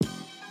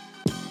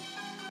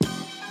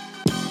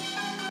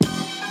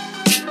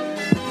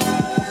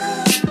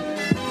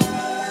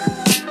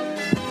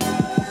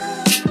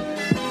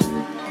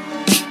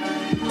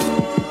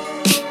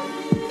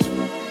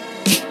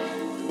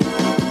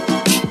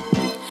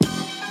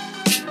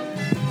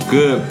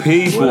good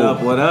people? What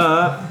up? What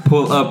up?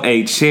 Pull up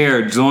a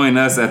chair. Join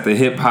us at the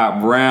Hip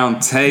Hop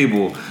Round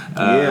Table.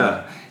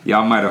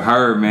 Y'all might have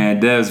heard, man.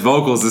 Dev's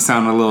vocals are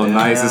sounding a little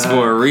nice. It's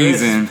for a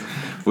reason.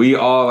 We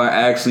all are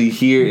actually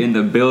here in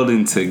the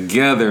building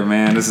together,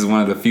 man. This is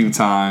one of the few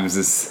times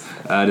this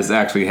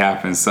actually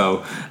happens.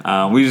 So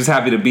we're just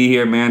happy to be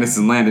here, man. This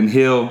is Landon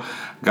Hill.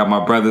 Got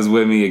my brothers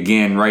with me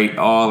again, right?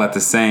 All at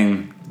the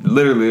same,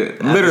 literally at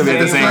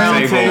the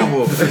same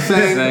table. At the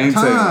same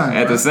time.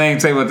 At the same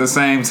table at the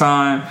same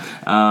time.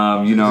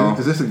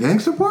 Is this a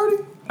gangster party?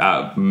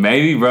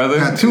 Maybe, brother.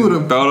 Got two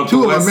of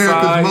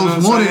America's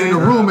most wanted in the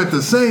room at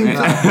the same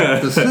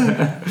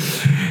time.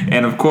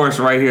 And of course,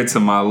 right here to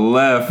my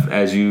left,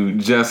 as you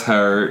just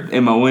heard,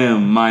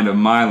 MOM, Mind of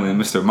Mylan,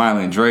 Mr.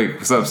 Mylan Drake.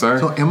 What's up, sir?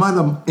 So am I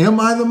the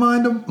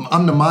mind of?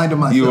 I'm the mind of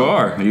myself. You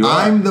are.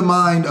 I'm the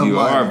mind of. You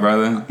are,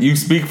 brother. You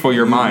speak for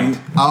your mind.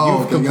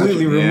 You've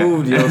completely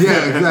removed your.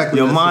 Yeah, exactly.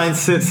 Your mind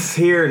sits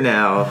here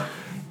now.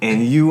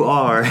 And you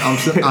are.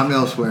 I'm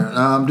elsewhere.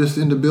 I'm just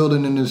in the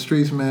building, in the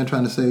streets, man,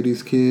 trying to save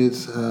these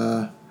kids.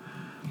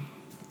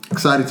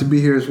 Excited to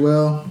be here as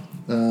well.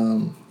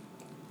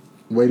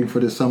 Waiting for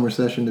this summer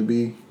session to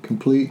be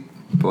complete.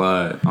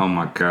 Blood. Oh,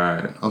 my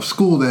God. Of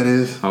school, that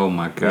is. Oh,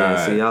 my God.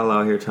 Yeah, so y'all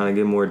out here trying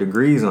to get more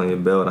degrees on your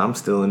belt. I'm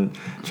still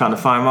trying to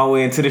find my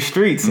way into the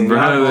streets. And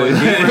brother.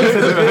 Get right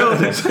to the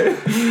building.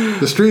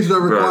 The streets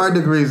don't require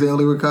degrees. They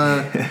only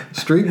require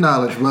street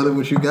knowledge, brother,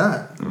 what you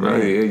got.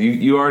 Right.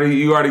 You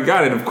already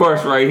got it. Of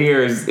course, right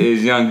here is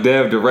young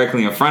Dev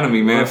directly in front of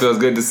me, man. It feels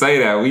good to say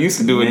that. We used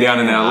to do it down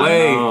in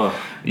L.A.,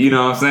 You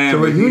know what I'm saying? So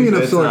a reunion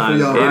of sorts for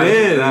y'all.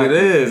 It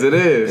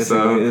is.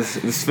 So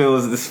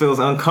this feels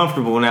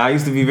uncomfortable now. I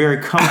used to be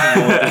very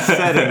comfortable with the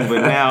setting,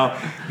 but now,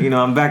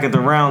 I'm back at the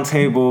round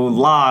table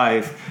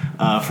live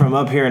from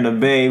up here in the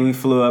Bay. We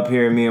flew up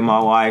here, me and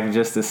my wife,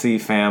 just to see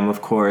fam.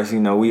 Of course,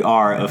 we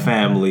are a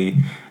family.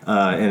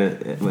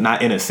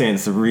 Not in a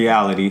sense,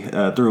 reality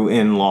through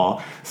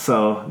in-law.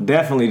 So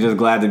definitely just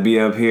glad to be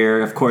up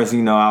here. Of course,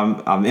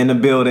 I'm in the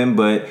building,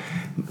 but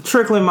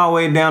trickling my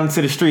way down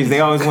to the streets.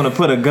 They always want to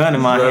put a gun in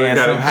my hand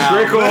somehow.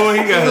 He's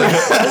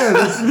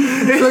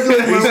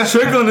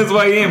trickling his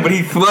way in, but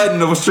he's flooding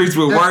the streets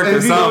with work or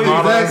something.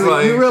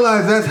 Exactly. You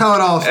realize that's how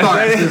it all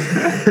starts.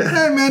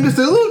 Hey man, just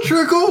a little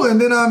trickle,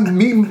 and then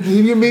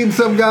you're meeting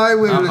some guy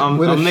with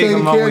a shady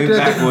character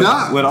at the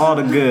dock. With all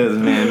the goods,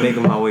 man,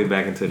 making my way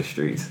back into the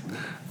streets.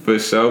 For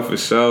sure. I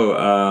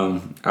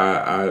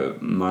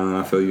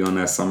feel you on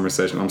that summer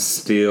session. I'm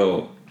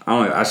still.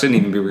 I shouldn't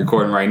even be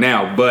recording right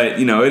now, but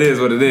it is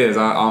what it is.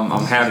 I'm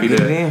happy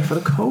to. In for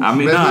the coach. I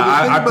mean,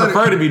 I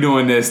prefer to be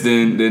doing this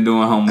than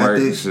doing homework.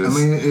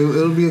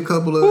 It'll be a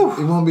couple of.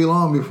 It won't be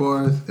long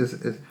before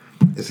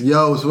it's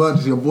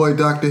your boy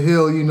Dr.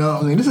 Hill.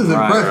 This is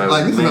impressive.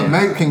 Like this is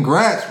amazing.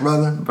 Congrats,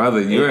 brother.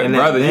 Brother, you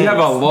have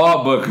a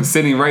law book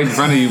sitting right in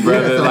front of you,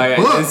 brother.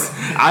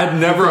 I've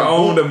never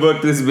owned a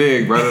book this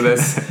big, brother.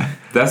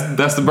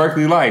 That's the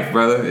Berkeley life,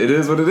 brother. It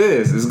is what it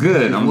is. It's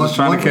good. I'm just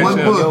trying to catch up.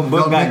 Your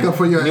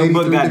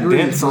book got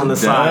dents on the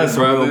side,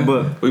 brother.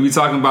 Book. We be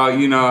talking about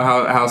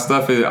how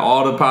stuff is.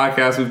 All the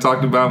podcasts we've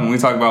talked about when we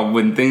talk about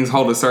when things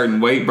hold a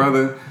certain weight,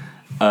 brother.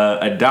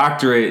 A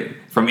doctorate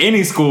from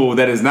any school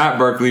that is not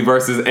Berkeley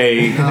versus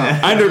a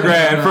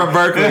undergrad from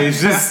Berkeley.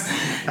 It's just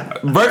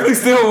Berkeley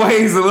still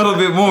weighs a little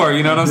bit more.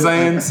 You know what I'm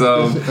saying?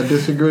 So I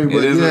disagree,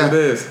 but it is what it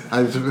is.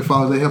 If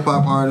I was a hip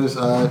hop artist,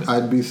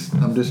 I'm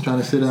just trying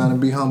to sit down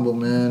and be humble,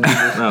 man.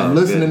 I'm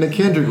listening to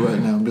Kendrick right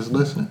now. I'm just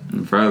listening,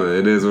 brother.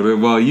 It is what it is.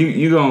 Well,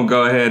 you gonna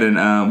go ahead and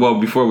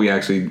before we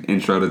actually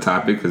intro the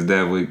topic, because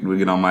Dad we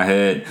get on my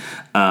head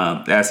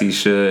as he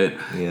should.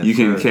 Yes, you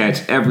can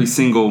catch every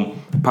single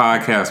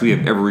podcast we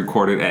have ever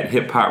recorded at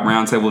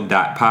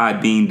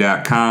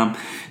hiphoproundtable.podbean.com.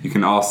 You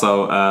can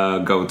also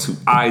go to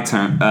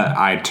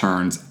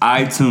iTunes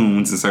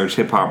and search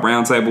Hip Hop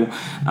Roundtable.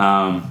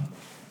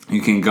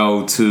 You can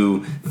go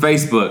to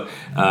Facebook,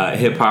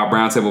 Hip Hop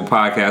Roundtable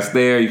Podcast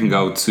there. You can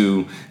go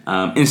to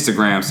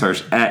Instagram,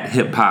 search at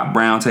Hip Hop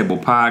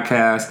Roundtable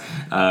Podcast.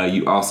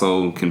 You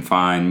also can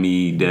find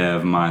me,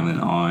 Dev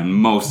Mylan, on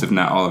most, if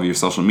not all, of your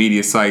social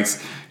media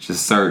sites.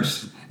 Just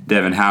search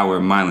Devin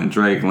Howard, Mylan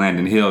Drake,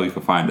 Landon Hill. You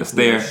can find us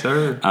there. Yes,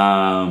 sir.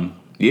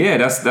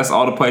 That's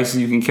all the places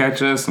you can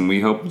catch us, and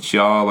we hope that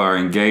y'all are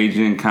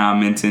engaging,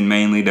 commenting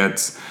mainly.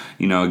 That's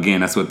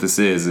again, that's what this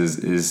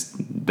is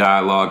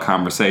dialogue,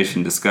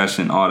 conversation,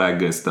 discussion, all that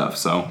good stuff.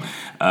 So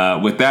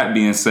with that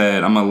being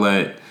said, I'm gonna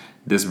let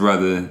this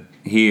brother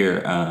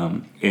here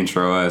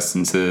intro us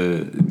and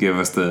to give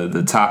us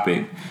the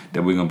topic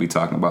that we're gonna be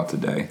talking about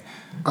today.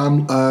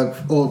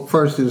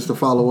 First is to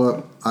follow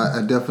up.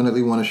 I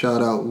definitely want to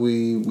shout out.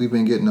 We've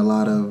been getting a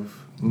lot of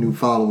new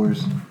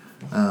followers.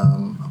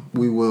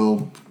 We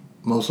will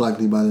most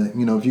likely by the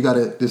if you got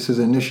this is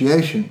an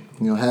initiation.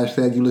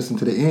 Hashtag you listen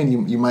to the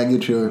end. You might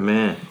get your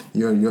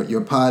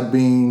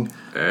Podbean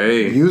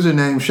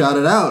username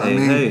shouted out.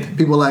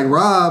 People like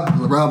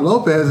Rob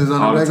Lopez is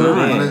on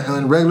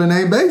a regular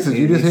name basis.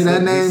 You just hear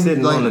that name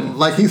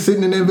like he's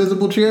sitting in the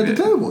invisible chair at the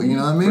table. You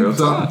know what I mean?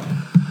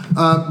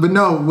 But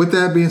no, with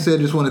that being said,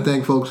 just want to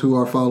thank folks who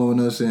are following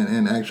us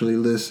and actually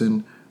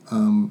listen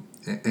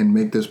and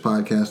make this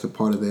podcast a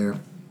part of their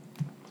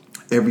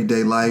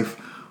everyday life,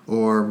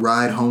 or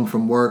ride home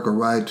from work, or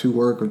ride to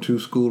work or to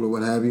school, or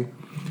what have you.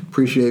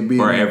 Appreciate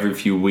being or every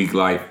few week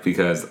life,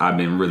 because I've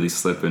been really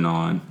slipping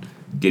on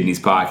getting these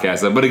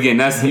podcasts up. But again,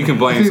 that's, you can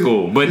blame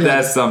school, but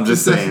that's, I'm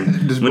just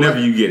saying, whenever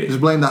you get it.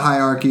 Just blame the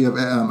hierarchy of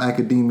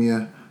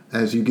academia.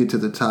 As you get to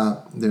the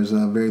top, there's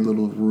very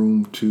little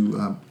room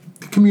to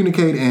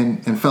communicate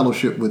and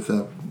fellowship with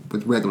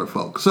regular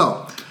folks.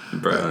 So,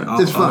 Bruh,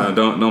 it's fine.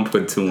 Don't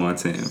put 2 on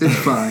 10. It's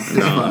fine. It's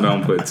fine.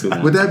 Don't put 2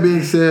 on. With that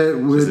being said,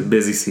 it's a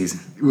busy season.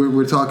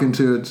 We're talking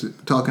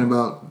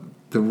about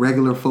the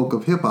regular folk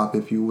of hip hop,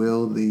 if you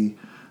will, the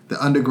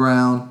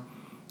underground.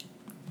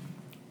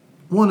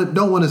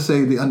 Don't want to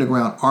say the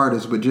underground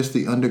artist, but just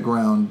the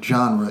underground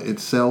genre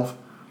itself,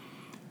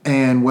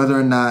 and whether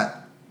or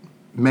not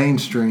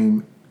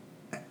mainstream.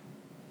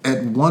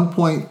 At one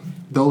point,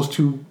 those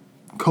two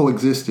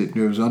coexisted.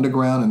 There was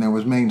underground and there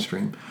was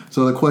mainstream.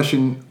 So the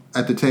question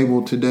at the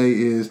table today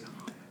is: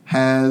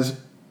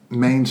 has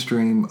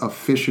mainstream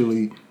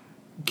officially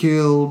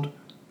killed,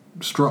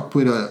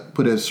 put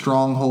a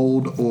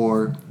stronghold,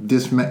 or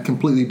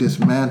completely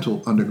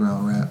dismantled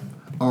underground rap,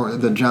 or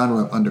the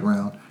genre of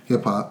underground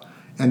hip hop?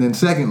 And then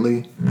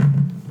secondly,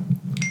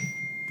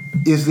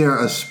 is there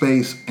a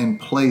space and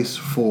place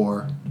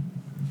for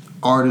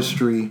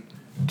artistry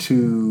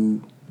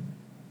to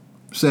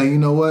say, you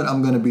know what,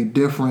 I'm going to be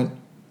different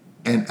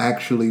and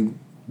actually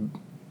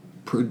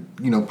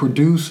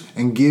produce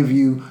and give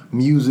you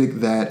music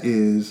that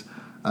is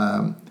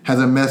has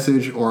a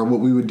message, or what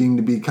we would deem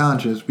to be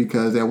conscious?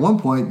 Because at one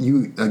point,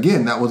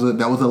 that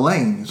was a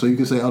lane. So you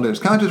could say, oh, there's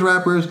conscious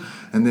rappers,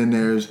 and then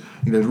there's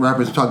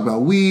rappers who talk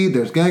about weed,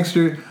 there's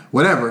gangster,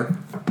 whatever.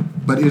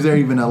 But is there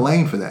even a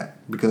lane for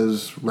that?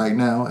 Because right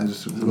now,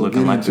 as we'll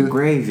looking get like into, the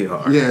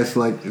graveyard. yeah, it's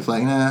like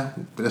nah,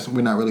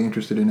 we're not really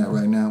interested in that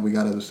right now. We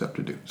got other stuff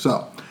to do.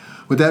 So,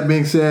 with that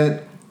being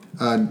said,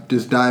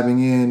 just diving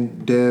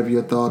in, Dev,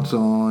 your thoughts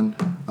on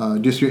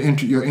just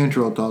your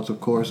intro thoughts, of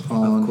course,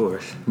 on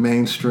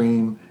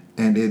mainstream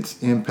and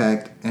its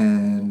impact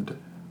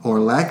or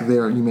lack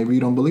there. Maybe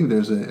you don't believe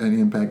there's an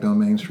impact on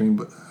mainstream,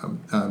 but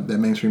that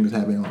mainstream is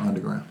having on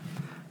underground.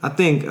 I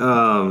think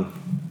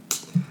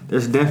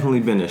there's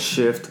definitely been a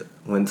shift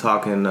when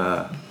talking.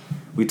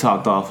 We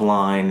talked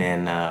offline,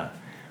 and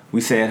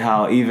we said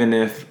how even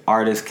if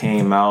artists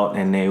came out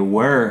and they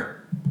were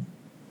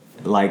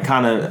like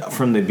kind of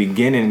from the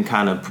beginning,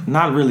 kind of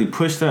not really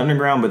pushed the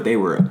underground, but they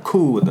were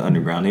cool with the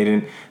underground. They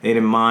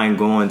didn't mind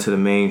going to the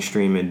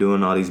mainstream and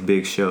doing all these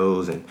big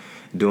shows and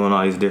doing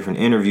all these different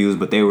interviews,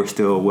 but they were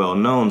still well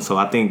known. So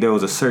I think there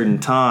was a certain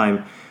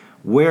time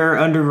where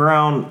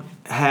underground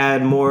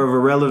had more of a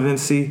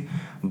relevancy,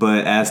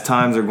 but as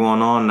times are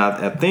going on,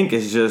 I think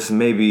it's just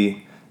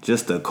maybe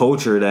just the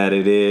culture that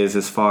it is,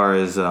 as far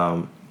as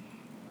I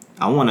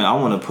want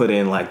to put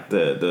in like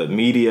the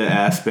media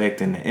aspect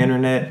and the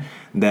internet,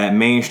 that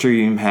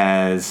mainstream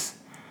has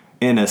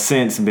in a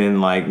sense been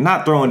like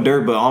not throwing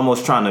dirt, but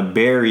almost trying to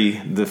bury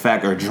the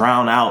fact or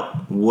drown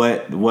out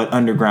what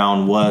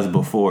underground was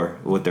before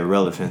with their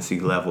relevancy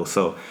level.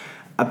 So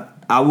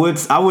I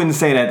wouldn't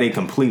say that they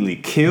completely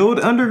killed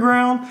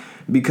underground,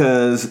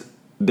 because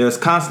there's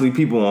constantly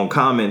people on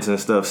comments and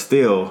stuff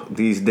still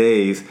these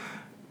days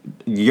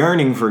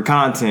yearning for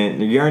content,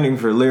 yearning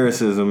for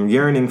lyricism,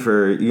 yearning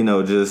for,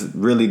 just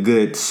really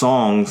good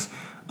songs,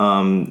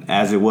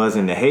 as it was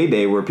in the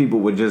heyday where people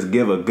would just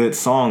give a good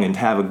song and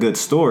have a good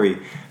story,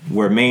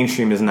 where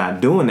mainstream is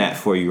not doing that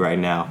for you right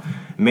now.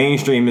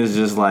 Mainstream is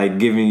just like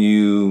giving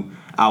you,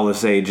 I would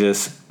say,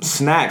 just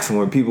snacks,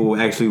 where people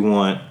actually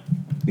want,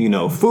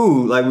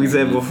 food, like we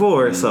said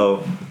before.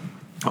 So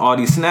all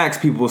these snacks,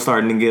 people are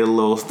starting to get a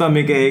little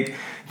stomach ache.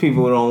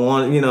 People don't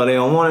want, they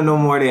don't want it no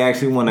more. They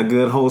actually want a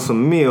good,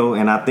 wholesome meal.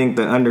 And I think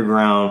the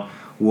underground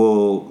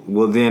will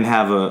then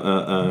have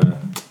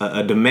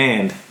a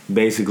demand,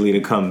 basically,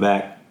 to come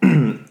back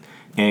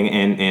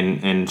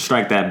and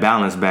strike that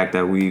balance back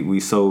that we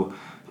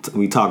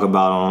talk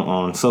about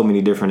on so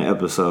many different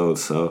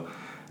episodes. So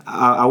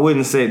I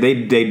wouldn't say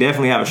they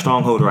definitely have a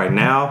stronghold right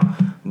now,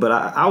 but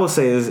I would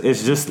say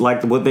it's just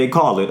like what they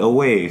call it, a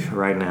wave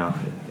right now.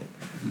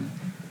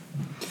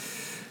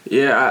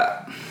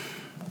 Yeah,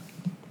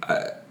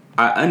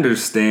 I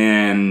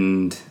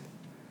understand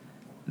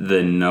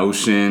the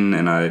notion,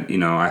 and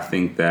I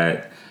think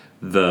that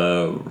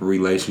the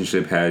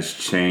relationship has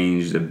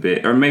changed a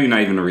bit, or maybe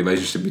not even the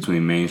relationship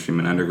between mainstream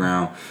and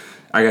underground.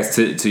 I guess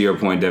to your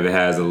point, Dev, it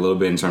has a little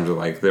bit in terms of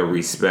like the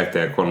respect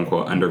that quote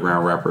unquote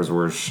underground rappers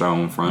were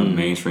shown from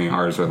mainstream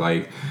artists, or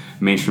like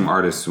mainstream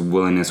artists'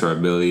 willingness or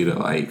ability to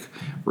like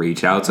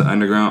reach out to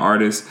underground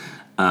artists.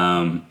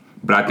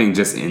 But I think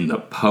just in the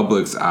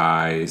public's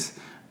eyes,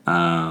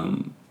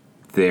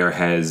 there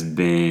has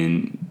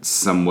been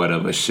somewhat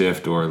of a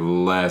shift, or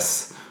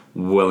less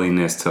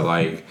willingness to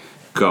like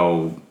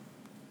go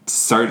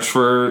search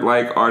for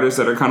like artists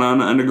that are kind of on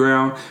the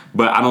underground.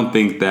 But I don't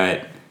think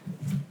that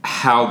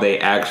how they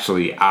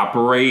actually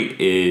operate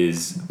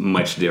is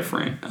much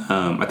different.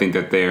 I think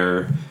that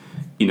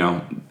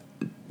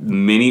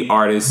many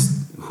artists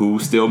who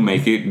still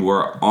make it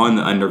were on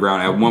the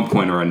underground at one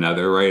point or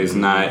another, right? It's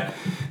not,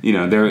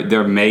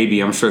 there may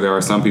be, I'm sure there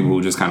are some people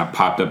who just kind of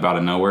popped up out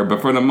of nowhere,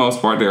 but for the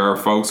most part, there are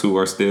folks who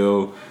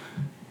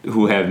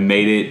have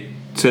made it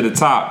to the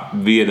top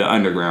via the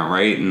underground,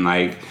 right? And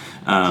like,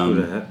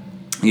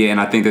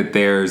 and I think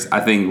that I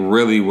think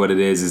really what it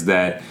is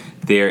that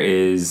there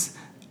is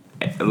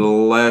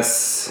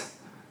less,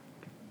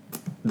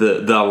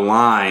 the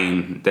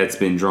line that's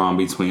been drawn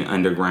between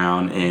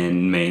underground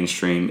and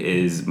mainstream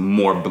is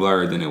more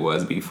blurred than it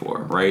was before,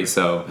 right?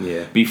 So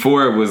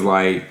before it was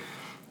like,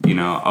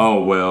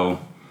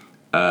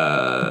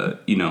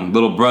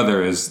 Little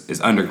Brother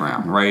is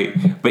underground,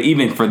 right? But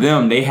even for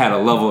them, they had a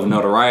level of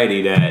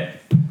notoriety that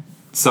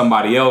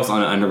somebody else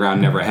on the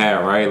underground never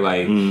had, right?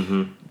 Like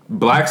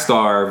Black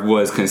Star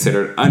was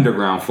considered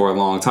underground for a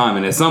long time,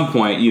 and at some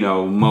point,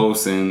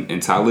 Mos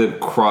and Talib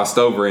crossed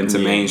over into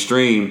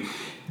mainstream,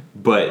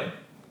 but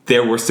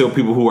there were still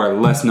people who are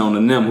less known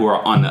than them who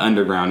are on the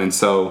underground. And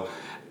so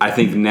I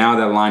think now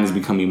that line is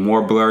becoming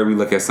more blurry. We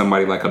look at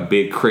somebody like a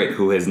Big Crit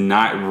who has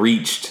not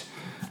reached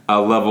a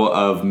level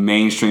of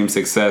mainstream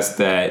success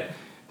that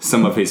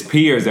some of his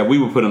peers that we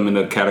would put him in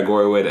the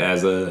category with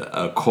as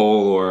a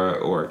Cole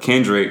or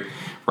Kendrick,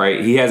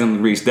 right? He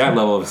hasn't reached that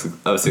level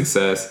of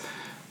success.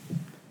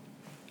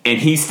 And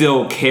he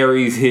still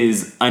carries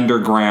his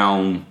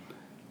underground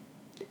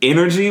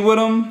energy with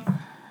him.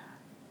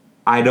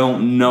 I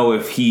don't know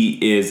if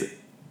he is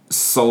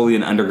solely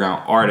an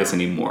underground artist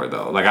anymore,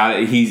 though.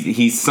 Like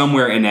he's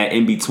somewhere in that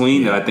in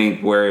between that I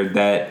think where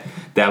that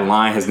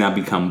line has now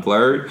become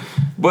blurred.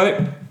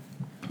 But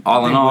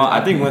all in all,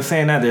 I think when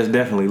saying that, there's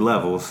definitely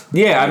levels.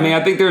 Yeah, I mean,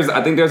 I think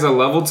there's a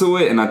level to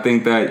it, and I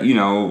think that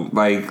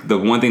like the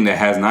one thing that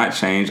has not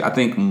changed. I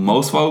think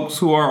most folks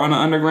who are on the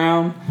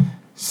underground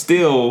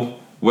still,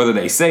 whether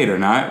they say it or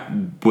not,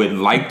 would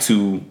like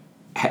to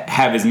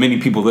have as many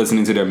people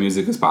listening to their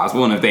music as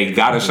possible, and if they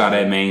got a shot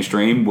at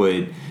mainstream,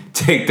 would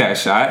take that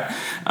shot.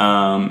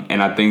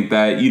 And I think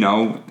that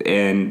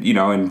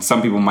and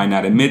some people might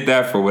not admit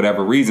that for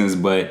whatever reasons,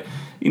 but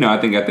I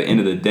think at the end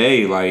of the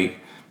day, like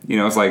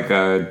it's like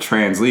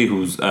Trans Lee,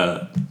 who's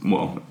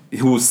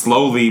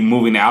slowly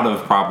moving out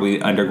of probably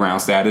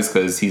underground status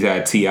because he's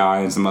had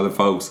T.I. and some other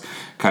folks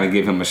kind of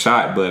give him a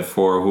shot, but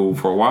for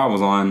a while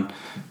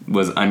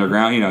was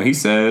underground. He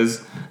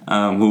says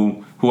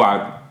who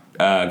I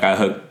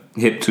got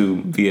hip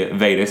to via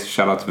Vedas.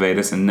 Shout out to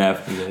Vedas and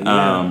Neff.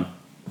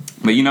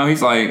 But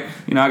he's like,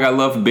 I got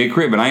love for Big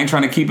Crit, but I ain't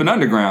trying to keep it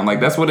underground. Like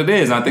that's what it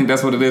is. And I think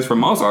that's what it is for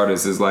most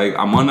artists. Is like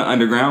I'm on the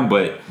underground,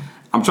 but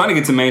I'm trying to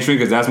get to mainstream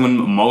because that's when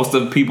most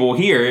of people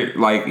hear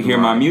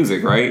my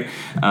music, right?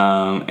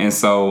 And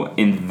so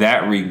in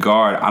that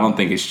regard, I don't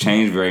think it's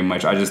changed very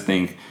much. I just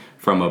think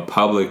from a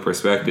public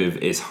perspective,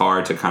 it's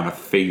hard to kind of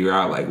figure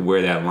out like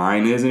where that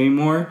line is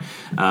anymore,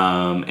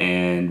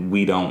 and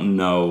we don't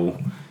know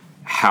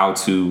how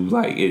to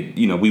like it.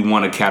 We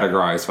want to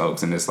categorize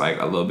folks, and it's like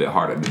a little bit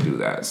harder to do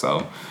that.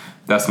 So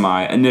that's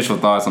my initial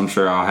thoughts. I'm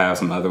sure I'll have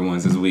some other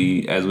ones as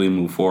we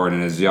move forward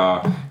and as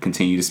y'all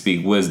continue to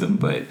speak wisdom,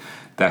 but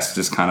that's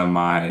just kind of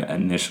my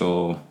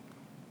initial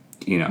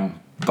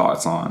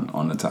thoughts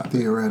on the topic.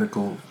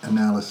 Theoretical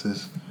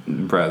analysis.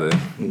 Brother,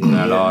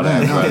 not all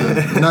that, brother.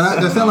 No,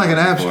 that sounds like an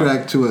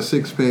abstract to a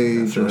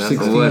 6-page or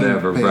 16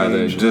 whatever, page,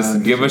 brother.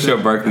 Just give us your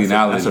Berkeley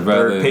knowledge, that's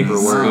brother. Third paper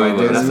word right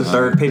there. That's the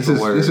third paper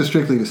word. This is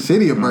strictly the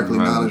city of Berkeley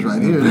knowledge right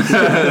here.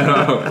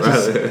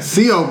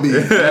 COB.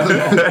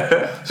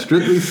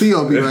 Strictly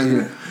COB right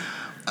here.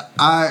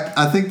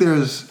 I think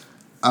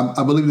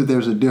I believe that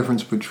there's a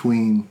difference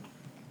between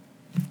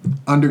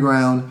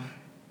underground,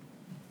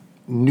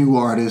 new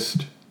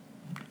artist,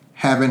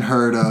 haven't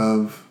heard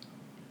of,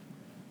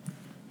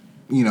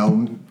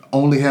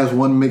 only has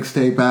one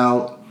mixtape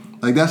out.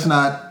 Like those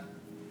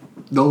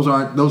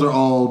are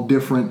all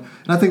different.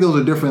 And I think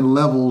those are different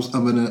levels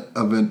of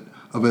an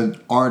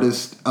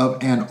artist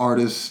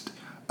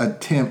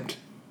attempt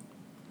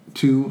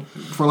to,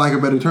 for lack of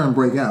a better term,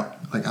 break out.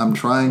 Like I'm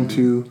trying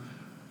to,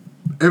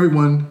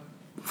 everyone,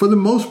 for the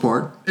most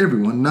part,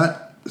 everyone,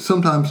 not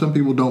sometimes some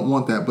people don't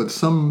want that, but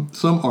some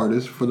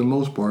artists, for the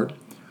most part,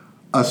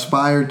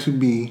 aspire to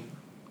be,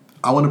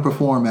 I want to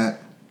perform at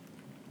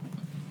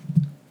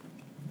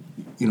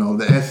the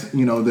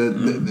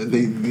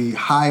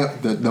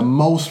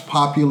most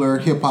popular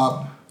hip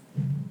hop.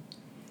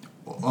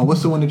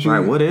 What's the one that you? Right,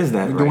 what is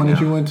that? The one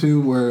that you went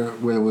to where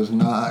it was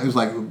not. It was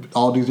like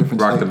all these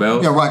different. Rock the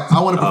Bells. Yeah, right.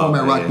 I want to perform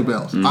at Rock the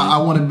Bells. Mm-hmm. I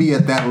want to be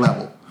at that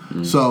level.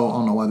 Mm-hmm. So I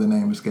don't know why the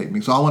name escaped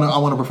me. So I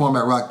want to perform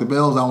at Rock the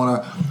Bells.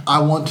 I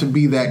want to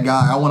be that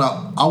guy. I want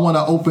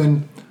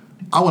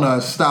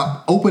to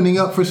stop opening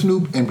up for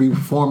Snoop and be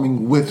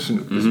performing with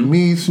Snoop. Mm-hmm. It's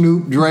me,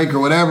 Snoop, Drake, or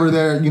whatever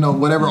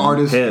whatever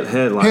artist.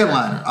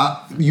 Headliner.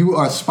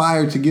 You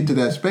aspire to get to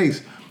that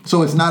space.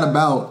 So it's not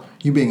about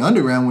you being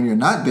underground when you're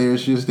not there.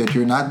 It's just that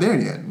you're not there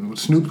yet.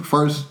 Snoop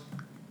first,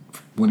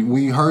 when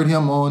we heard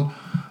him on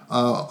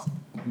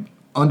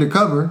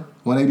Undercover,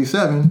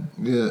 187.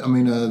 Yeah, I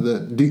mean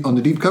on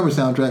the Deep Cover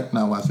soundtrack.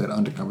 Not why I said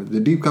Undercover. The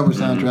Deep Cover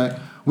soundtrack.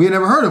 We had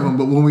never heard of him,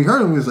 but when we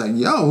heard him, we was like,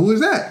 "Yo, who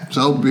is that?"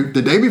 So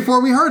the day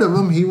before we heard of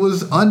him, he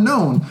was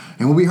unknown,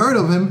 and when we heard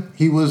of him,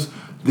 he was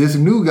this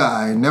new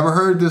guy. Never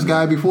heard this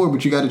guy before,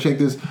 but you got to check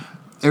this.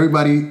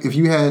 Everybody, if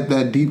you had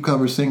that Deep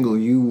Cover single,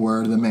 you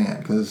were the man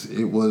because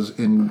it was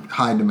in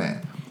high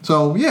demand.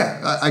 So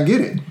yeah, I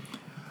get it.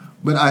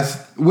 But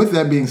with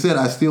that being said,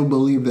 I still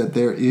believe that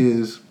there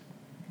is,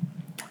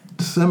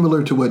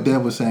 similar to what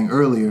Dev was saying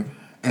earlier,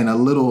 and a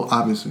little,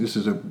 obviously, this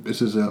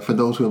is a for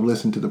those who have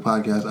listened to the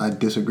podcast, I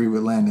disagree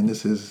with Landon.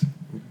 This is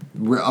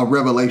a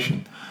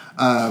revelation.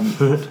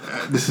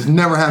 This has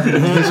never happened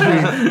in the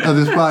history of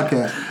this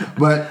podcast.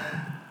 But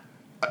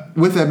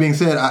with that being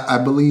said, I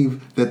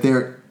believe that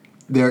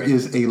there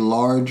is a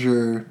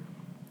larger,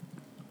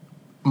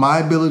 my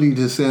ability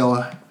to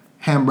sell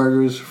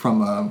hamburgers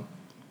from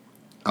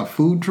a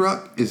food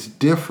truck is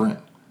different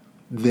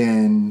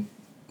than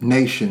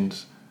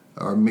Nations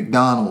or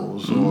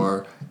McDonald's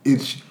or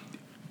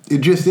it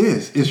just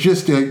is. It's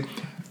just and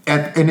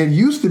it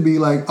used to be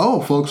like,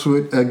 oh, folks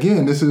would,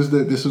 again, this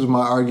is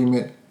my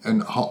argument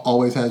and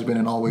always has been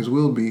and always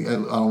will be. I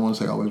don't want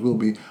to say always will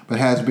be, but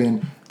has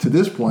been to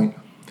this point,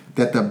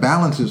 that the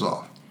balance is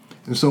off.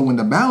 And so when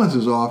the balance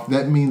is off,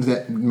 that means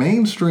that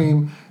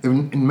mainstream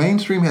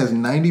has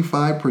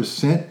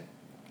 95%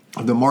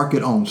 of the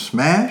market on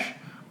Smash.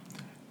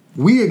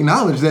 We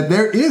acknowledge that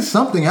there is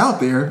something out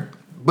there,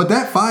 but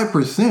that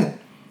 5%,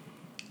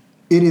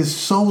 it is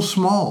so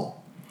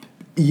small.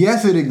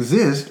 Yes, it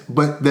exists,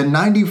 but the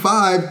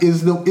 95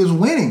 is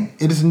winning.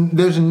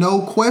 There's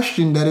no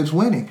question that it's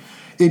winning.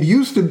 It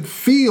used to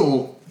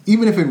feel,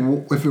 even if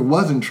it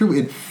wasn't true,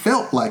 it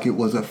felt like it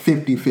was a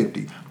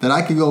 50-50. That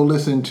I could go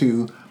listen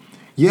to.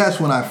 Yes,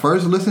 when I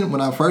first listened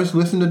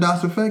to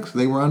Das EFX,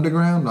 they were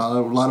underground.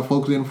 A lot of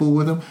folks didn't fool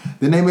with them.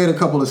 Then they made a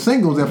couple of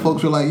singles that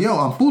folks were like, "Yo,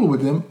 I'm fooling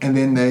with them," and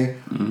then they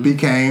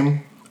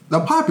became the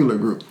popular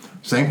group.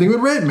 Same thing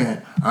with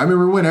Redman. I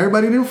remember when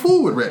everybody didn't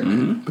fool with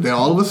Redman, but then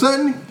all of a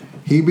sudden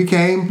he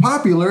became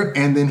popular,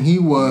 and then he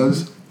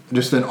was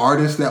just an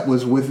artist that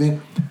was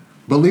within.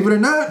 Believe it or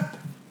not,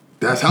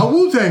 that's how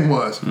Wu-Tang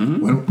was.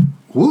 When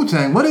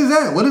Wu-Tang, what is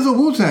that? What is a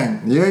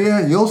Wu-Tang?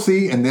 Yeah, you'll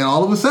see. And then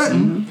all of a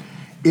sudden,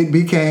 they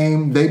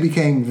became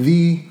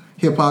the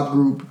hip hop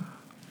group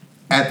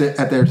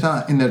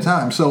in their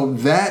time. So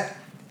that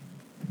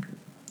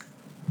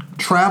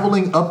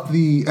traveling up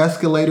the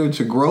escalator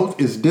to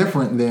growth is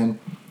different than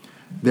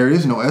there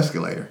is no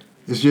escalator.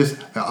 It's just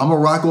I'm a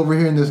rock over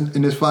here in this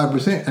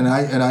 5%, and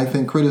I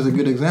think Crit is a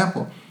good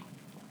example.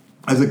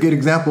 As a good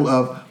example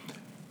of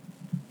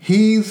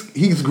he's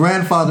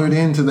grandfathered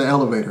into the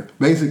elevator,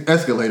 basic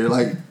escalator.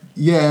 Like,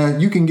 yeah,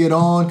 you can get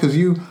on because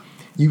you're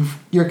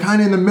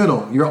kind of in the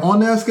middle. You're on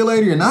the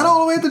escalator. You're not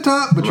all the way at the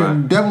top, but you're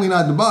definitely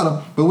not at the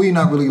bottom. But we're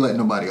not really letting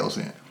nobody else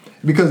in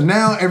because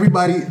now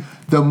everybody.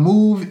 The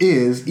move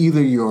is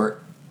either you're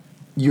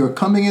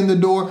coming in the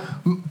door.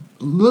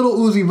 Little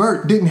Uzi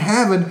Vert didn't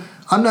have it.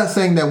 I'm not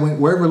saying that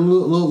wherever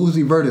Lil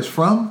Uzi Vert is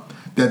from,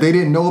 that they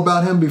didn't know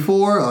about him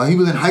before. He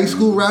was in high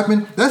school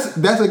rapping. That's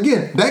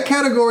again, that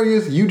category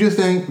is you just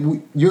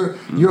ain't.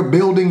 You're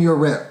building your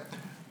rep.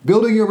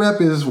 Building your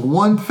rep is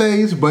one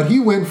phase, but he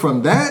went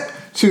from that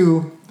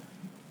to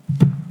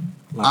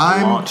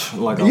launch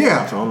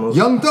almost.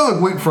 Young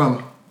Thug went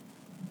from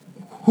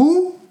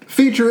who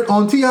featured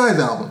on T.I.'s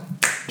album,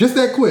 just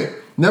that quick.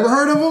 Never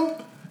heard of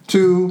him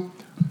to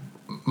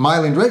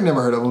Miley and Drake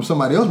never heard of him.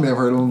 Somebody else may have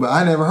heard of him, but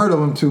I never heard of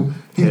him to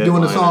he's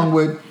doing a song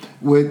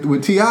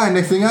with T.I.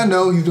 Next thing I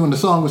know, he's doing a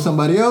song with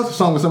somebody else,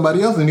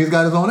 and he's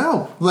got his own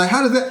album. Like,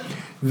 how does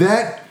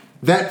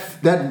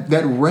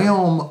that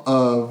realm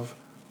of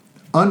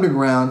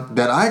underground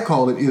that I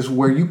call it is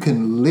where you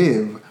can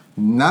live,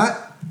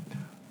 not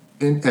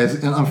and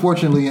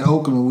unfortunately in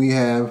Oakland we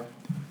have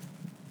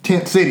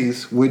tent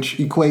cities, which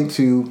equate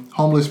to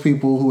homeless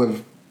people who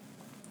have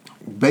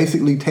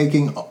basically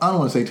taken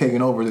over,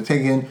 they're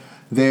taking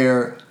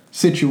their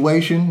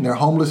situation, their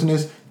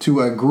homelessness,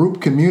 to a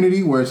group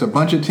community where it's a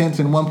bunch of tents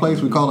in one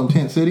place. We call them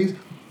tent cities.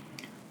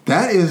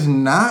 That is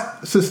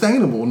not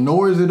sustainable,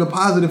 nor is it a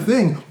positive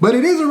thing. But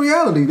it is a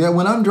reality that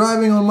when I'm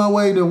driving on my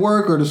way to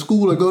work or to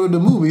school or go to the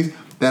movies,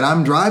 that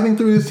I'm driving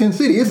through this tent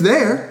city. It's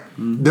there.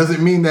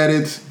 Doesn't mean that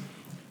it's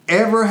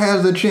ever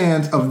has a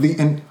chance of the...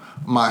 And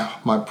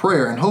my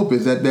prayer and hope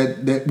is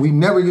that we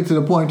never get to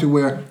the point to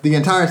where the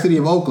entire city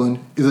of Oakland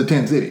is a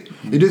tent city.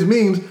 It just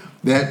means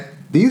that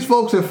these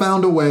folks have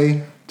found a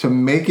way to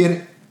make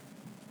it,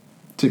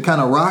 to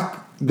kind of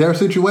rock their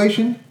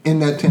situation in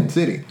that tent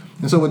city.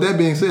 And so with that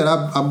being said,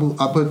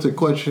 I put the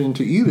question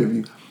to either of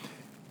you.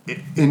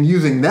 In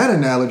using that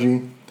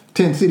analogy,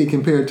 tent city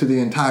compared to the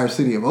entire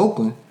city of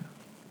Oakland,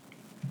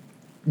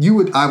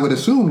 I would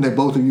assume that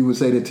both of you would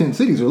say that tent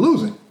cities are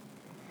losing.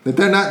 That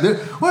they're not there.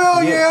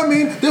 Well, yeah, I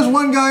mean, there's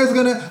one guy is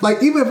gonna,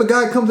 like, even if a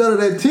guy comes out of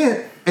that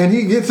tent and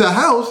he gets a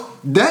house,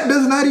 that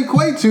does not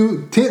equate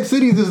to tent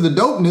cities is the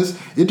dopeness.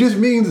 It just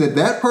means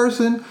that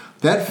person,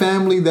 that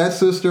family, that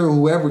sister, or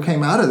whoever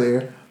came out of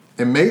there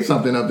and made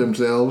something of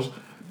themselves,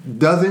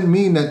 doesn't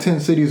mean that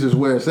Tent Cities is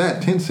where it's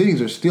at. Tent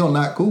Cities are still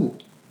not cool.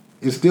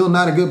 It's still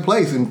not a good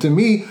place. And to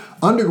me,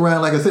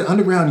 underground, like I said,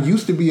 underground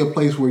used to be a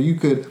place where you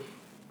could.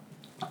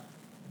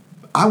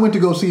 I went to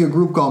go see a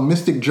group called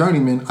Mystic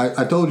Journeyman.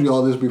 I told you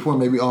all this before,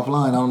 maybe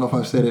offline. I don't know if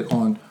I said it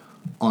on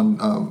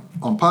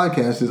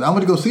podcasts. I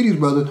went to go see these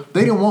brothers.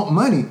 They didn't want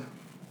money.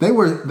 They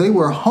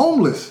were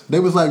homeless. They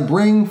was like,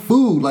 bring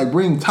food, like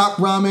bring top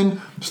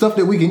ramen, stuff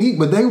that we can eat.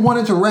 But they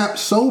wanted to rap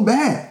so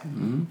bad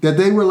that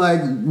they were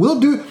like, we'll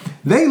do.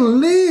 They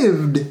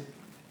lived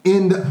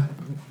in the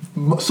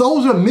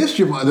Souls of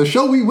Mischief. The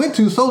show we went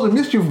to, Souls of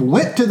Mischief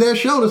went to their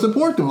show to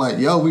support them. Like,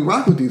 yo, we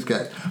rock with these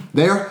cats.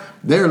 They're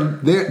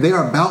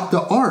about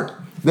the art.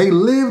 They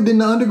lived in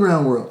the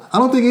underground world. I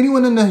don't think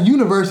anyone in the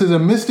universe is a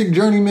Mystic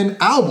Journeyman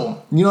album.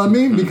 You know what I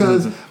mean?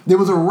 Because there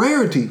was a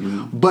rarity.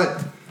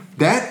 But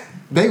that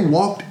they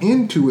walked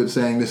into it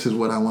saying, this is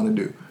what I want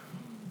to do.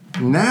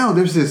 Now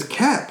there's this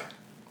cap.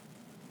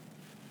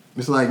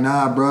 It's like,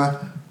 nah,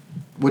 bruh.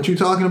 What you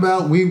talking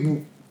about?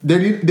 There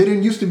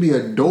didn't used to be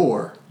a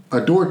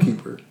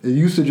doorkeeper. It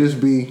used to just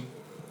be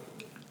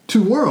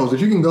two worlds that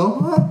you can go,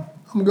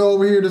 I'm going to go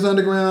over here to this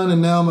underground,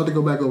 and now I'm about to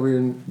go back over here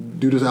and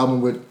do this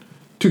album with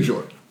Too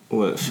Short.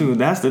 Well, shoot,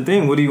 that's the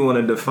thing. What do you want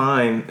to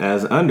define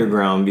as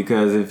underground?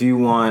 Because if you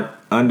want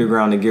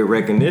underground to get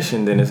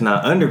recognition, then it's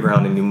not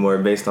underground anymore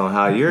based on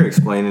how you're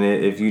explaining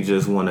it. If you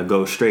just want to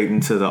go straight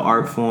into the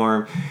art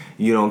form,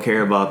 you don't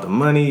care about the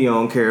money, you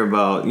don't care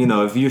about,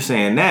 if you're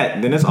saying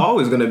that, then it's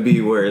always going to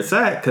be where it's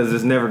at because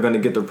it's never going to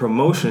get the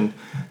promotion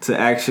to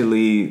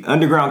actually,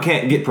 underground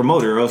can't get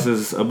promoted or else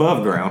it's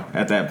above ground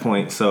at that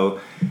point. So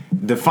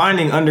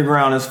defining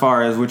underground as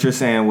far as what you're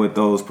saying with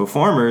those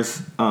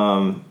performers,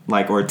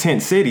 or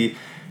Tent City,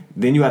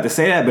 then you have to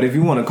say that. But if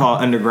you want to call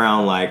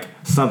underground like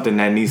something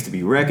that needs to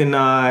be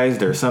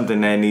recognized or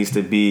something that needs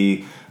to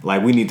be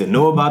like we need to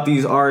know about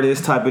these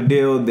artists type of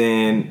deal,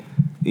 then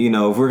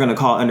if we're going to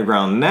call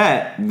underground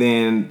that,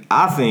 then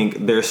I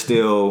think there's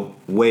still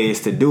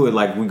ways to do it.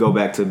 Like we go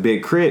back to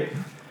Big Crit.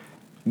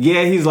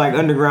 Yeah, he's like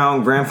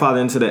underground grandfather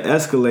into the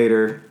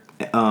escalator.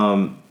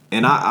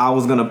 And I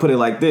was going to put it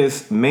like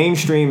this.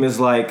 Mainstream is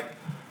like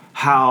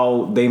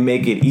how they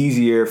make it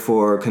easier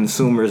for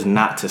consumers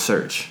not to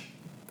search,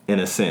 in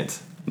a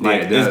sense.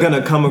 Like, it's going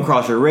to come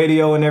across your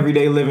radio in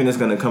everyday living. It's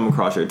going to come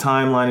across your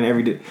timeline and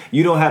everyday.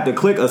 You don't have to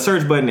click a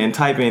search button and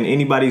type in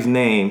anybody's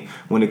name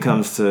when it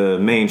comes to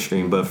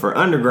mainstream. But for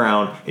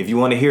underground, if you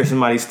want to hear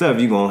somebody's stuff,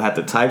 you're going to have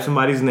to type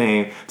somebody's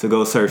name to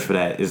go search for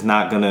that. It's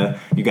not going to,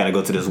 you got to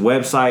go to this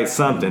website,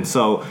 something.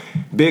 So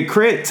Big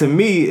Crit, to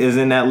me, is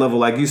in that level,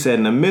 like you said,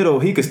 in the middle.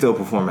 He could still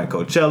perform at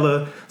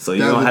Coachella. So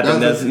you don't have to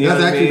necessarily.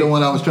 That's actually the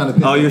one I was trying to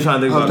think of. Oh, you're trying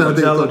to think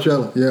about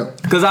Coachella? Yeah.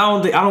 Because I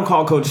don't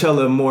call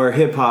Coachella more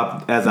hip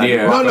hop as I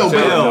do.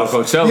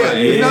 Coachella.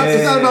 Yeah,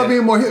 it's not about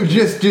being more hip.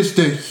 Just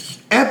the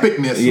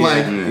epicness.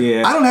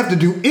 I don't have to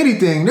do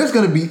anything. There's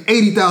going to be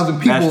 80,000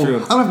 people. That's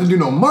true. I don't have to do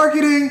no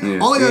marketing. Yeah.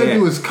 All I got to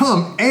do is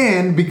come.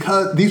 And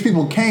because these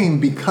people came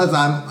because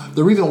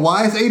the reason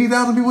why it's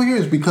 80,000 people here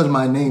is because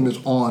my name is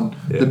on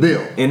the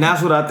bill. And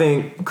that's what I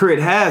think Crit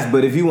has.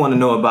 But if you want to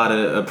know about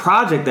a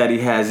project that he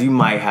has, you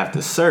might have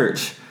to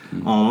search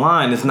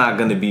online. It's not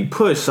going to be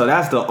pushed. So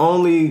that's the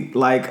only,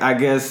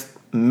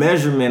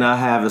 measurement I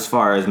have as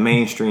far as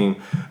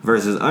mainstream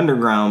versus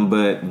underground.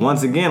 But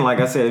once again, like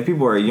I said, if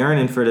people are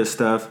yearning for this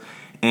stuff,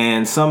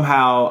 and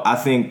somehow I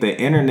think the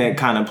internet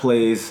kind of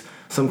plays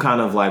some kind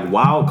of like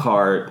wild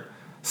card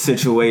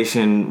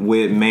situation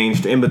with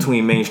mainstream, in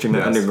between mainstream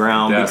and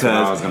underground. That's because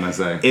what I was gonna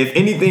say. If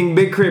anything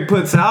Big Crit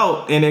puts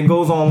out and it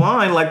goes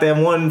online, like that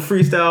one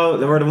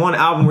freestyle or the one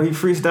album where he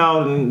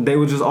freestyled and they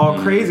were just all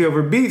crazy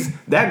over beats,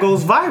 that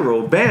goes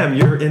viral. Bam,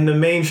 you're in the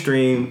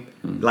mainstream.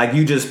 Like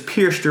you just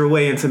pierced your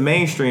way into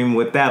mainstream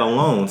with that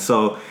alone.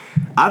 So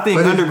I think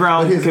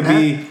underground could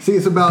be. See,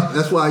 it's about.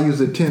 That's why I use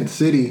the Tent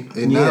City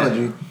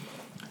analogy,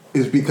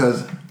 is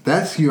because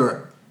that's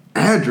your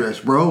address,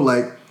 bro.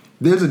 Like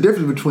there's a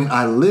difference between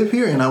I live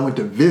here and I went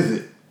to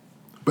visit.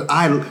 But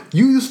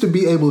you used to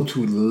be able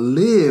to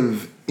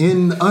live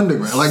in the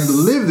underground, like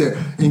live there,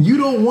 and you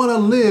don't want to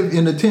live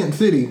in the Tent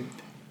City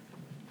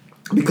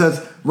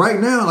because right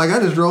now, like I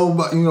just drove,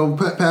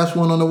 past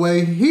one on the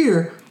way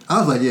here. I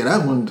was like,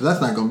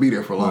 that's not gonna be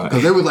there for long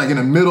because they was like in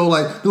the middle,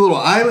 like the little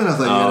island. I was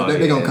like,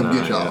 they're gonna come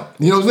get y'all.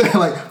 You know what I'm saying?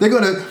 Like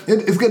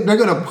they're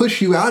gonna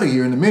push you out of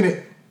here in a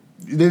minute.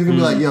 They're gonna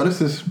be like, this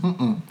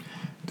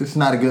is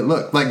not a good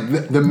look. Like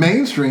the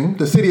mainstream,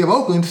 the city of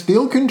Oakland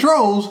still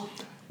controls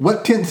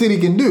what Tent City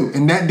can do,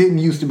 and that didn't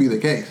used to be the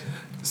case.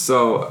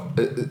 So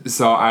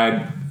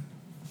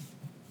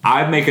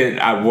I make it.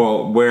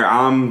 Where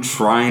I'm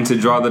trying to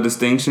draw the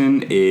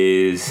distinction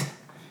is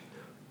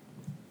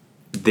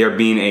there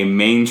being a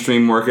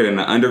mainstream market and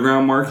an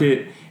underground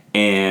market,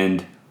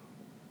 and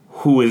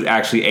who is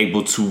actually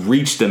able to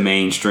reach the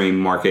mainstream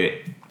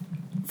market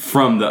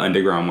from the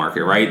underground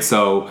market, right?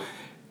 So,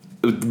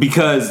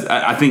 because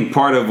I think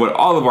part of what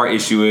all of our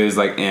issue is,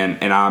 like,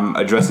 and I'm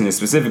addressing this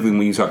specifically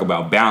when you talk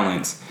about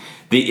balance,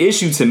 the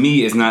issue to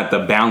me is not the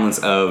balance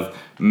of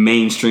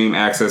mainstream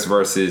access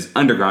versus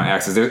underground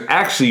access. There's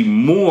actually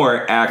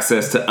more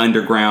access to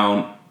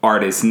underground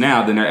artists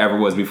now than there ever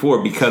was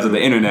before because of the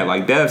internet,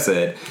 like Dev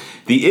said.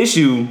 The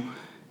issue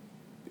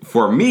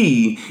for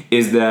me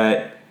is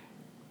that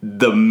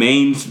the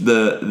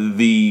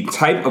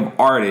type of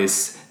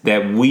artists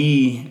that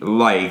we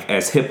like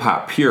as hip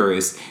hop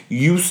purists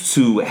used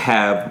to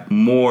have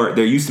more.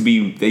 They used to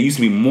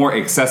be more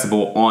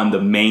accessible on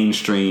the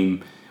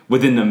mainstream,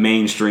 within the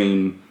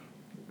mainstream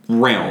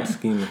realm,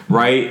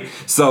 right?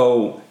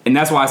 So, and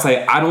that's why I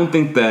say I don't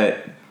think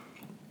that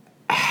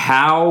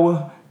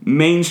how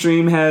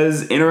mainstream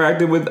has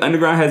interacted with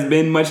underground has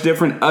been much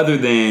different, other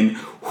than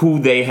who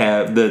they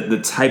have, the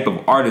type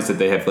of artists that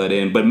they have let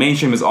in. But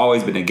mainstream has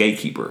always been a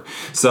gatekeeper.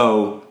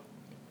 So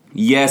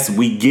yes,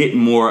 we get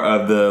more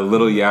of the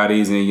Lil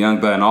Yachty's and Young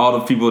Thug and all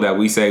the people that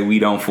we say we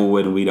don't fool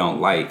with and we don't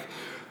like.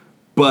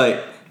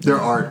 But their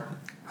art.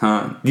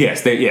 Huh?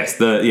 Yes, they're I'm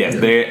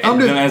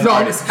just, as no,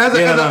 artists. as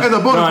a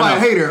bona fide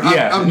hater.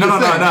 I'm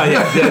just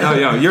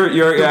saying.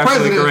 You're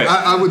absolutely correct.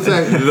 I would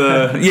say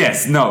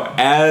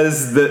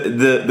as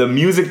the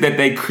music that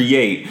they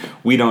create,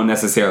 we don't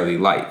necessarily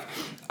like.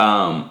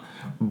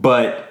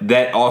 But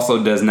that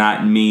also does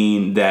not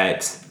mean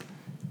that,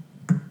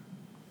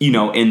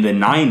 in the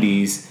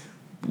 90s,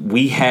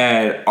 we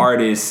had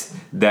artists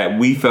that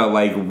we felt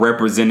like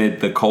represented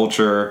the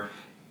culture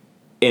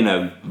in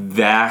a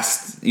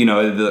vast,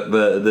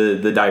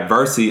 the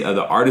diversity of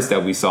the artists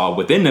that we saw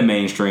within the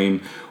mainstream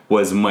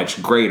was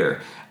much greater.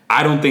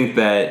 I don't think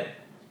that,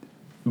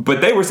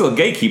 but they were still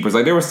gatekeepers.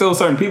 Like, there were still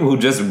certain people who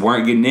just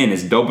weren't getting in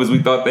as dope as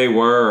we thought they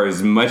were, or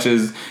as much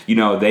as,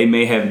 they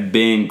may have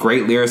been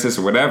great lyricists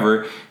or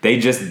whatever. They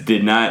just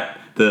did not,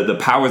 the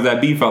powers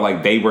that be felt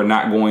like they were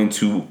not going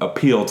to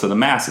appeal to the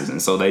masses,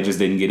 and so they just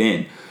didn't get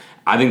in.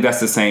 I think that's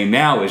the same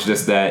now. It's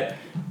just that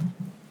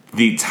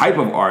the type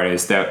of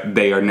artists that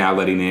they are now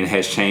letting in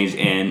has changed,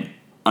 and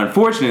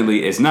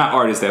unfortunately, it's not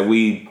artists that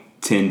we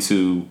tend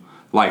to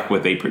like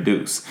what they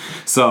produce.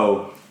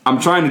 So I'm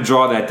trying to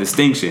draw that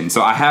distinction.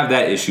 So I have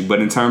that issue, but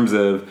in terms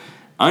of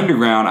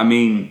underground, I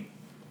mean,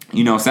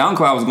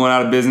 SoundCloud was going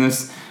out of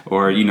business,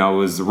 or it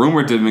was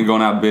rumored to have been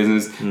going out of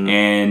business,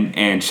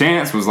 and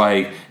Chance was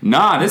like,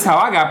 nah, this is how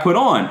I got put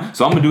on,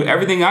 so I'm gonna do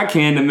everything I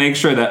can to make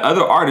sure that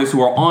other artists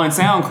who are on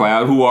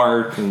SoundCloud, who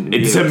are to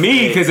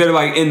me, because they're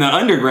like in the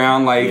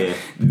underground,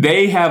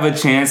 they have a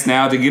chance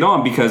now to get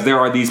on, because there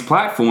are these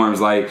platforms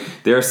like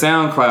there's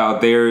SoundCloud.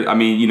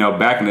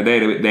 Back in the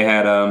day they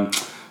had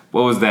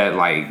what was that,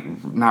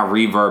 like, not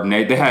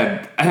Reverb, they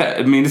had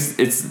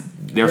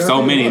there's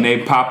so many and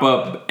they pop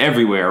up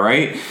everywhere,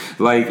 right?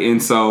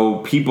 And so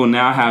people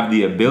now have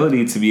the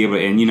ability to be able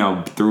to, and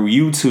through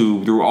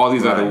YouTube, through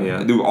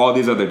all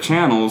these other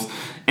channels,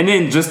 and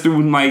then just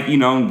through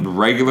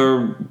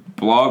regular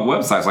blog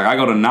websites. Like, I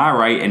go to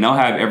Nightwrite and they'll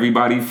have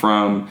everybody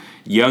from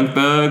Young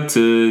Thug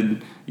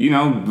to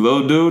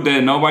little dude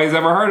that nobody's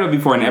ever heard of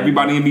before, and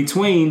everybody in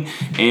between,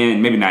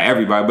 and maybe not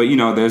everybody, but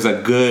there's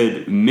a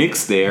good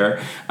mix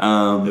there.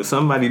 If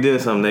somebody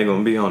did something, they're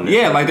gonna be on there.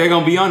 Yeah, like, they're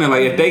gonna be on there.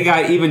 Like, if they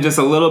got even just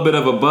a little bit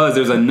of a buzz,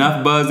 there's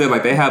enough buzz there.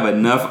 Like, they have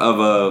enough of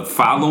a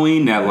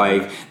following that,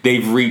 like,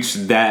 they've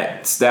reached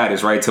that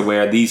status, right, to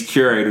where these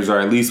curators are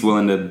at least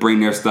willing to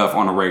bring their stuff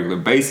on a regular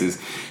basis.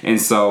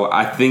 And so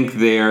I think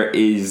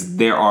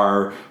there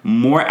are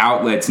more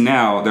outlets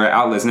now. There are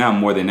outlets now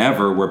more than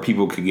ever where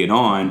people could get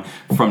on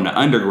from the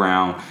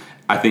underground.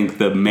 I think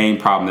the main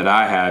problem that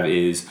I have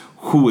is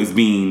who is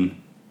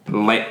being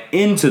let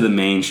into the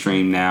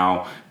mainstream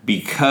now,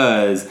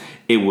 because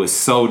it was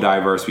so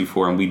diverse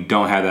before and we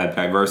don't have that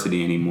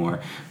diversity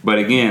anymore. But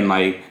again,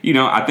 I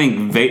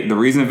think the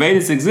reason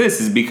Vedas exists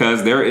is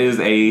because there is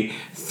a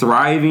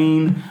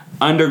thriving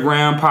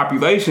underground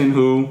population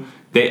who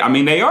they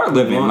are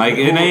living. Like,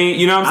 it ain't,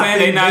 you know what I'm saying?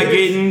 They're not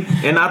getting.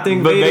 And I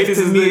think Vedas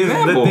to me is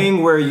the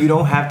thing where you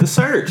don't have to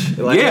search.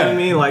 Like, you know what I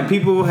mean? Like,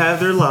 people have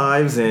their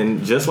lives,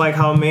 and just like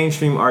how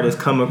mainstream artists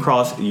come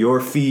across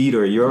your feed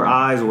or your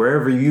eyes,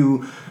 wherever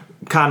you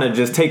kind of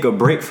just take a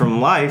break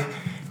from life,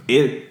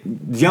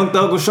 Young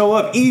Thug will show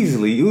up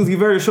easily. Uzi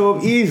Vert will show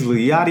up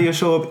easily. Yachty will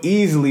show up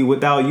easily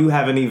without you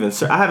having even.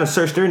 I haven't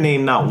searched their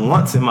name not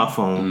once in my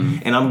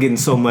phone, and I'm getting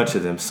so much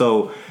of them.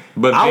 So.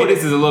 But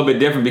Vedas is a little bit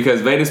different,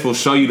 because Vedas will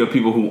show you the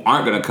people who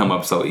aren't going to come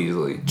up so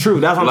easily. True,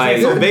 that's what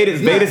I'm saying. So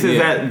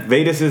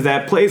Vedas is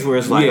that place where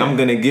it's like, I'm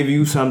going to give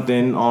you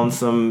something on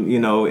some,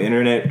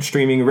 internet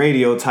streaming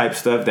radio type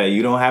stuff that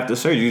you don't have to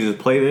search. You just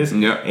play this,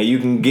 and you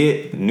can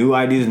get new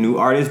ideas, new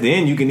artists.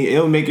 Then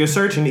it'll make your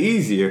searching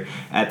easier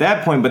at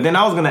that point. But then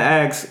I was going to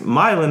ask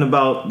Mylan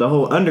about the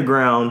whole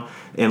underground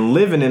and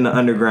living in the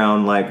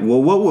underground. Like,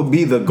 well, what would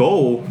be the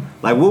goal?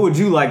 Like, what would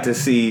you like to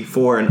see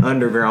for an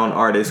underground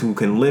artist who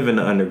can live in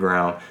the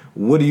underground?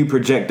 What do you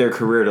project their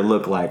career to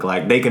look like?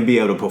 Like, they can be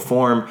able to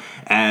perform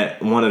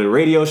at one of the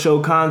radio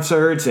show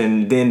concerts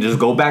and then just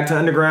go back to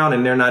underground,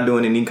 and they're not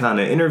doing any kind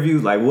of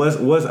interviews. Like,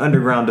 what's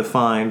underground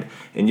defined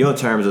in your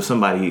terms of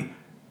somebody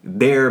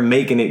they're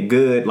making it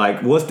good.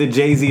 Like, what's the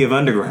Jay-Z of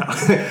underground?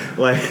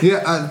 Like,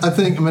 yeah, I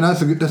think. I mean,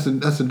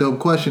 that's a dope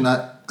question.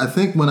 I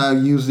think when I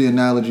use the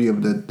analogy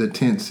of the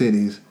tent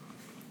cities,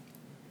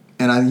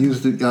 and I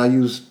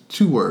use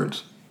two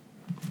words.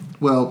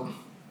 Well,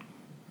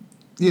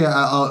 yeah,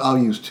 I'll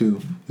use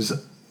two. It's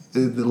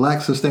the lack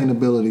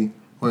sustainability,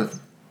 or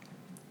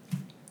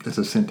that's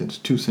a sentence,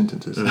 two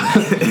sentences.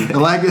 lack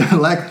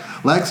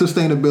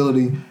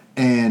sustainability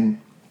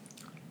and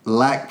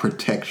lack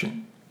protection.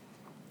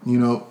 You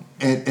know,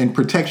 and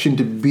protection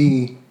to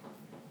be,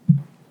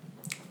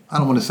 I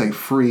don't want to say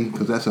free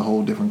because that's a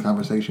whole different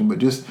conversation, but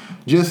just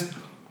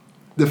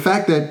the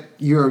fact that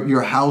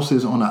your house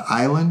is on an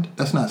island,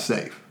 that's not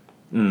safe.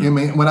 I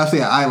mean, when I say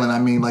an island, I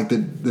mean like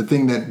the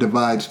thing that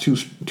divides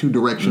two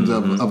directions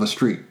of a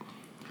street.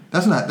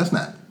 That's not.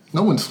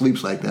 No one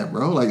sleeps like that,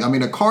 bro. Like, I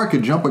mean, a car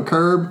could jump a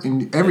curb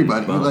and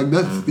everybody like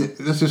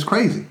that's just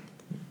crazy.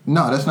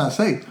 No, that's not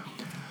safe.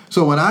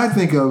 So when I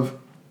think of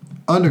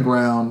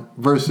underground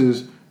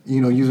versus, you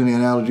know, using the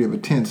analogy of a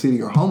tent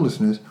city or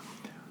homelessness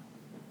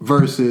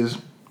versus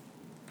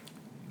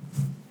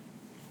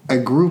a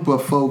group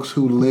of folks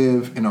who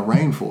live in a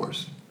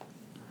rainforest.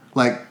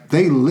 Like,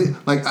 they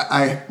live, like,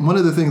 I one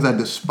of the things I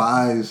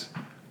despise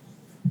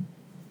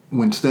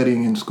when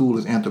studying in school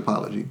is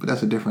anthropology, but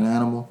that's a different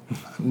animal.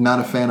 I'm not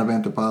a fan of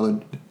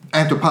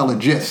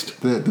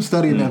anthropologist. The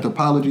study of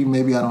anthropology,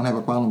 maybe I don't have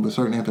a problem, but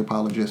certain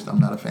anthropologists I'm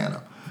not a fan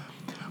of.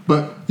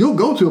 But you'll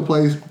go to a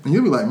place and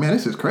you'll be like, man,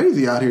 this is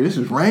crazy out here. This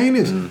is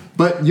rain.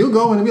 But you'll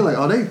go in and be like,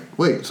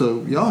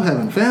 so y'all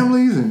having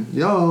families and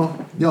y'all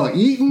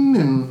eating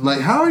and like,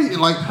 how are you?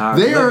 Like,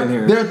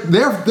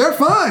 they're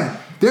fine.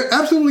 They're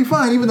absolutely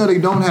fine, even though they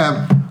don't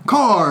have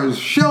cars,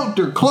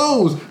 shelter,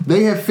 clothes.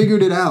 They have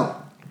figured it out.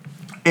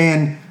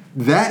 And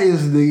that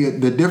is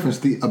the difference,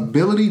 the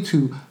ability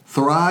to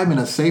thrive in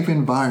a safe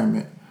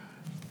environment.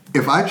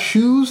 If I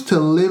choose to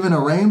live in a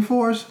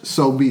rainforest,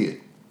 so be it.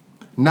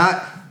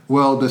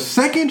 The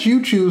second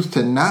you choose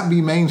to not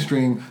be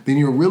mainstream, then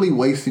you're really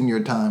wasting your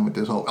time with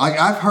this whole... Like,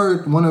 I've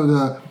heard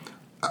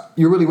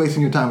you're really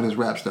wasting your time with this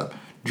rap stuff.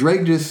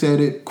 Drake just said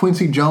it.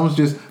 Quincy Jones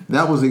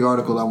that was the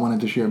article I wanted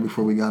to share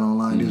before we got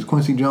online.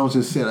 Quincy Jones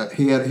just said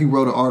he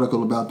wrote an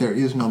article about there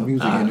is no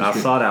music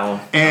industry. I saw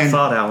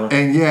that one.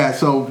 And yeah,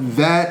 so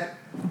that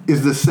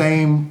is the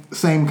same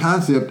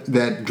concept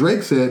that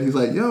Drake said. He's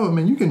like, yo, I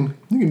mean, you can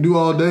do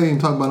all day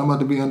and talk about I'm about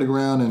to be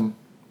underground and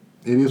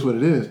it is what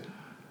it is.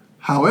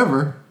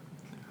 However,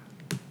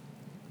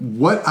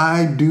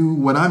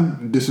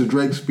 this is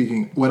Drake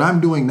speaking, what I'm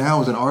doing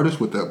now as an artist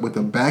with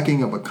the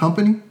backing of a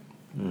company,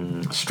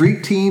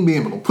 street team,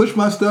 being able to push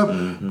my stuff,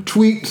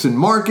 tweets and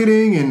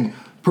marketing, and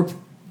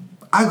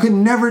I could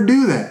never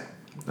do that.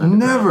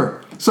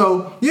 Never.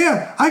 So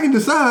yeah, I can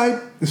decide.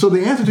 So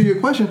the answer to your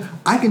question,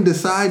 I can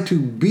decide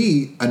to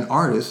be an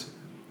artist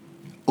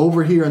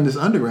over here in this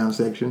underground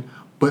section,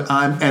 but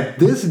I'm in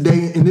this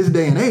day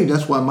and age.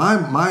 That's why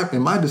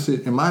in my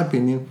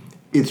opinion,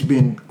 it's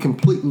been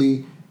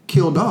completely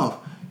killed off.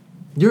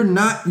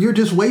 You're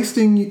just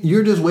wasting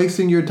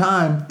your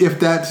time if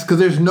that's because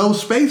there's no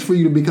space for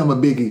you to become a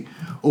Biggie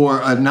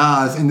or a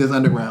Nas in this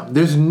underground.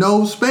 There's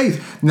no space.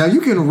 Now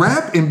you can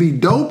rap and be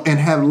dope and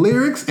have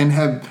lyrics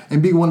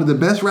and be one of the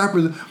best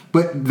rappers,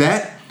 but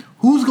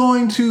who's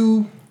going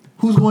to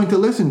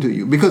listen to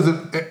you? Because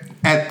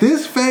at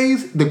this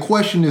phase, the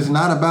question is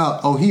not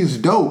about, he's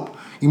dope.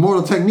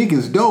 Immortal Technique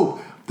is dope.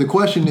 The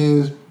question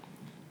is,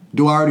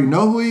 do I already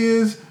know who he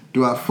is?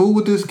 Do I fool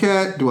with this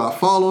cat? Do I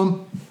follow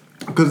him?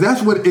 Because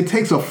that's what it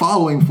takes, a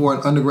following for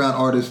an underground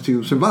artist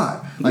to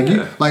survive. But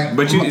you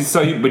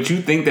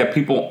think that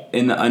people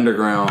in the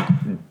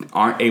underground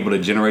aren't able to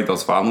generate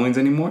those followings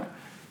anymore?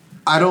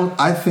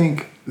 I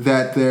think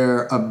that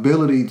their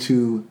ability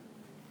to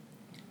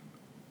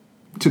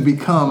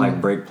become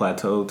like break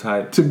plateau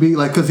type, to be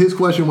like, because his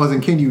question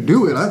wasn't can you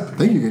do it? I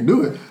think you can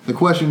do it. The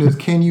question is,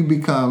 can you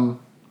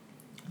become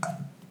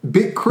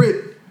Big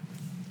Crit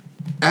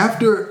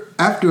after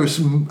I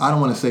don't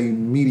want to say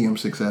medium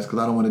success because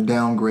I don't want to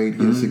downgrade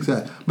his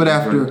success, but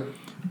after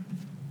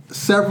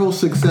several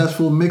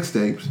successful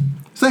mixtapes,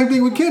 same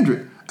thing with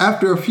Kendrick.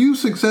 After a few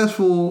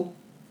successful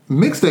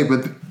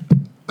mixtape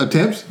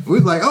attempts, it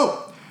was like,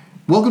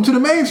 welcome to the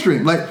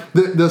mainstream. Like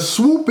the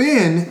swoop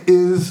in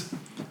is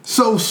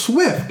so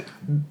swift.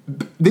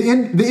 The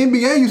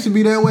NBA used to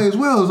be that way as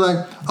well. It was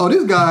like,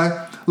 this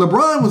guy,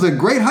 LeBron was a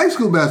great high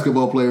school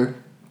basketball player.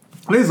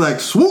 And it's like,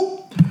 swoop.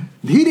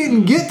 He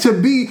didn't get to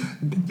be.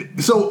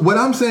 So what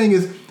I'm saying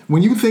is,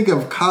 when you think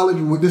of college,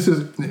 this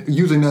is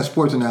using that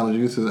sports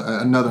analogy. This is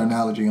another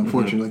analogy,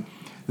 unfortunately.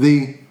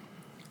 The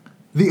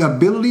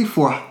ability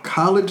for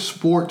college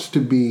sports to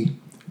be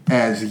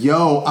as,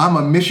 I'm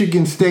a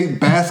Michigan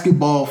State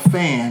basketball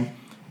fan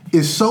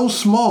is so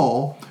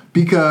small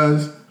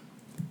because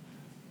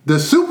the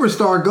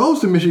superstar goes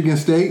to Michigan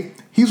State,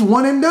 he's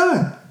one and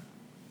done.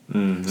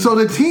 So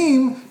the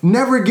team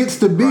never gets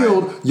to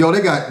build.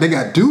 Right. They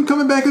got dude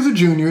coming back as a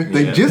junior.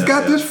 They just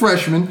got this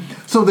freshman.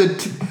 So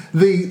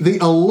the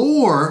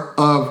allure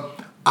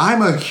of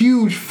I'm a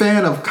huge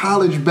fan of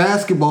college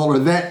basketball or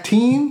that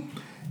team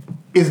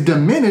is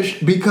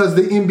diminished because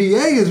the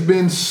NBA has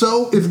been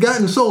it's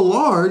gotten so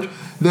large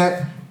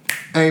that,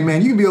 hey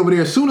man, you can be over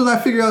there. As soon as I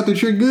figure out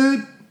that you're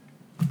good,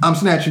 I'm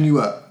snatching you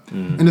up.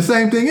 And the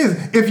same thing is,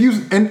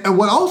 and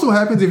what also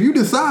happens if you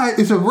decide,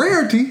 it's a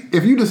rarity,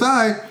 if you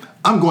decide,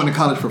 I'm going to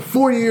college for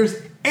 4 years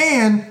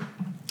and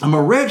I'm a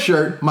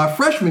redshirt my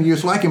freshman year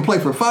so I can play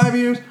for 5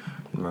 years.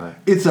 Right.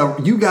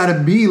 You got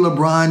to be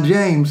LeBron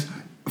James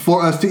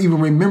for us to even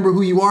remember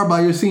who you are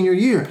by your senior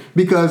year.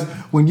 Because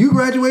when you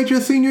graduate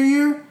your senior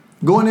year,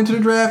 going into the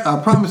draft,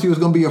 I promise you it's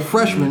going to be a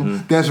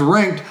freshman that's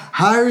ranked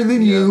higher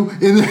than you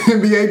in the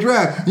NBA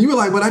draft. And you were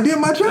like, but I did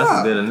my job.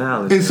 That's a good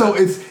analogy. And so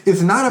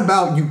it's not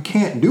about you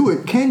can't do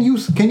it. Can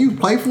you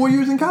play 4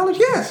 years in college?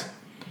 Yes.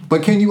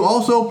 But can you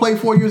also play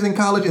 4 years in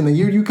college and the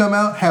year you come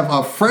out have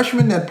a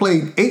freshman that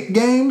played 8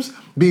 games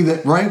be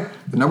ranked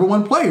the number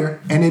 1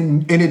 player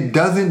and it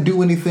doesn't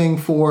do anything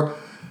for,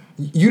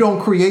 you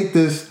don't create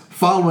this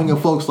following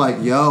of folks like,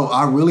 yo,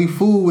 I really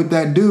fooled with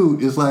that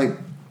dude. It's like,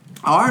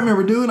 oh, I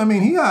remember dude. I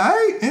mean, he all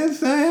right.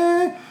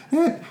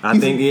 I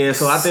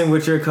think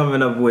what you're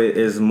coming up with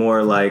is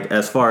more like,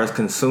 as far as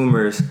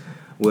consumers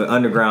with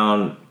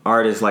underground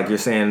artists, like you're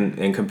saying,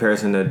 in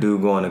comparison to a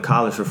dude going to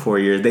college for 4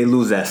 years, they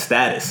lose that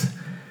status.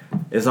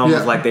 It's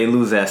almost like they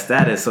lose that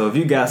status. So if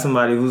you got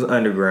somebody who's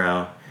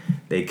underground,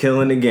 they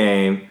killing the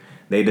game,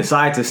 they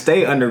decide to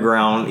stay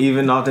underground,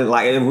 even off the,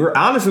 like,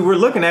 we're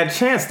looking at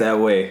Chance that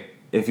way.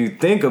 If you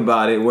think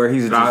about it, where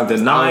he's just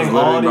denying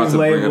all these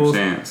labels.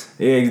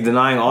 Yeah, he's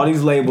denying all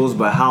these labels,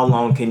 but how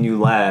long can you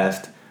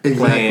last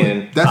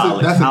playing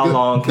college? How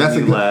long can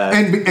you last?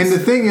 And the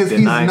thing is,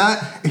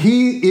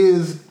 he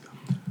is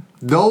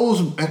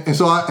those, and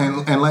so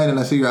and Landon,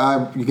 I see your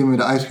eye, you give me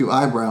the Ice Cube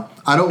eyebrow.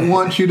 I don't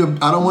want you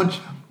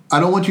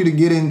to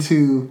get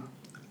into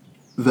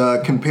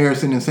the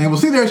comparison and saying, well,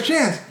 see, there's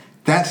Chance.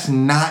 That's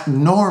not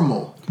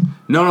normal.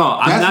 No,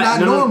 that's not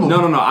normal.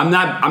 No. I'm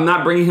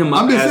not bringing him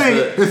up. I'm just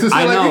saying. It's just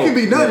like it can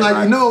be done.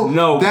 Like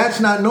no, that's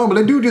not normal.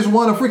 That dude just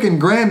won a freaking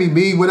Grammy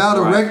B without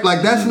a record.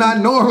 Like that's not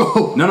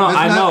normal. No,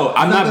 I know.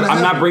 I'm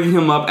not bringing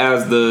him up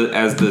as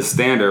the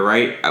standard,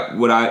 right?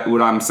 What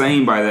I'm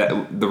saying by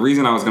that, the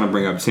reason I was going to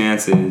bring up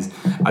Chance is,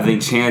 I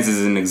think Chance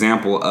is an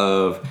example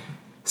of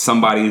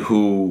somebody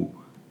who,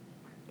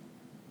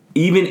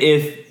 even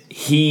if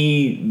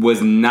he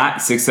was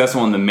not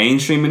successful in the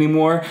mainstream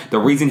anymore, the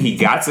reason he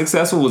got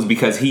successful was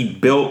because he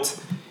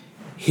built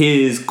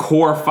his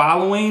core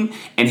following,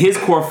 and his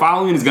core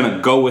following is going to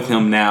go with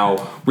him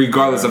now,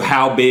 regardless of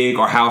how big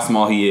or how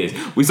small he is.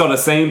 We saw the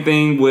same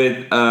thing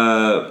with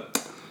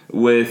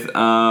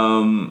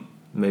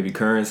maybe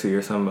Currency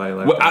or somebody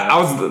like that. I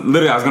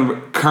was going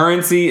to.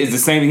 Currency is the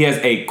same. He has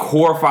a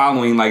core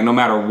following. Like, no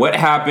matter what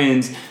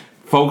happens,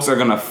 folks are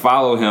gonna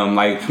follow him.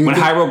 Like when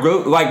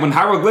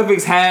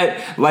Hieroglyphics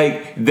had,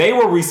 like, they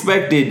were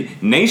respected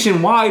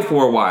nationwide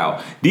for a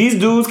while. These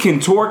dudes can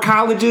tour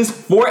colleges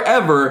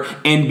forever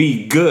and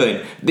be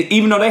good.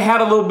 Even though they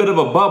had a little bit of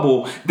a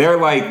bubble, they're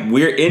like,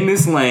 we're in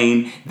this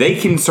lane. They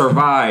can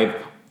survive,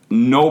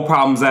 no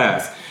problems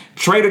asked.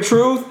 Trey the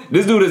Truth,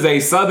 this dude is a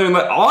southern.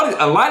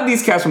 A lot of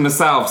these cats from the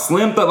South,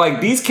 Slim Thug, like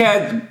these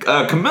cats,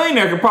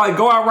 Chamillionaire could probably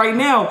go out right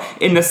now.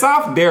 In the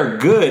South, they're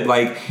good.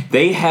 Like,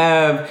 they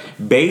have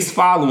base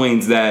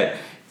followings that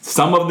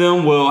some of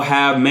them will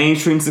have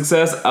mainstream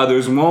success,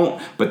 others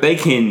won't, but they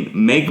can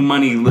make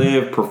money,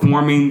 live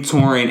performing,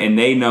 touring, and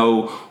they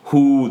know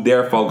who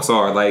their folks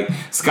are. Like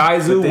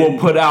Skyzoo will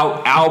put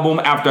out album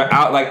after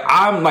out. Like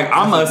I'm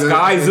a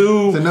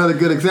Skyzoo. It's another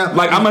good example.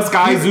 Like I'm a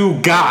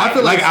Skyzoo guy. I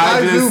feel like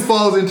Skyzoo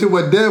falls into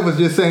what Dev was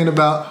just saying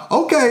about.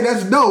 Okay,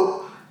 that's dope.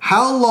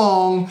 How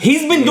long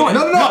he's been doing?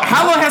 No.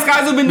 How long has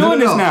Skyzoo been doing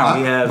this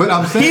now? But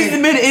I'm saying he's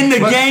been in the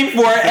game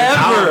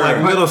forever,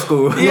 like middle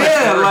school.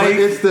 Yeah, like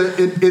it's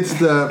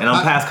the. And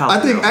I'm past college.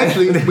 I think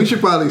actually we should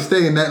probably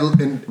stay in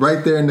that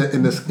right there in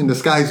the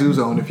Skyzoo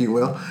zone, if you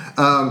will.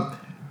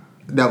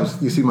 That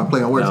was, you see my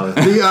play on words.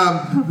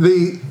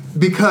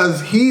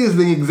 Because he is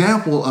the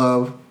example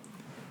of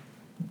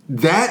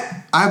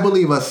that. I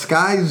believe a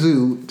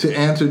Skyzoo, to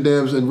answer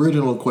Dev's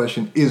original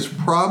question, is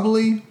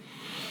probably,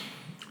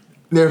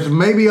 there's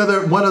maybe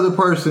one other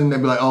person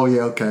that'd be like, oh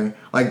yeah, okay,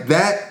 like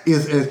that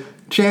is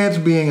Chance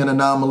being an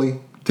anomaly.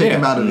 Take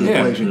him out of the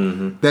equation.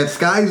 Mm-hmm. That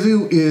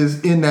Skyzoo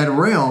is in that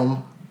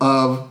realm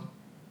of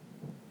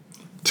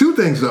two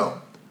things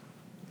though.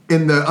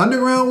 In the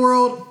underground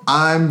world,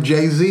 I'm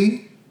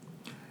Jay-Z.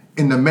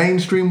 In the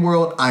mainstream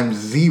world, I'm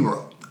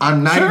zero.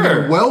 I'm not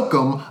even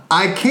welcome.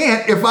 I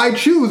can't if I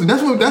choose. And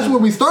that's where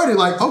we started.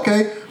 Like,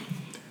 okay,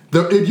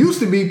 it used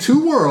to be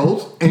two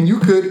worlds, and you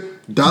could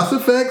DOS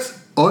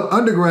Effects on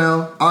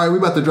underground. All right, we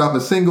about to drop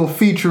a single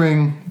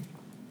featuring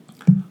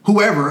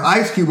whoever,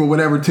 Ice Cube or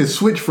whatever, to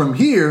switch from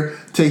here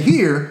to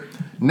here.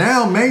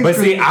 Now mainstream. But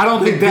see, I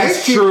don't think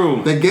that's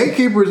true. The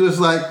gatekeepers is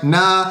like,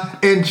 nah.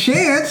 And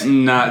Chance,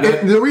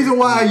 the reason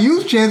why I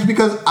use Chance,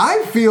 because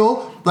I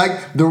feel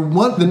like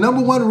the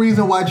number one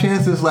reason why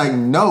Chance is like,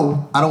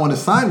 no, I don't want to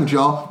sign with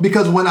y'all,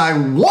 because when I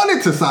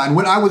wanted to sign,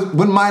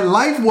 when my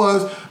life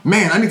was,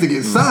 man, I need to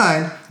get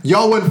signed,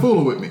 y'all wasn't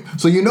fooling with me.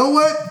 So you know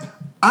what?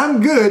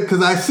 I'm good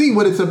because I see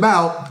what it's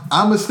about.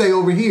 I'm going to stay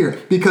over here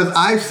because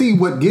I see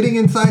what getting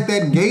inside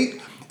that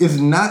gate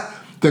is not.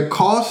 The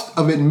cost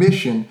of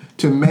admission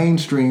to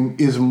mainstream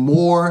is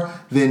more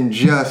than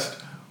just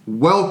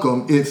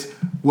welcome. It's,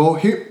 well,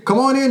 here, come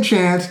on in,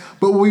 Chance.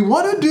 But what we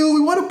want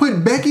to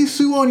put Becky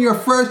Sue on your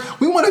first.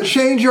 We want to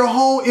change your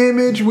whole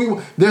image.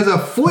 There's a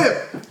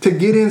flip to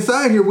get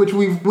inside here,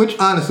 which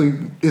honestly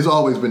has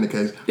always been the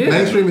case. Yeah.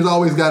 Mainstream has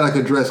always got like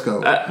a dress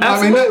code.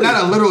 I mean,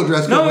 not a literal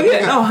dress code. No,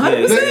 yeah,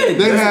 100%.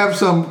 They have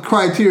some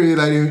criteria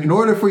that in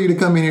order for you to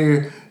come in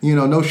here,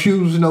 no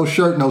shoes, no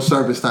shirt, no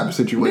service type of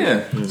situation.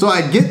 Yeah. Mm-hmm. So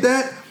I get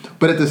that,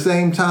 but at the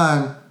same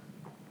time,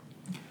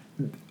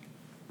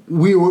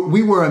 we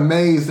were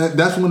amazed.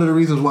 That's one of the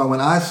reasons why when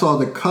I saw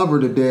the cover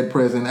to Dead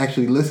Prez and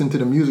actually listened to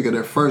the music of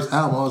their first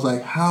album, I was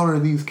like, how are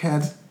these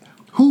cats?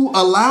 Who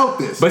allowed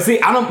this? But see,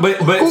 I don't. But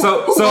who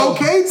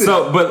okayed this?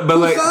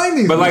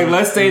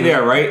 Let's stay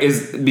there, right?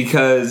 Is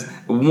because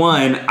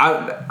one,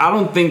 I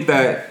don't think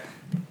that.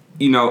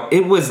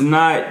 It was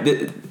not,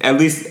 at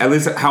least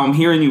how I'm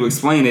hearing you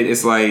explain it,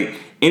 it's like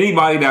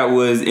anybody that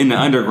was in the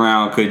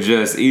underground could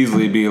just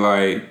easily be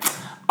like,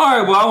 all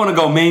right, well, I want to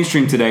go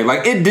mainstream today.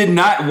 Like, it did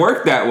not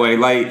work that way.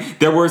 Like,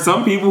 there were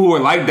some people who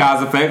were like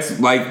Das EFX,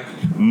 like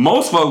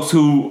most folks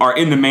who are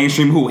in the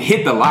mainstream who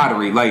hit the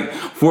lottery. Like,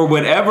 for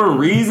whatever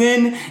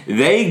reason,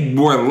 they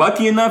were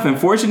lucky enough and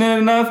fortunate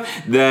enough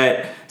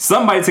that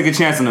somebody took a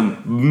chance on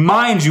them.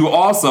 Mind you,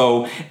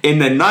 also, in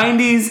the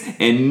 90s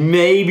and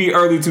maybe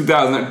early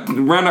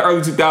 2000s, around the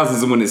early 2000s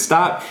is when it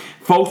stopped,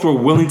 folks were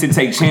willing to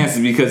take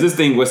chances because this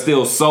thing was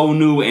still so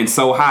new and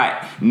so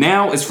hot.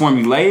 Now it's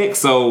formulaic,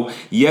 so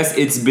yes,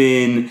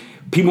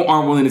 people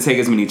aren't willing to take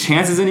as many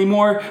chances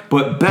anymore,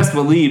 but best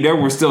believe there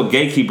were still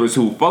gatekeepers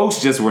who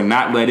folks just were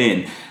not let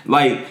in.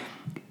 Like,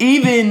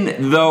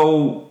 even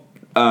though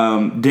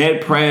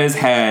Dead Prez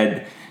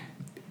had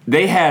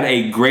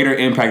a greater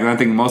impact than I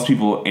think most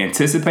people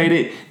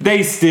anticipated,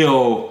 they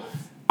still,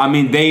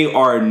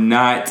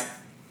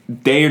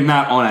 they're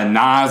not on a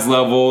Nas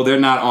level. They're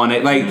not on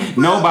it. Like,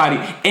 nobody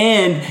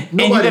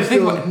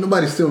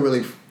still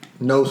really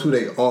knows who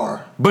they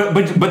are.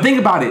 But think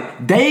about it.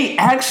 They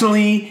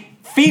actually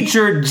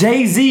featured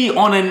Jay-Z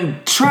on a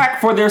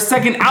track for their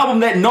second album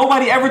that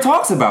nobody ever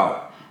talks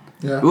about.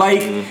 Yeah.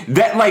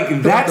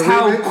 That's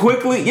how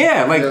quickly.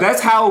 Yeah,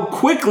 that's how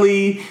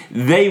quickly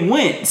they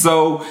went.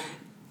 So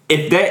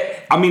if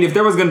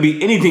there was going to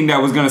be anything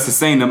that was going to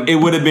sustain them, it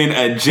would have been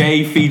a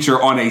Jay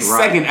feature on a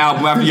second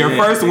album after your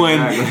first one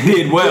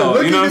did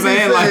well. You know what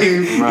I'm saying?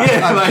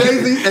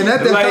 Jay-Z, and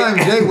at that time,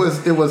 Jay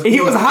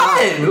was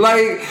hot.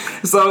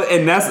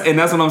 And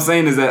that's what I'm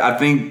saying is that I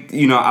think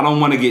I don't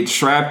want to get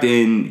trapped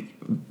in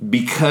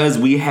because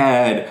we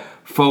had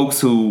folks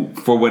who,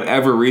 for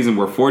whatever reason,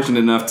 were fortunate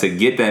enough to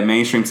get that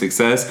mainstream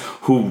success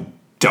who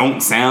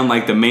don't sound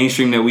like the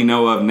mainstream that we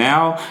know of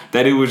now.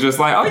 That it was just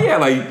like, oh yeah,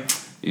 like.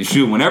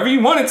 Shoot, whenever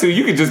you wanted to,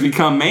 you could just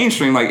become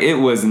mainstream. Like, it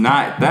was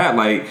not that.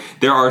 Like,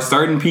 there are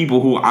certain people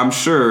who I'm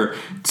sure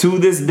to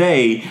this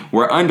day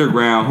were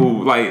underground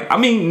who,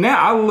 now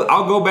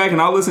I'll go back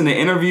and I'll listen to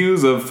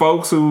interviews of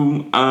folks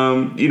who,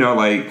 I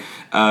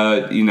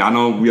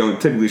know we don't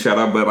typically shout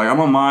out, but, I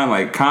don't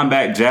mind,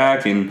 Combat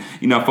Jack and,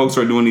 folks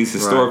who are doing these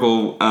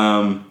historical,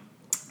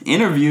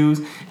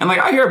 interviews, and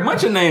I hear a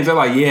bunch of names. They're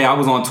like, yeah, I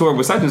was on tour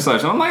with such and such,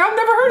 and I'm like, I've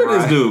never heard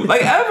of this dude,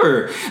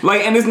 ever.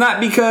 And it's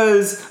not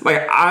because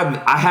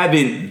I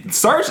haven't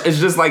searched. It's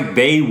just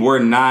they were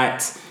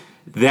not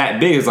that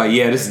big. It's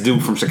this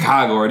dude from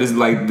Chicago, or this is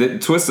the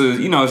Twista.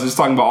 It's just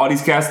talking about all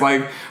these cats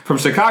from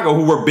Chicago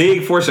who were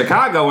big for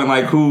Chicago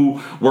and who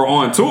were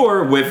on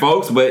tour with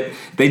folks, but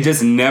they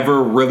just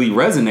never really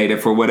resonated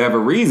for whatever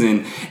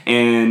reason.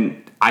 And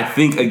I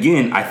think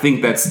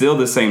that's still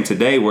the same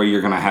today, where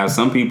you're going to have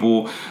some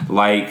people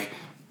like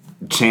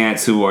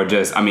Chance who are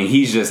just,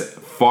 he's just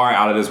far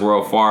out of this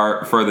world,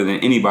 far further than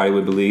anybody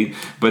would believe.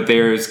 But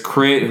there's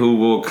Crit, who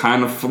will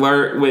kind of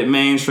flirt with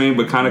mainstream,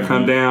 but kind of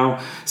come down.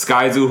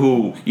 Skyzoo,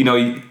 who,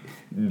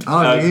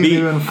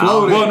 even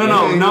floated.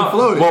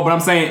 Well, but I'm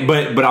saying,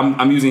 but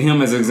I'm using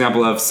him as an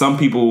example of some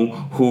people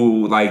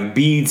who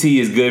BET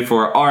is good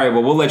for. All right,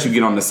 well, we'll let you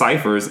get on the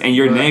ciphers, and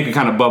your name can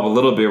kind of bubble a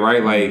little bit,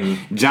 right?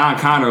 John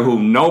Connor, who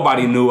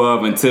nobody knew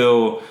of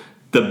until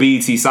the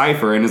BET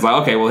cipher, and it's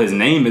okay, well, his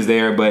name is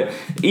there. But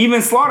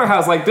even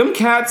Slaughterhouse, them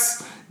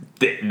cats,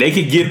 they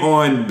could get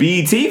on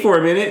BET for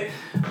a minute,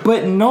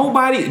 but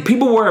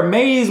people were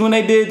amazed when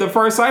they did the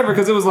first cipher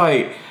because it was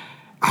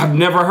I've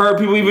never heard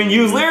people even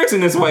use lyrics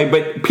in this way,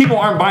 but people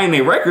aren't buying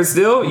their records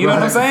still. You know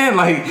what I'm saying?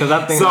 Because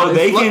I think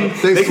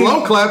they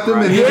slow clapped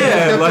them and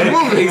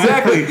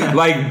exactly.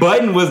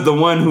 Button was the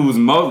one who's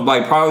most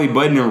probably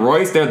Button and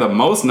Royce. They're the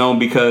most known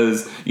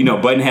because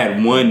Button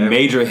had one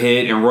major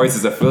hit and Royce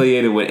is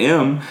affiliated with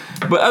M.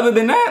 But other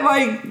than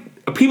that,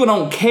 people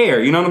don't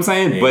care. You know what I'm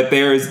saying? Yeah. But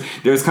there's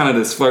kind of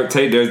this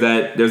flirtation.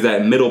 There's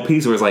that middle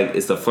piece where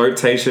it's the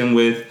flirtation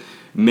with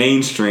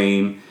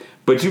mainstream.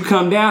 But you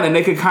come down and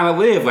they can kind of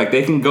live.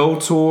 They can go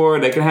tour.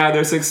 They can have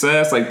their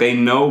success. They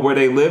know where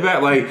they live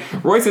at.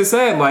 Royce has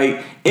said,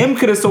 M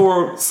could have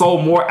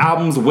sold more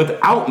albums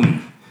without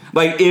me.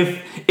 Like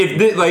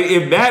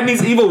if Bad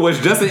Meets Evil was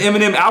just an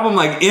Eminem album,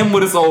 like M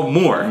would have sold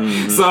more.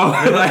 Mm-hmm. So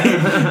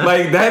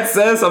like that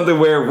says something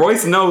where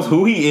Royce knows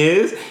who he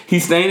is.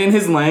 He's staying in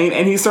his lane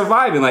and he's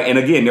surviving. Like, and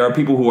again, there are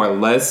people who are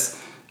less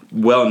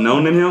well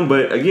known than him,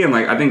 but again,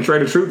 like I think Trey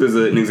the Truth is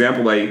an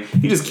example. Like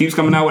he just keeps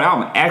coming out with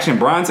albums. Action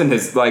Bronson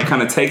has like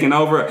kind of taken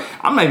over.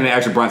 I'm not even an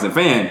Action Bronson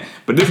fan,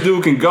 but this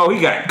dude can go.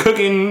 He got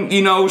cooking,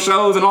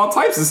 shows and all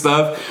types of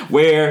stuff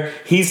where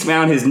he's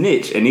found his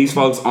niche. And these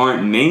folks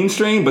aren't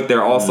mainstream, but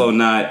they're also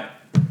not,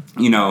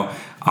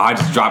 I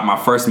just dropped my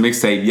first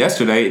mixtape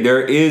yesterday.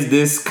 There is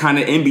this kind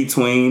of in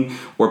between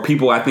where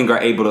people I think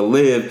are able to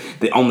live.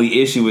 The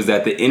only issue is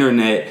that the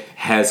internet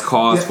has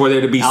caused for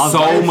there to be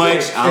so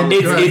much.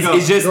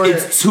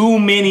 It's too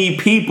many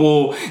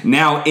people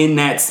now in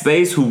that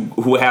space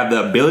who have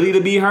the ability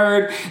to be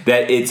heard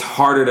that it's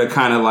harder to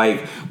kind of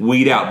like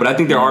weed out. But I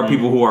think there are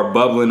people who are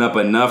bubbling up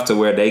enough to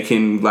where they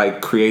can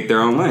like create their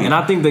own lane. And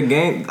I think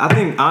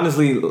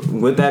honestly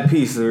with that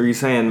piece that you're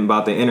saying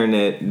about the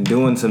internet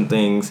doing some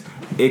things,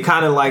 it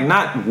kind of like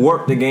not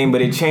warped the game,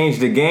 but it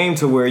changed the game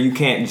to where you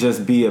can't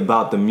just be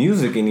about the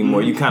music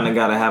anymore. Mm-hmm. You kind of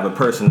got to have a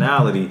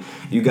personality.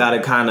 You got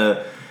to kind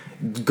of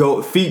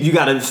your face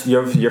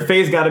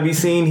got to be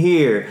seen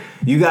here.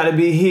 You got to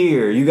be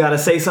here. You got to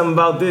say something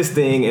about this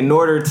thing in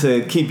order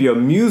to keep your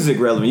music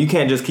relevant. You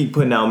can't just keep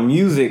putting out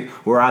music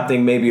where I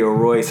think maybe a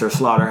Royce or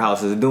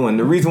Slaughterhouse is doing.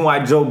 The reason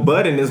why Joe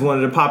Budden is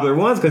one of the popular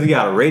ones because he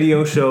got a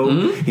radio show.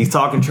 Mm-hmm. He's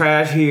talking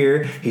trash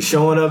here. He's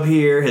showing up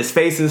here. His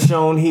face is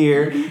shown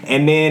here.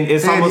 And then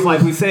it's almost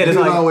like we said. It's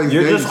like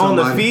you're just on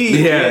the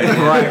feed.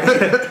 Yeah,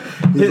 right.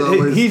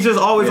 He's just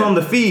always on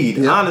the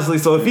feed, honestly.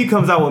 So if he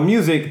comes out with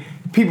music,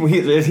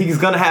 he's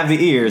gonna have the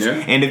ears,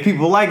 and if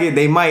people like it,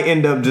 they might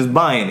end up just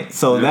buying it.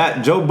 So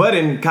that Joe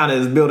Budden kind of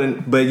is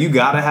building, but you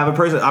gotta have a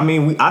person. I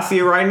mean, I see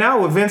it right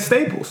now with Vince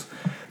Staples.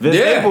 Vince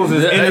Staples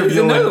is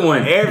interviewing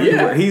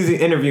everywhere. He's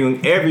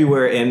interviewing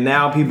everywhere, and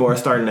now people are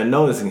starting to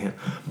noticing him.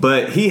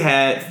 But he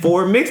had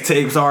 4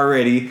 mixtapes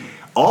already.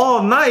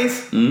 All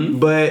nice,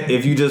 but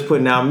if you just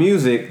putting out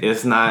music,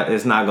 it's not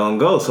gonna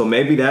go. So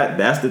maybe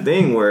that's the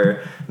thing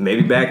where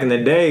maybe back in the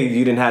day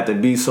you didn't have to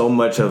be so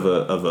much of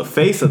a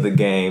face of the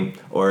game,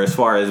 or as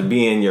far as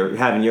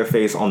having your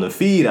face on the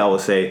feed, I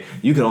would say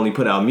you can only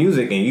put out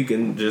music and you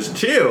can just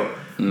chill.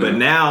 But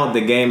now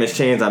the game has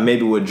changed.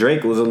 Maybe what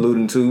Drake was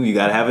alluding to, you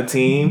got to have a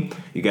team,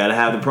 you got to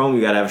have the promo,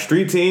 you got to have a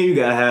street team, you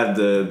got to have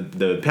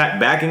the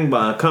backing,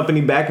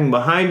 company backing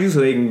behind you so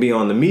they can be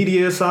on the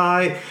media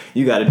side.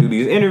 You got to do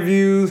these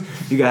interviews.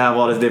 You got to have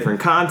all this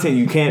different content.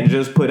 You can't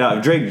just put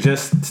out Drake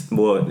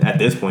at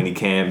this point he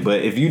can,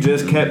 but if you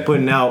just kept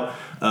putting out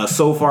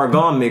So Far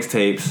Gone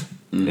mixtapes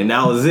and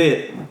that was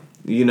it,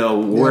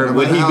 where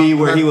would he be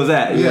where he was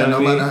at? No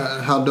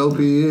matter how dope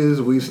he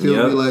is, we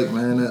still be like,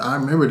 man, I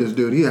remember this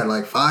dude. He had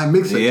like 5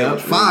 mixtapes. That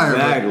was fire.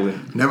 Exactly.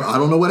 I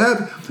don't know what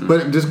happened.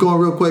 But just going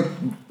real quick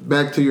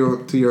back to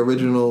your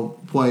original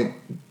point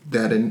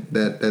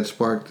that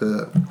sparked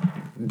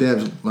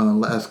Dev's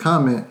last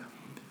comment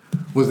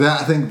was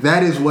that I think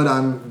that is what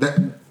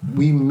that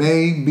we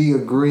may be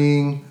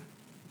agreeing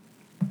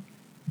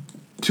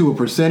to a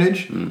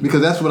percentage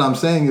because that's what I'm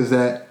saying is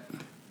that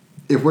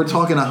if we're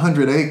talking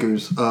 100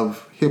 acres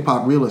of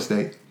hip-hop real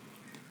estate,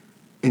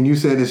 and you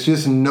said it's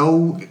just and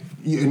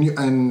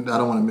I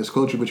don't want to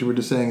misquote you, but you were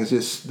just saying it's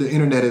just the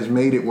internet has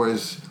made it where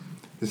it's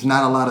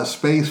not a lot of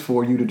space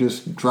for you to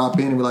just drop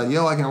in and be like,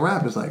 yo, I can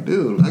rap. It's like,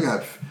 dude, I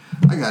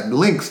got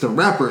links to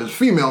rappers,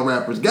 female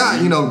rappers,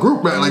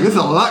 group rap. Like, it's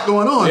a lot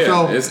going on.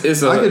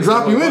 So I can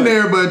drop you in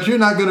there, but you're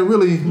not going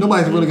to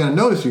nobody's really going to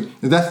notice you.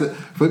 And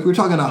if we're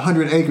talking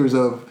 100 acres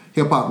of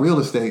hip-hop real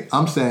estate,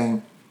 I'm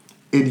saying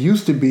it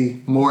used to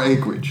be more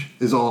acreage,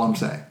 is all I'm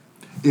saying.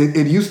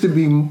 It used to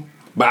be...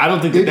 But I don't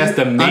think that's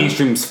the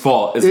mainstream's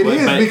fault.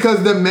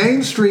 Because the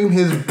mainstream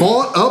has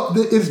bought up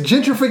its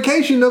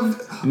gentrification of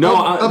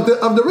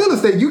the real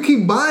estate. You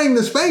keep buying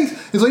the space,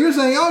 and so you're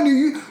saying,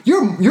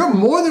 you're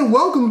more than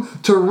welcome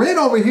to rent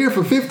over here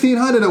for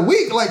 $1,500 a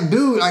week. Like,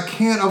 dude, I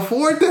can't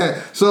afford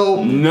that.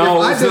 So if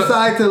I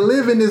decide to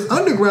live in this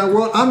underground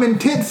world, I'm in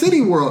Tent City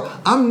world.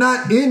 I'm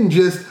not in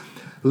just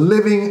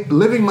living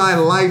my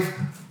life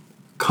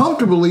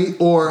comfortably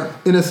or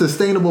in a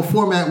sustainable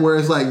format where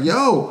it's like,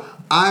 yo,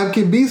 I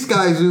can be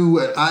Sky Zoo.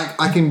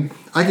 I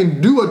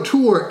can do a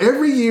tour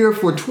every year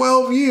for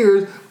 12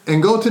 years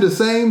and go to the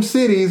same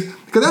cities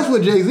because that's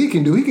what Jay-Z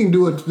can do. He can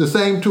do the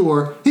same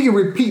tour. He can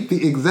repeat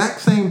the exact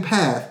same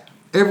path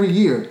every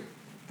year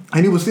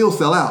and he will still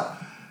sell out.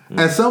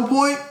 At some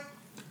point,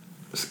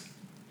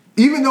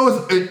 even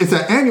though it's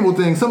an annual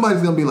thing,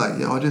 somebody's gonna be like,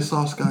 "Yo, I just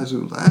saw Sky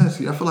Zoo last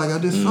year. I feel like I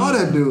just saw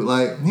that dude.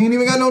 Like, he ain't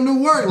even got no new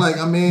work. Like,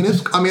 I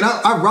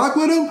rock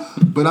with him,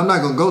 but I'm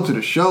not gonna go to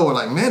the show or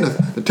like, man,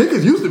 the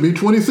tickets used to be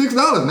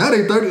 $26. Now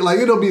they $30. Like,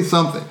 it'll be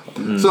something.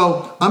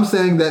 So I'm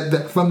saying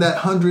that from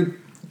that 100,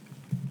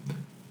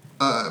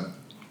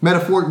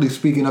 metaphorically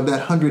speaking, of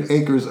that 100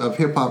 acres of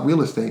hip hop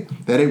real estate,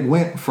 that it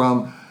went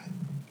from.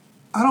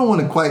 I don't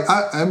want to quite,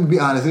 I'm going to be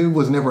honest, it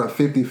was never a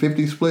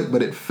 50-50 split,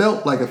 but it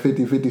felt like a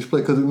 50-50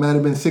 split because it might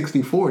have been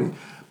 60-40.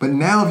 But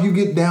now if you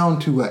get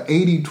down to a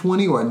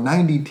 80-20 or a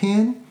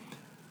 90-10,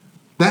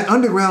 that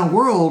underground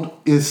world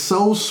is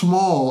so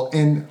small,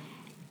 and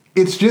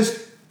it's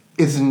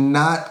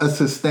not a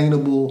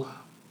sustainable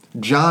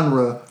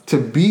genre to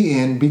be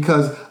in,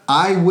 because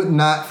I would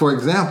not, for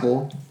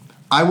example,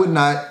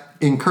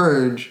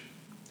 encourage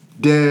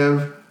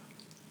Dev,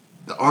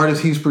 the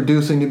artist he's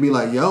producing, to be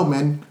like, yo,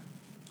 man,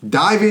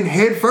 dive in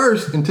head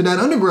first into that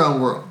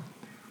underground world.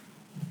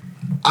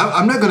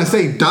 I'm not going to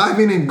say dive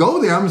in and go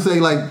there. I'm going to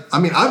say,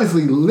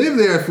 obviously live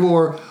there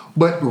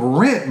but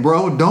rent,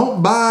 bro.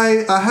 Don't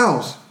buy a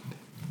house.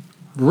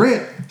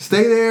 Rent.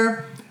 Stay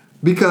there,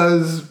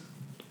 because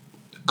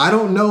I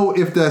don't know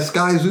if the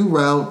Sky Zoo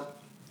route,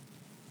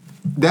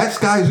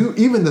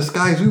 even the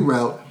Sky Zoo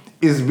route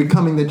is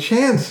becoming the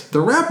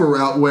rapper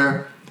route,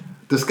 where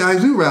the Sky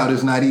Zoo route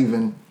is not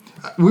even,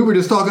 we were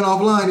just talking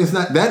offline, it's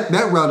not,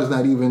 that route is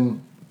not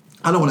even,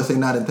 I don't want to say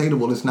not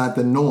attainable, it's not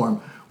the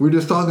norm. We're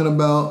just talking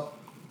about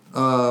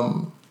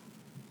M.A.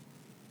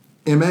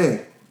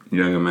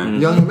 Young M.A.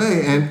 Young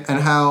M.A. and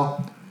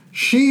how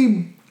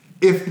she,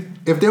 if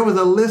there was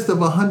a list of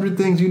 100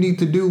 things you need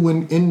to do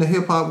when in the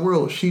hip hop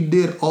world, she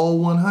did all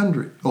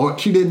 100, or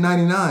she did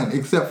 99,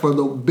 except for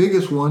the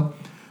biggest one: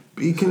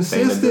 be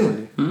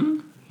consistent.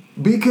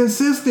 Be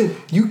consistent.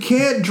 You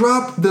can't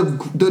drop the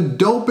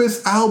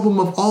dopest album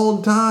of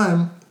all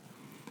time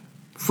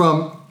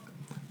from.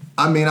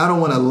 I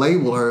don't want to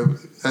label her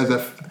as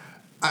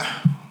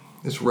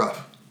it's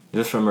rough.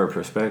 Just from her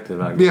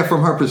perspective, I guess. Yeah,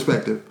 from her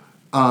perspective,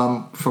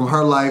 from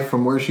her life,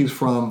 from where she's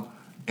from,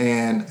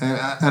 and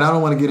I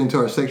don't want to get into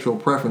her sexual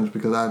preference,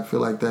 because I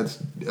feel like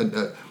that's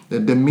a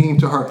demean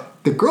to her.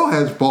 The girl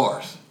has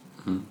bars.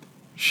 Mm-hmm.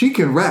 She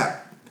can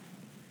rap.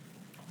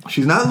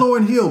 She's not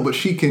Lauryn Hill, but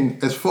she can,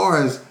 as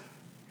far as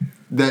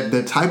that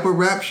the type of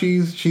rap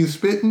she's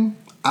spitting.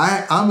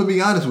 I'm gonna be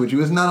honest with you,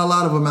 there's not a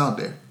lot of them out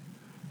there.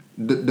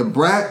 The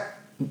Brat,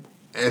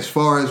 as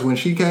far as when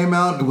she came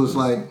out, it was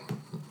like,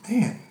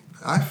 man,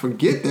 I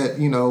forget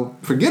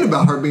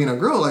about her being a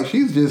girl. Like,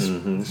 she's just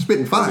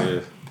spitting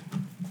fire.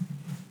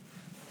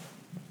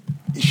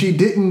 She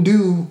didn't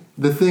do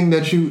the thing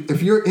that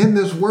if you're in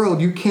this world,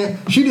 you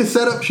can't. She just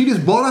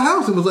bought a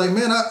house and was like,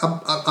 man,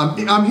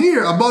 I'm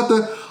here. I'm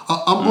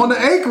on the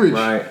acreage.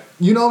 Right.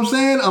 You know what I'm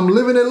saying? I'm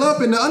living it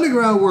up in the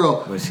underground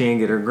world. But she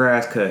ain't get her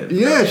grass cut.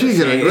 Yeah, she ain't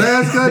get her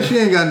grass cut. She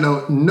ain't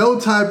got no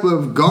type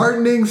of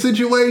gardening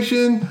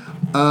situation.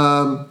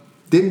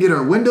 Didn't get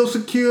her window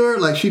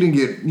secured. Like, she didn't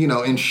get,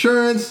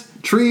 insurance,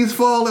 trees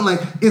falling. Like,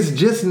 it's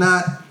just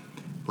not,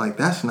 like,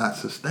 that's not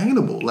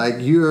sustainable. Like,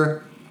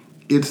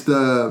 it's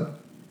the,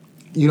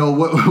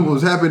 what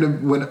was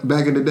happening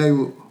back in the day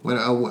when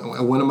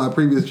one of my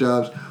previous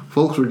jobs,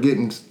 folks were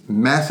getting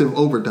massive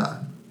overtime.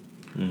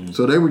 Mm-hmm.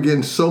 So they were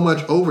getting so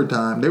much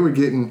overtime. They were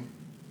getting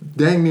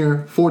dang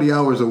near 40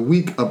 hours a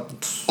week of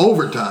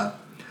overtime.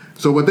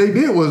 So what they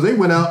did was they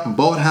went out and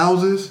bought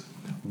houses,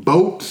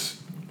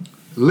 boats,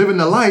 living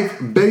the life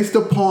based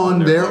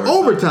upon their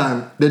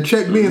overtime. Their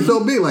check being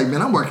so big, like,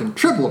 man, I'm working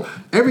triple.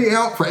 For every 8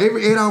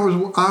 hours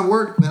I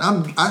work, man,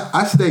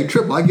 I stay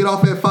triple. I get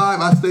off at 5,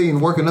 I stay and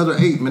work another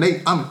 8.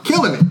 Man, I'm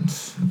killing it.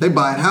 They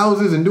buying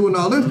houses and doing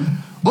all this.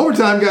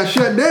 Overtime got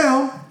shut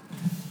down.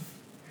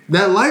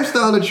 That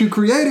lifestyle that you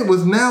created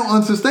was now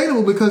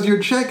unsustainable because your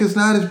check is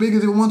not as big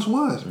as it once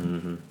was.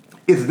 Mm-hmm.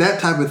 It's that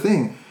type of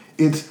thing.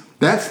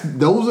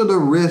 Those are the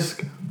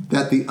risks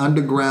that the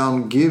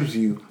underground gives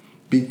you.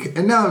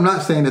 And now I'm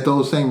not saying that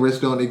those same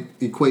risks don't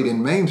equate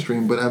in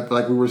mainstream, but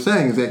like we were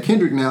saying, is that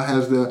Kendrick now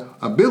has the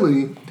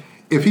ability,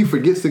 if he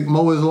forgets to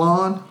mow his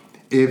lawn,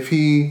 if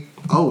he,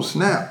 oh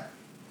snap,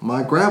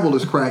 my gravel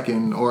is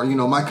cracking, or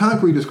my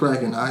concrete is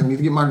cracking, I need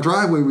to get my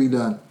driveway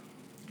redone.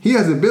 He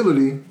has the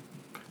ability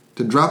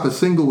to drop a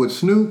single with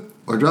Snoop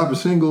or drop a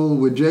single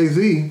with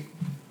Jay-Z,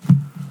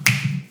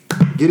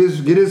 get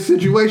his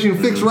situation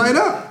fixed right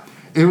up.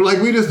 And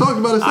like we just talked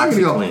about a second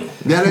ago,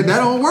 that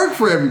don't work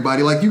for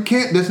everybody. Like, you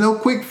can't, there's no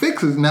quick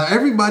fixes. Now,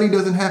 everybody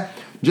doesn't have,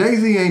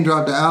 Jay-Z ain't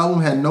dropped the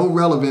album, had no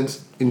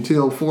relevance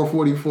until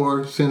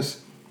 444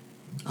 since,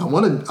 I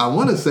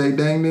want to say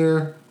dang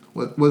near,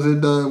 what was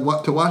it, To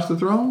Watch the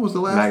Throne was the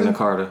last Magna thing?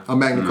 Carta.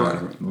 Magna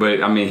Carta. But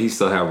he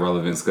still have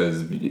relevance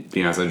because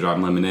Beyonce dropped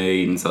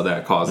Lemonade, and so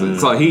that caused it.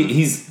 So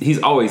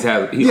he's always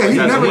had. He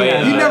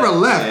never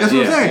left. That's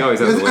what I'm saying. He always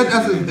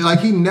has like,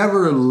 he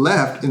never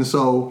left, and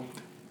so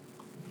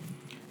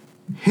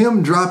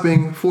him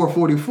dropping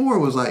 444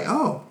 was like,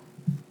 oh,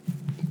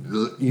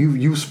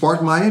 you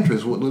sparked my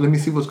interest. Well, let me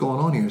see what's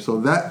going on here.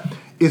 So that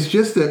it's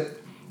just that.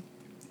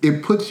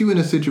 It puts you in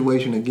a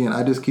situation, again,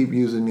 I just keep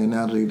using the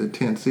analogy of the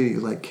tent city.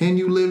 It's like, can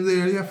you live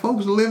there? Yeah,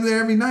 folks live there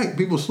every night.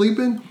 People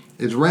sleeping,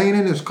 it's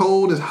raining, it's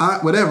cold, it's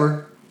hot,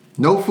 whatever.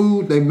 No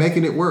food, they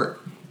making it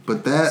work.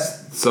 But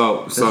that's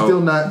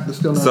still not.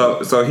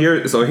 So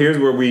here's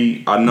where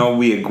I know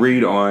we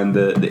agreed on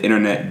the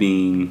internet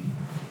being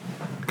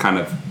kind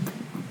of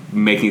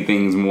making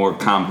things more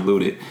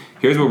convoluted.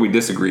 Here's where we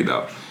disagree,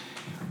 though.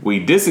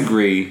 We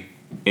disagree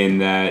in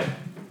that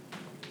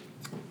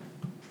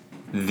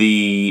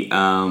the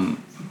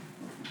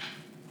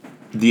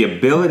the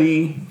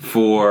ability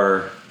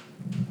for,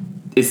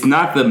 it's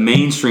not the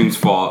mainstream's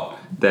fault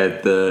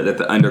that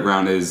the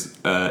underground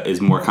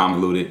is more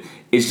convoluted.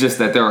 It's just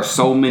that there are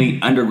so many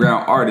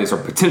underground artists or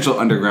potential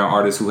underground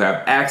artists who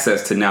have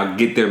access to now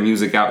get their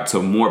music out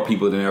to more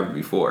people than ever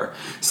before.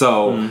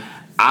 So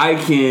I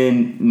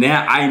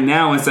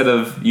now instead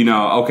of,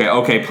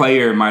 okay,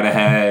 Player might have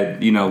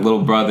had,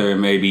 Little Brother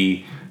and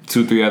maybe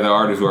 2-3 other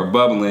artists who are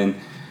bubbling.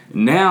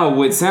 Now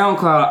with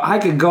SoundCloud, I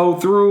could go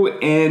through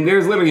and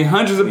there's literally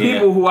hundreds of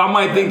people who I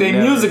might think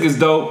their music is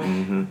dope.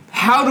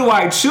 How do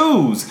I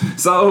choose?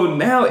 So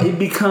now it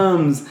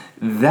becomes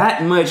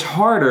that much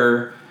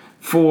harder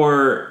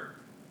for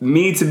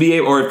me to be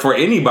able, or for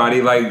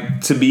anybody,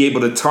 like, to be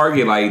able to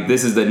target, like,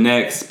 this is the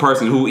next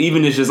person who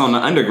even is just on the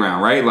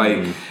underground, right?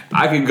 Like,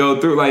 I could go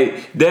through,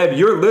 like, Deb,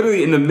 you're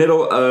literally in the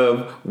middle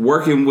of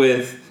working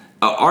with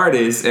an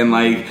artist and,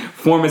 like,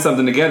 forming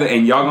something together,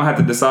 and y'all gonna have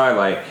to decide,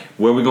 like,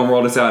 where we gonna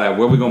roll this out at,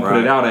 where we gonna put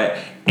it out at,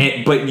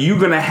 but you're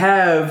gonna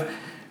have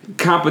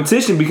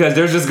competition because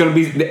there's just gonna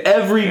be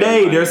every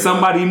day there's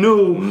somebody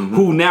new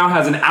who now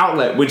has an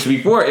outlet, which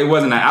before it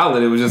wasn't an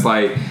outlet. It was just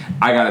like,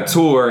 I got a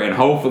tour and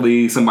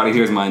hopefully somebody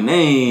hears my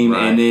name,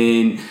 and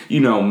then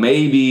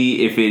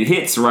maybe if it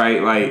hits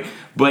right, like,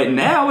 but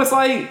now it's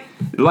like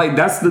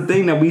that's the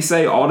thing that we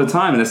say all the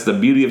time, and that's the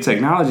beauty of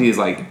technology, is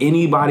like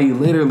anybody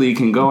literally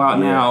can go out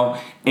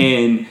now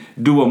and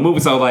do a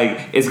movie. So like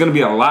it's gonna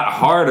be a lot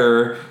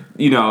harder.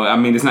 I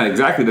mean, it's not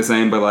exactly the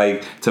same, but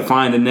like to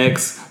find the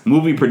next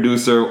movie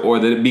producer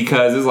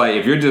because it's like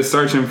if you're just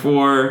searching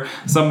for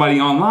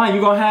somebody online,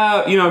 you're gonna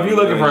have, if you're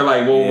looking for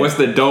like, what's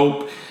the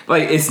dope,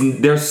 like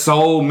there's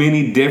so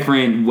many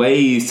different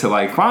ways to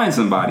like find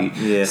somebody.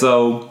 Yeah.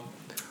 So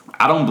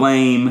I don't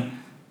blame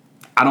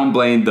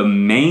the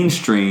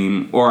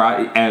mainstream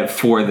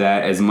for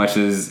that as much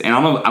as, and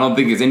I don't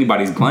think it's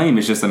anybody's blame.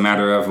 It's just a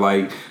matter of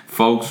like,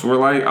 folks were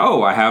like,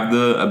 oh, I have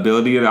the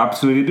ability or the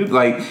opportunity to do,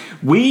 like,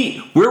 we're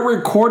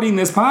recording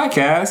this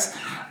podcast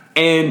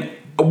and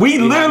we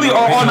literally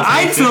are on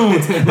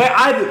iTunes.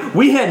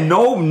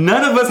 Like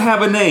none of us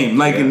have a name.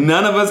 Like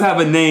none of us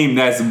have a name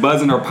that's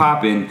buzzing or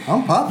popping.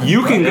 I'm popping.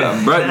 You can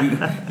go, bro.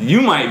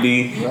 You might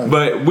be,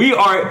 but we're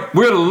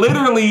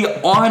literally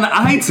on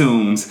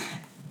iTunes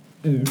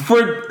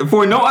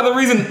for no other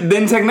reason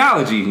than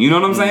technology. You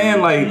know what I'm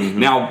saying? Like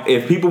now,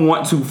 if people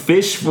want to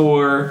fish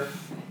for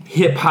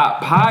hip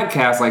hop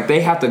podcasts, like they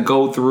have to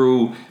go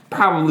through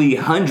probably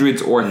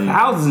hundreds or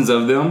thousands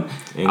of them.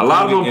 A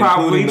lot of them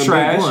probably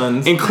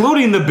trash,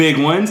 including the big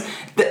ones.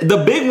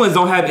 The big ones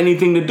don't have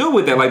anything to do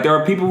with that. Like there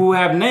are people who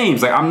have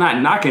names. Like I'm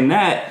not knocking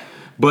that,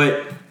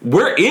 but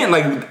we're in.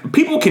 Like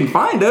people can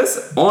find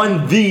us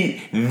on the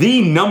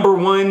number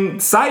one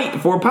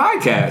site for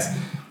podcasts.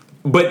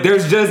 But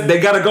they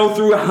got to go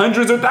through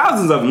hundreds or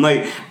thousands of them.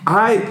 Like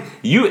I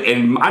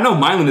know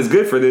Mylan is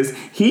good for this.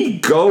 He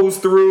goes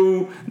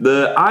through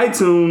the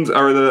iTunes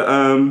or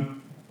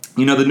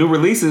the new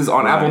releases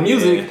on Apple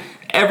Music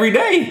every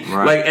day.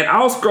 Right. Like, and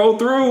I'll scroll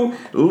through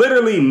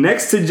literally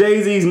next to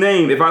Jay-Z's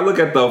name. If I look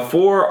at the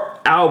 4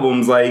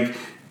 albums like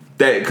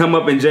that come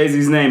up in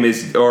Jay-Z's name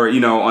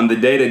on the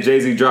day that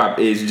Jay-Z dropped,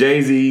 is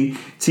Jay-Z,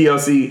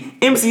 TLC,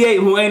 MC8,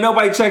 who ain't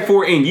nobody checked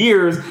for in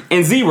years,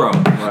 and Z-Ro.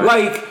 Right.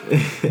 Like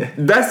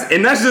that's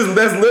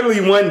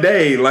literally one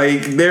day.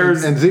 Like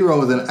there's and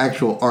Z-Ro is an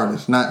actual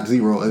artist, not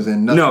Z-Ro as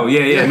in nothing.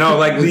 No,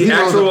 like the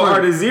actual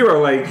artist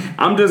Z-Ro. Like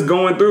I'm just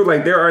going through,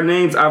 like there are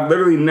names I've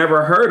literally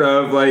never heard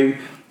of, like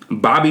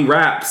Bobby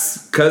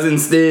Raps, Cousin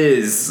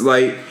Stiz,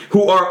 like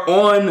who are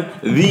on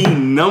the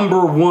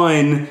number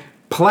one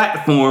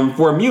platform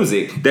for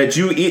music that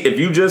if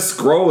you just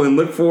scroll and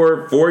look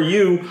for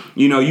you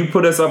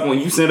put us up on,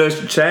 you send us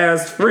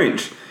Chaz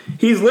French.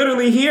 He's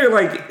literally here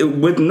like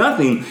with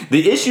nothing.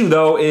 The issue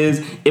though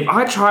is if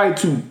I try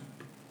to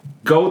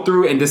go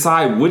through and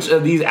decide which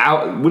of these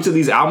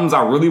albums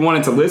I really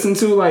wanted to listen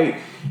to, like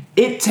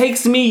it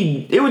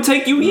would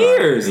take you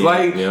years.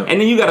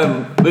 And then you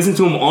gotta listen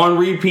to them on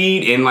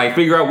repeat and like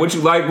figure out what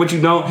you like, what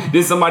you don't.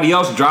 Then somebody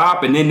else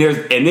drop, and then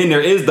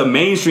there is the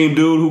mainstream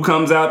dude who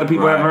comes out that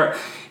people haven't heard.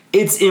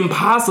 It's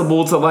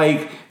impossible to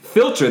like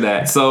filter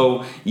that.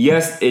 So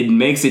yes, it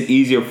makes it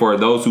easier for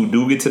those who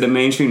do get to the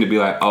mainstream to be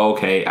like, oh,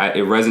 okay,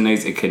 it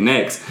resonates, it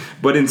connects.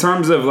 But in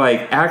terms of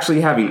like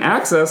actually having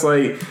access,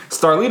 like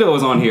Starlito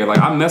is on here. Like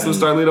I mess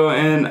with Starlito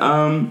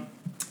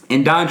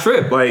and Don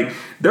Tripp. Like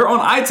they're on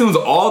iTunes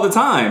all the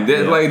time.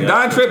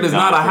 Don Tripp is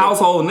not a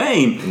household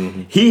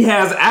name. He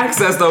has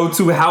access though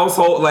to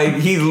household. Like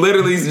he's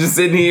literally just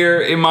sitting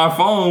here in my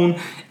phone,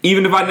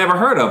 even if I never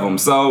heard of him.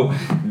 So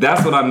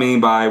that's what I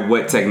mean by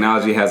what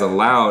technology has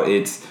allowed.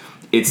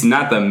 It's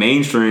not the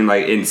mainstream.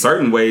 Like in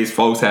certain ways,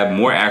 folks have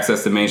more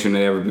access to mainstream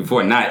than ever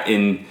before.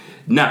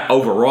 Not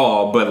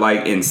overall, but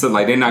like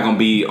they're not gonna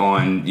be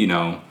on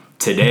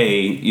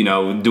today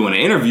doing an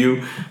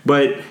interview,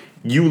 but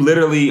you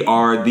literally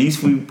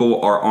these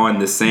people are on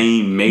the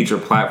same major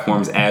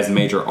platforms as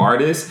major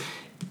artists,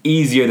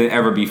 easier than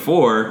ever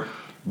before.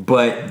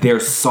 But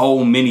there's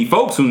so many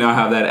folks who now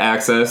have that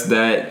access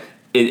that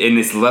and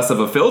it's less of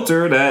a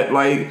filter that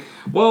like,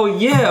 well,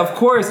 yeah, of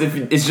course, if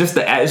it's just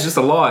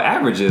a law of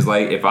averages.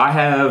 Like if I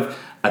have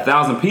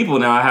 1,000 people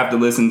now I have to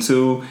listen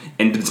to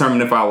and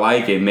determine if I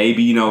like it.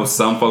 Maybe, you know,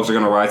 some folks are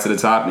gonna rise to the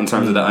top in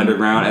terms of the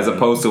underground as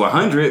opposed to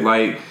 100.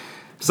 Like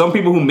some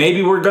people who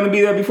maybe were gonna be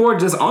there before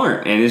just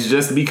aren't, and it's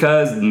just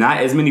because not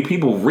as many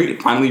people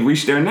finally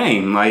reach their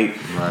name. Like,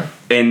 right.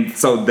 And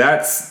so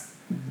that's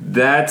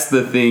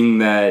the thing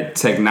that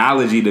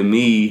technology to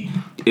me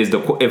is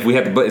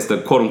it's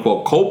the quote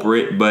unquote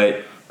culprit,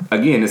 but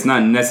again, it's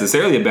not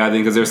necessarily a bad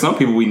thing because there's some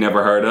people we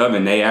never heard of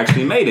and they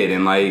actually made it.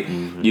 And like,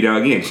 you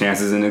know, again,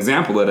 Chance is an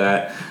example of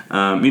that.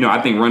 You know,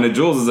 I think Run the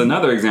Jewels is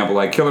another example.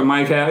 Like Killer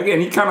Mike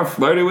he kind of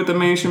flirted with the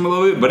mainstream a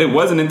little bit, but it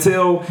wasn't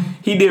until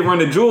he did Run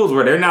the Jewels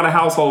where they're not a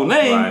household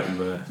name.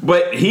 Right,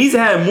 but he's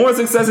had more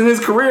success in his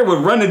career with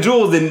Run the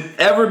Jewels than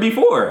ever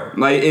before.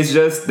 Like, it's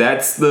just,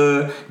 that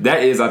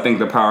is, I think,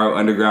 the power of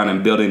underground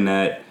and building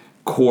that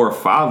core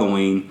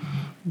following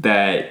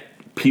that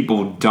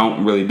people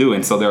don't really do.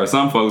 And so there are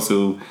some folks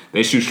who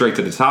they shoot straight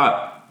to the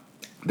top,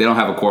 they don't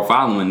have a core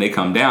following, they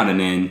come down, and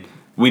then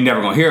we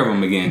never gonna hear of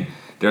them again.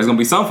 There's gonna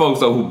be some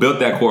folks though who built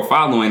that core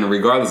following, and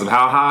regardless of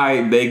how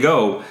high they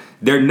go,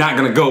 they're not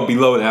gonna go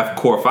below that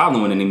core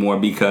following anymore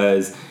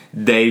because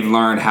they've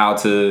learned how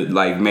to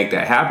like make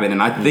that happen.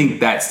 And I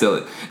think that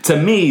still, to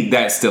me,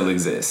 that still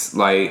exists.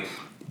 Like,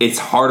 it's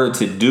harder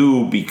to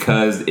do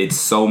because it's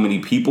so many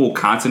people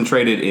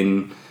concentrated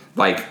in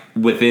like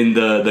within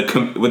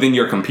within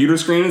your computer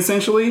screen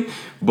essentially,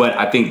 but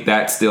I think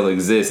that still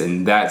exists,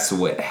 and that's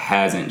what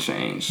hasn't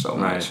changed so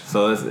much. Right.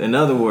 So in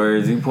other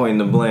words, you pointing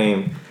the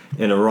blame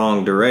in the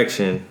wrong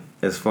direction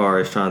as far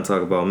as trying to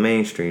talk about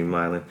mainstream,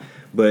 Mylan.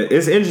 But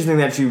it's interesting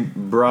that you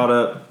brought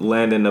up,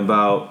 Landon,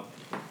 about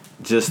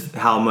just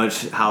how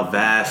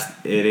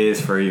vast it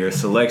is for your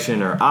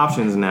selection or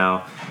options now,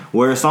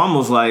 where it's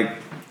almost like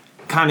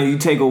you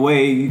take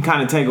away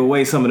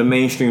some of the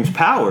mainstream's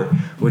power,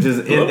 which is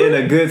in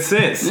a good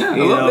sense. Yeah,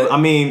 you know, I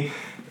mean,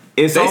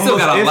 it's they almost, still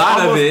got a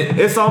lot of it.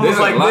 It's almost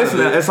like this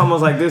now. It's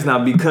almost like this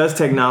now because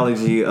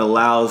technology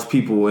allows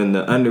people in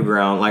the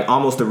underground, like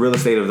almost the real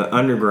estate of the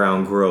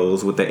underground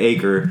grows with the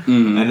acre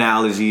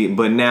analogy,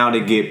 but now to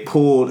get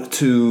pulled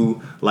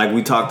to, like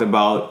we talked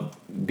about,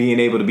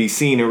 being able to be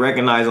seen and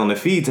recognized on the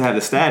feed to have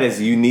the status,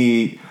 you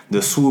need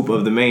the swoop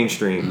of the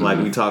mainstream, like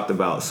we talked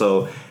about.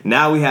 So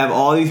now we have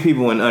all these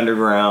people in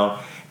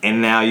underground,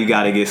 and now you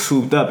got to get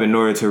swooped up in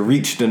order to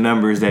reach the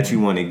numbers that you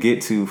want to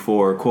get to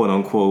for quote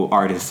unquote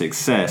artist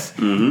success.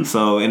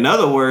 So in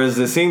other words,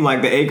 it seemed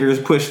like the acres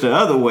pushed the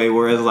other way,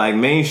 whereas like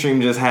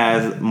mainstream just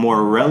has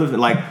more relevant,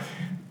 like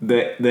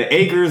the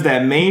acres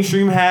that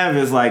mainstream have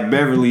is like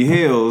Beverly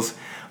Hills,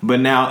 but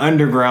now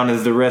underground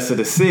is the rest of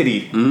the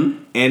city.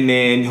 And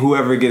then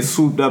whoever gets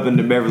swooped up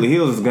into Beverly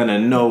Hills is gonna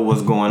know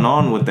what's going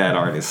on with that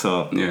artist.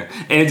 So yeah,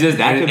 and it just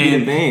that could be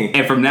the thing.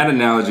 And from that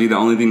analogy, the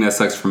only thing that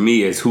sucks for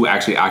me is who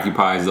actually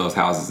occupies those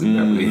houses in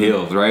Beverly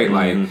Hills, right?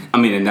 Like, I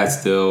mean, and that's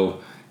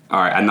still. All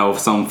right, I know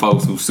some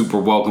folks who super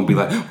woke and be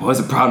like, well, what's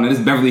the problem?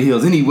 It's Beverly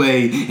Hills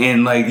anyway,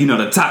 and like, you know,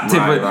 the top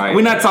 10. Right.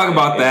 We're not talking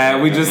about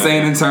that. We're just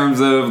saying in terms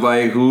of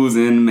like who's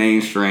in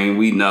mainstream,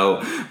 we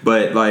know.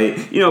 But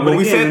like, you know, but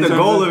we again, said the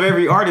goal of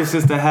every artist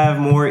is to have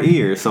more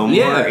ears. So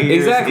more ears,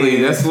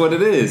 exactly. That's what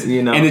it is.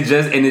 You know, and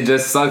it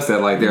just sucks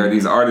that like there are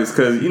these artists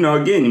because, you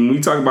know, again, when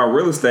we talk about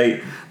real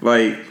estate,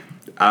 like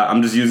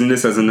I'm just using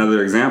this as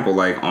another example.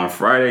 Like on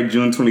Friday,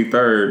 June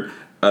 23rd,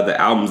 the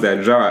albums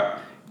that dropped,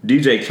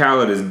 DJ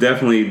Khaled is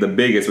definitely the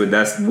biggest, but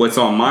that's what's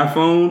on my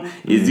phone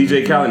is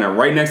DJ Khaled, and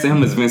right next to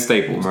him is Vince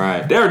Staples.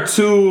 Right. They're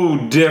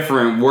two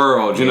different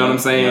worlds, you know what I'm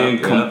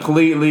saying?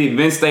 Completely.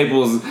 Vince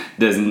Staples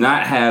does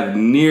not have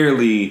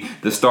nearly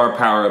the star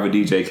power of a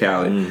DJ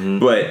Khaled.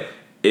 But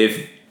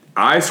if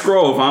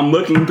I'm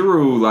looking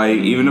through, like,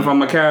 even if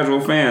I'm a casual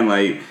fan,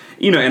 like,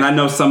 you know, and I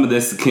know some of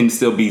this can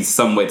still be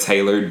somewhat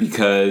tailored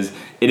because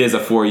it is a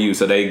for you,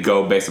 so they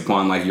go based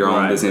upon like your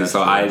own business.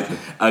 So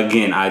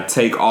I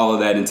take all of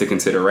that into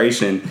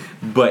consideration,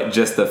 but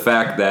just the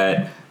fact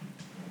that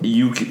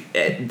you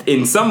can,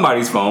 in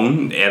somebody's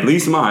phone, at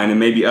least mine and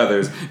maybe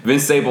others,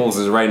 Vince Staples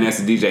is right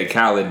next to DJ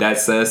Khaled. That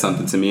says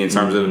something to me in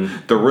terms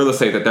of the real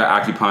estate that they're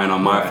occupying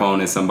on my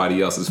phone and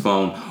somebody else's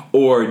phone,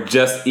 or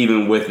just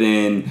even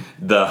within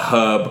the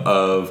hub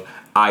of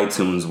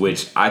iTunes,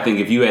 which I think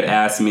if you had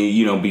asked me,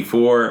 you know,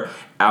 before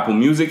Apple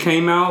Music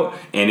came out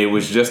and it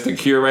was just the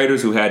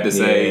curators who had to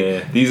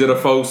say these are the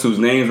folks whose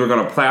names we're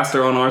going to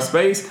plaster on our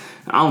space,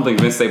 I don't think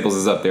Vince Staples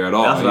is up there at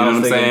all. That's you know what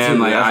I'm saying?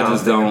 Too. Like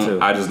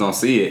I just don't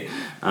see it.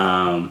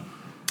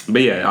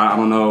 But yeah, I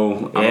don't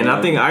know.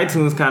 I think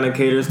iTunes kind of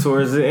caters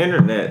towards the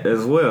internet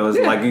as well. It's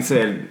like you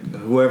said,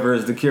 whoever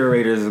is the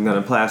curators is going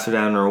to plaster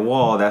down their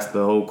wall. That's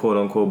the whole quote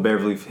unquote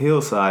Beverly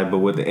Hills side. But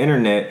with the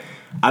internet,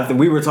 I think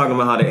we were talking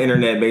about how the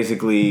internet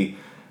basically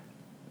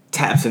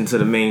taps into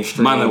the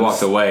mainstream. Mine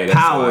walked away. That's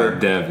power.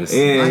 Dev is. I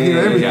hear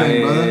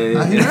everything, brother.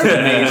 I hear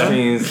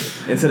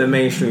everything. Into the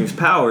mainstream's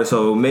power.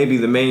 So maybe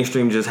the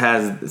mainstream just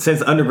has,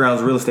 since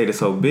underground's real estate is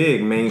so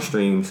big,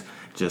 mainstream's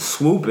just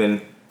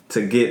swooping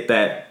to get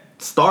that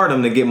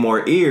stardom to get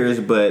more ears,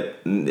 but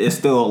it's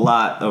still a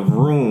lot of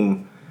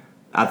room.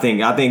 I think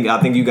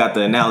you got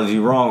the analogy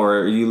wrong,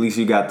 or at least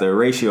you got the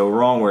ratio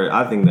wrong. Where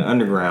I think the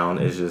underground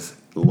is just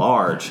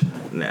large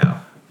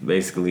now,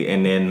 basically,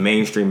 and then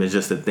mainstream is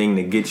just a thing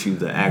that gets you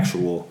the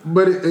actual.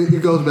 But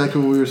it goes back to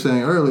what we were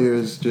saying earlier.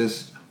 Is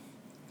just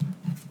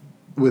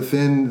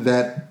within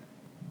that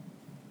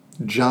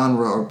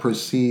genre or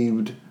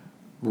perceived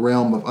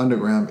realm of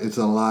underground, it's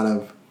a lot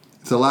of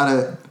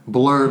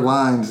blurred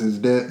lines,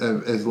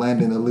 as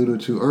Landon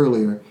alluded to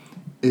earlier.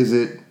 Is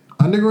it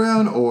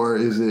underground or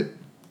is it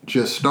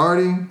just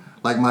starting?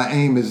 Like, my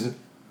aim is,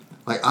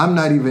 like, I'm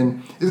not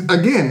even,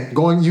 again,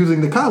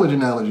 using the college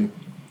analogy.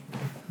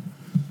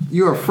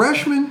 You're a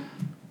freshman,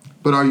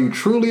 but are you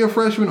truly a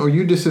freshman, or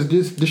this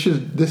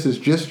is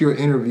just your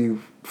interview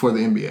for the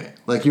NBA?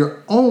 Like,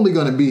 you're only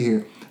going to be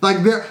here. Like,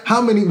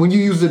 when you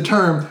use the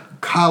term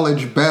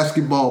college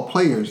basketball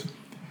players,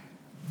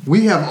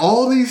 we have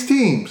all these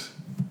teams.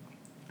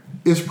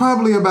 It's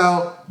probably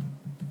about,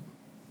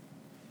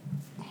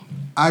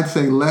 I'd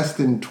say, less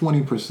than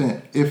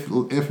 20%,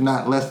 if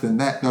not less than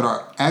that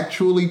are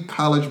actually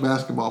college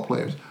basketball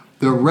players.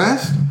 The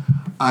rest,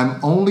 I'm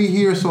only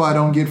here so I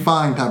don't get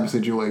fined type of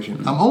situation.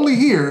 I'm only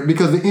here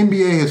because the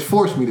NBA has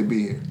forced me to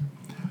be here.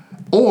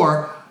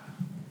 Or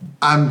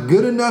I'm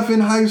good enough in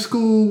high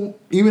school,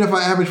 even if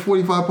I average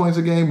 45 points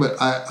a game, but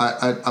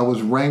I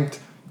was ranked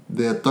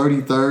the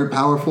 33rd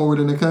power forward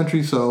in the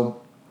country,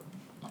 so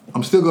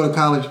I'm still going to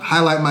college,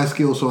 highlight my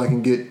skills so I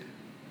can get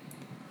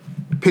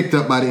picked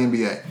up by the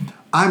NBA.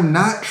 I'm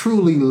not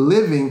truly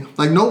living,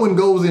 like, no one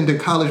goes into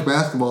college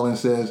basketball and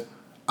says,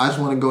 I just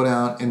want to go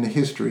down in the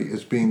history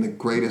as being the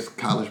greatest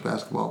college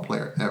basketball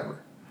player ever.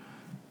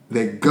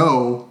 They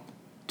go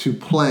to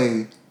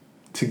play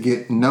to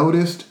get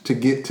noticed, to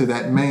get to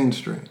that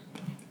mainstream.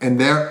 And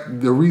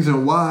the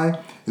reason why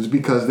is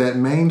because that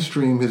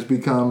mainstream has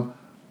become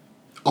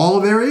all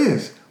there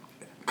is.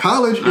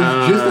 College is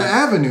just an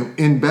avenue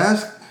in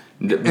basketball.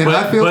 And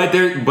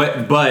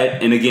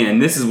again,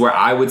 this is where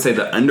I would say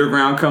the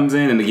underground comes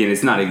in, and again,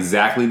 it's not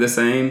exactly the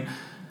same,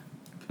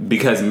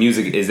 because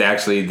music is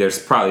actually, there's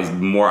probably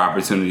more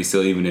opportunity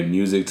still even in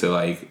music to,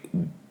 like,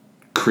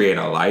 create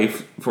a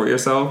life for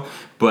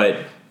yourself,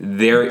 but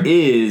there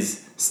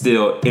is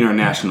still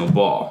international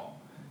ball,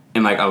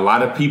 and, like, a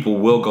lot of people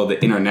will go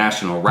the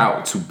international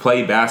route to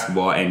play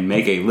basketball and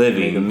make a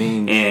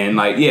living, and,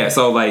 like, yeah,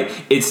 so, like,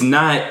 it's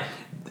not.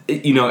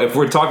 You know, if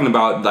we're talking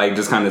about, like,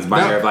 just kind of this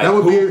binary of, like, that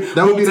would be the NBA,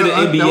 that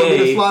would be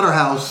the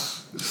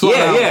slaughterhouse.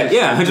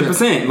 Yeah,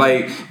 100%.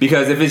 Like,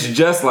 because if it's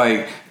just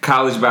like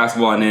college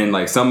basketball and then,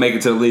 like, some make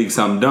it to the league,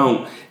 some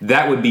don't,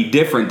 that would be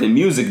different than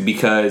music,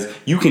 because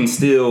you can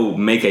still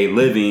make a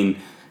living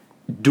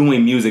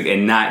doing music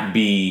and not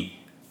be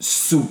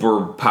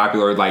super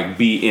popular, like,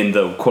 be in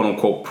the quote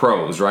unquote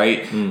pros,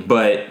 right?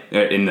 But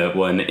in the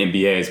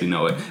NBA as we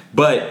know it.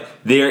 But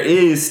there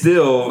is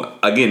still,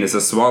 again, it's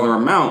a smaller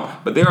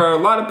amount, but there are a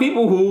lot of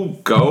people who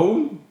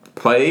go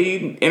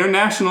play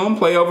international and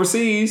play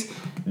overseas.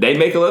 They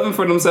make a living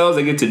for themselves.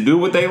 They get to do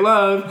what they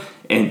love,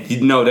 and,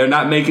 you know, they're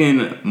not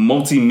making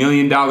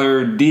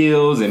multi-million-dollar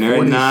deals, and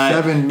they're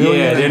not.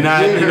 They're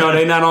not. You know,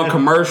 they're not on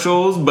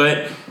commercials,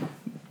 but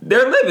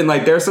they're living,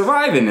 like, they're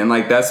surviving, and,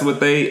 like, that's what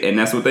they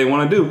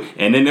want to do.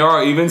 And then there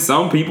are even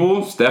some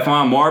people,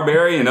 Stephon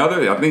Marbury and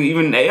others. I think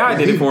even AI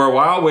did it for a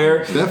while,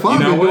 where Stephon, you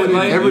know what,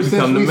 like, ever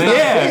since we stopped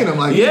seeing him,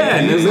 like, he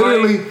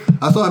literally. Like,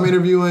 I saw him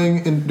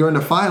interviewing during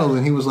the finals,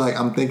 and he was like,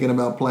 "I'm thinking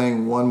about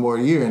playing one more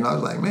year," and I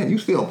was like, "Man, you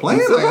still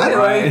playing?"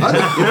 Right? You know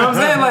what I'm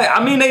saying? Like,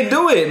 I mean, they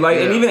do it. Like,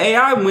 and even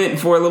AI went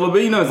for a little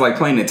bit. You know, it's like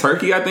playing in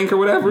Turkey, I think, or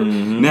whatever.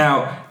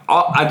 Now,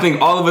 I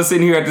think all of us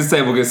sitting here at this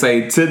table can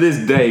say, to this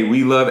day,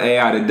 we love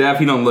AI to death.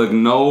 He don't look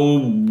no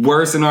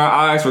worse in our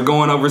eyes for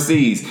going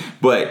overseas.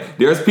 But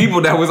there's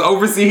people that was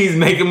overseas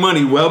making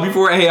money well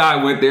before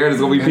AI went there. There's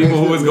going to be people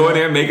who was going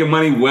there making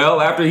money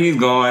well after he's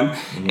gone.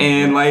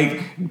 And,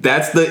 like,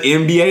 that's the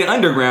NBA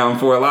underground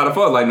for a lot of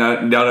folks. Like,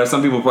 now there's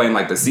some people playing,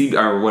 like, the C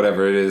or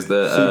whatever it is,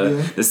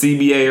 the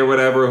CBA or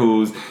whatever,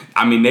 who's,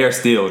 I mean, they're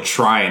still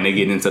trying to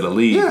get into the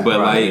league.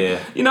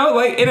 You know,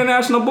 like,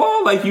 international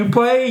ball, like, you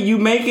play, you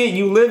make it,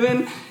 you live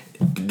in.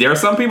 There are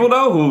some people,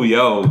 though, who,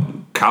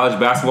 college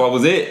basketball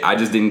was it. I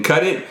just didn't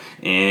cut it.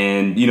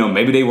 And, you know,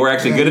 maybe they were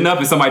actually good enough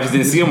and somebody just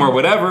didn't see them or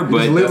whatever,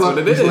 but that's what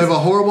it is. Live a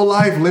horrible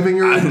life,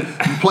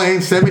 playing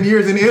 7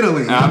 years in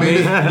Italy. I mean,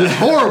 it's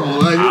horrible.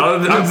 Like,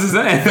 I'm just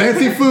saying.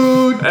 Fancy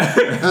food,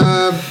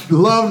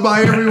 loved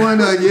by everyone.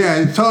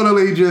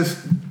 Totally just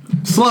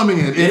slumming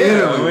it in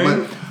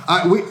Italy.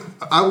 I mean,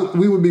 but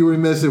we would be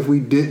remiss if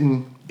we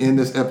didn't end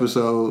this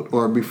episode,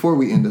 or before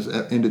we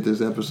ended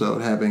this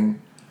episode,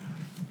 having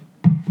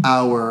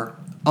our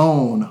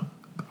own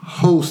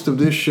host of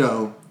this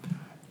show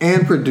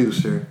and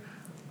producer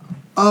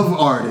of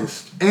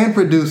artists and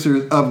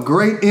producers of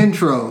great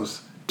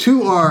intros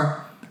to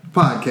our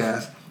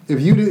podcast. If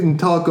you didn't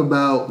talk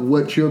about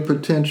what your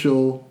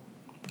potential,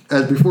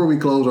 as before we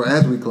close or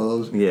as we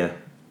close, yeah,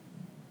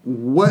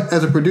 what,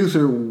 as a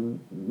producer,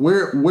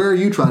 where are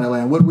you trying to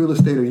land? What real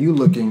estate are you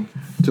looking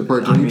to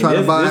purchase? Are you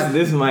trying to buy?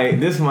 This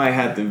might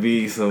have to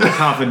be some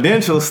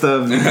confidential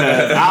stuff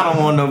because I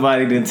don't want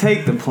nobody to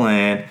take the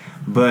plan.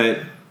 But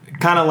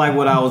kind of like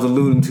what I was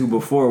alluding to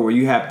before, where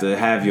you have to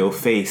have your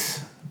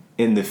face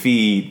in the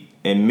feed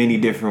in many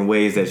different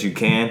ways that you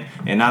can,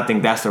 and I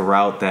think that's the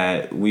route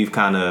that we've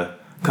kind of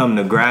come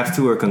to grasp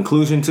to or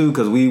conclusion to,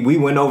 because we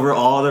went over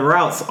all the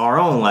routes our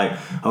own, like,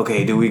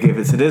 okay, do we give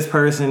it to this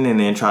person and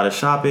then try to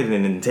shop it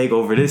and then take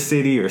over this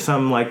city or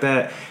something like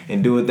that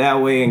and do it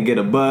that way and get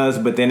a buzz.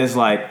 But then it's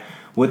like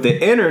with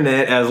the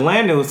internet, as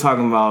Landon was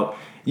talking about,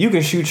 you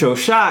can shoot your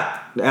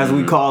shot, as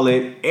we call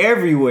it,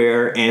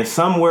 everywhere, and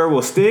somewhere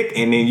will stick,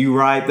 and then you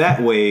ride that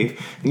wave.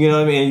 You know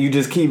what I mean? And you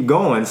just keep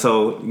going.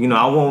 So,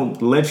 I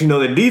won't let you know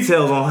the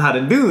details on how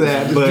to do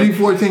that. But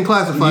G14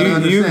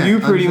 classified. You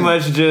pretty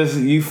much just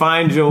you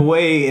find your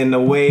way in the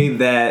way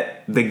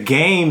that the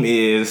game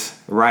is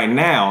right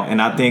now.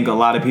 And I think a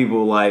lot of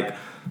people like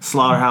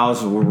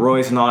Slaughterhouse,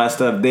 Royce, and all that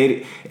stuff,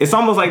 it's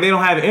almost like they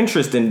don't have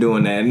interest in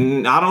doing that.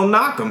 And I don't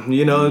knock them,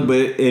 but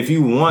if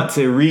you want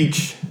to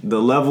reach the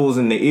levels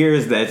and the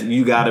ears, that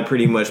you got to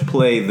pretty much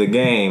play the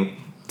game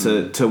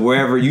to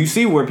wherever you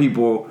see where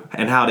people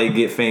and how they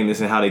get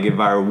famous and how they get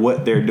viral,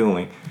 what they're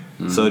doing.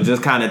 So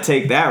just kind of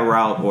take that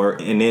route,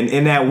 and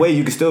in that way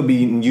you can still be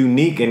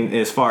unique in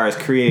as far as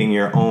creating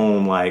your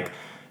own, like,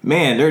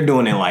 man, they're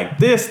doing it like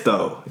this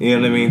though, you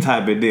know what I mean,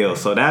 type of deal.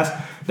 So that's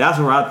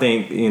where I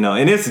think,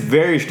 and it's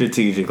very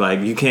strategic.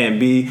 Like, you can't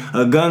be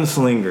a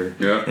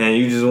gunslinger, and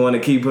you just want to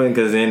keep putting,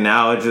 because then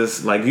now it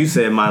just, like you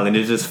said, Mylan,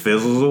 it just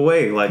fizzles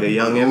away like a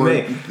young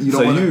inmate.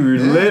 So you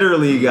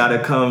literally got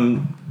to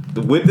come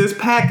with this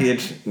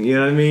package, you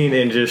know what I mean,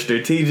 and just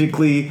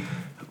strategically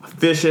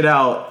fish it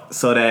out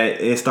so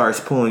that it starts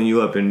pulling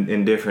you up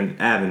in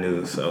different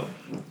avenues. So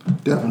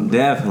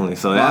definitely.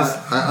 So that's.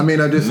 I'm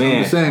just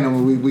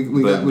saying.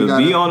 We got.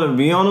 Be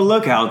on the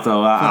lookout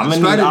though. I'm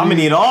gonna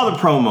need all the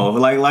promo.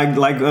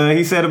 Like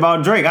he said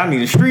about Drake. I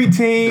need a street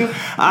team.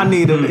 I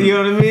need you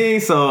know what I mean.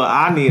 So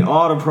I need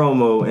all the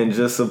promo and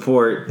just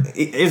support.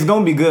 It's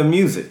gonna be good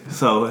music.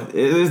 So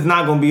it's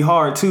not gonna be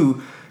hard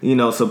to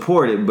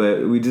support it.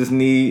 But we just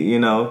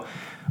need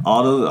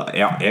all those,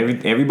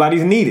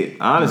 everybody's needed.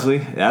 Honestly,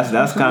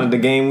 that's kind of the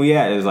game we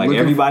at. Is like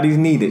everybody's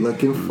needed.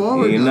 Looking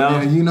forward, I'm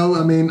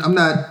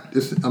not.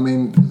 It's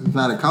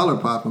not a collar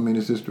pop.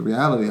 It's just the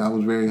reality. I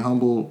was very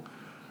humble.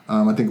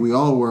 I think we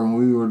all were when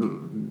we were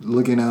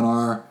looking at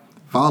our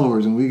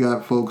followers, and we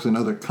got folks in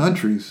other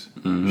countries.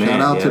 Shout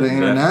out to the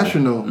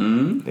international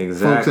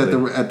folks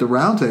at the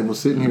round table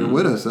sitting here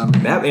with us.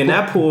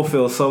 That pool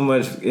feels so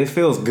much. It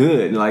feels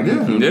good. Like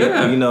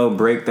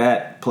break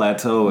that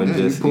plateau and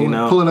just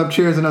pulling up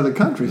chairs in other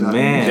countries.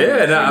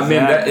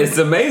 It's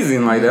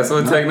amazing. Like, that's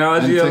what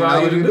technology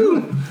allows you to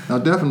do. No,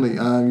 definitely.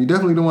 You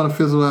definitely don't want to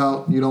fizzle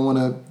out. You don't want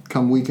to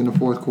come weak in the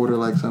fourth quarter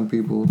like some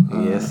people.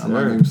 Yes, sir. I'm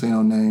not even saying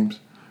no names.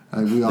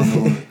 We all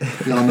know.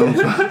 We all know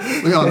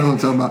what I'm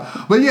talking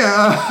about. But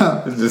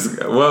yeah.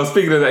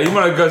 Speaking of that, you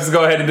want to just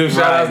go ahead and do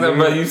shout outs now,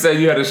 brother? You said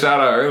you had a shout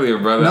out earlier,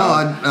 brother. No,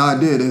 I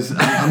did.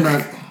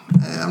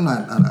 I'm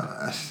not.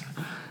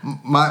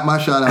 My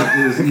shout out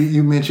is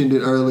you mentioned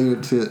it earlier.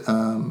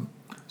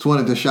 Just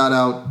wanted to shout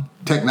out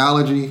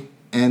technology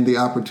and the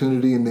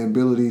opportunity and the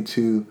ability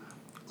to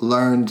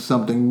learn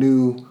something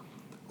new,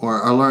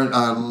 or learn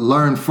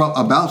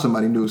about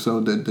somebody new. So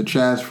the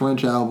Chaz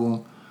French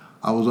album,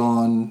 I was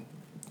on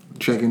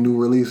checking new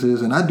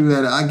releases, and I do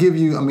that. I give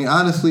you,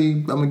 honestly,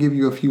 I'm gonna give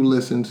you a few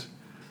listens,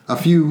 a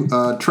few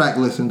track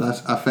listens.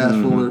 I fast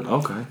forward,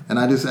 and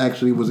I just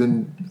actually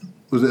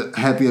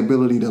had the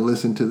ability to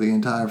listen to the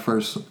entire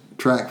first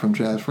track from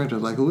Chaz French. I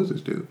was like, who is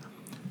this dude?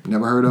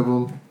 Never heard of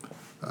him,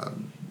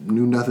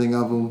 knew nothing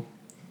of him.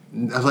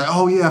 I was like,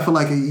 oh yeah, I feel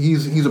like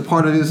he's a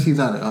part of this. He's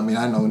not.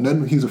 I know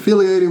nothing. He's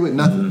affiliated with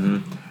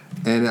nothing,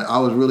 and I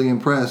was really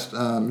impressed.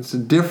 It's a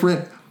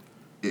different.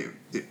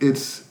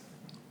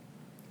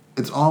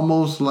 It's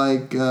almost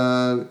like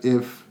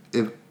if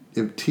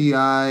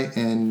T.I.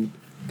 and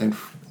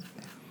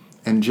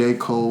J.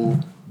 Cole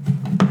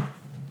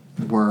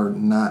were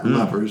not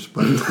lovers,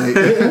 but if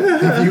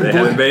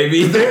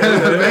baby.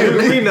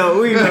 we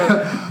know.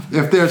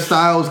 If their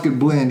styles could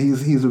blend,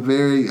 he's a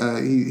very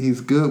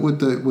he's good with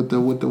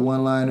the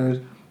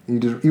one-liners. He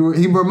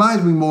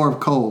reminds me more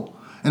of Cole,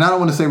 and I don't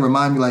want to say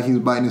remind me like he's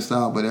biting his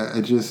style, but I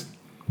just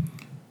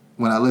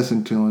when I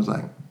listen to him, it's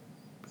like.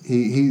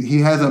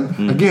 He has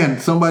again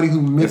somebody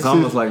who mixes. It's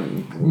almost like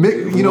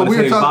we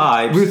were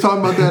talking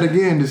about that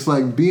again. It's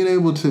like being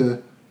able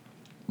to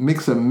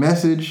mix a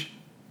message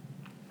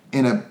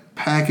in a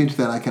package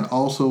that I can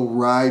also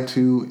ride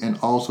to, and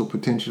also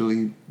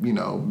potentially,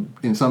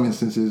 in some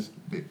instances,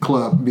 be a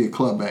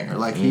club banger.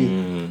 Like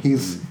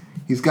he's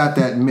got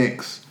that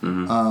mix,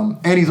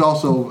 and he's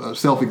also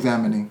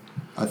self-examining.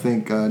 I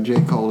think J.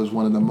 Cole is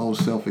one of the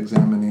most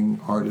self-examining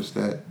artists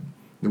that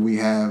we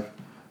have.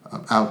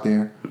 out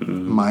there,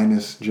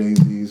 minus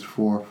Jay-Z's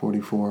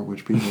 444,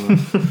 which people are,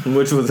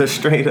 which was a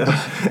straight up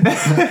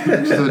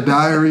which is a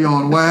diary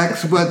on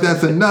wax, but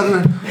that's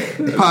another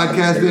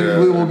podcast that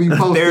we will be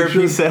posting.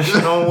 Therapy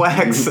session on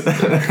wax.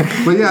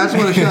 But yeah, I just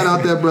want to shout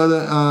out that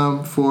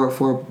brother for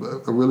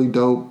a really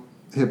dope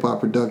hip hop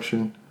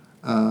production,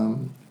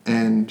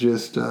 and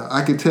just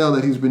I could tell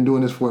that he's been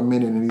doing this for a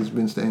minute, and he's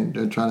been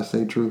trying to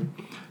stay true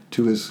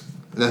to his.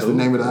 That's the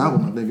name of the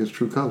album. I think it's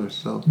True Colors.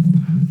 So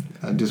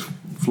I just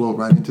float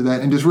right into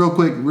that, and just real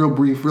quick, real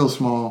brief, real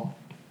small.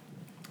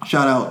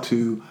 Shout out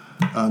to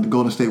the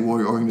Golden State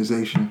Warrior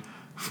organization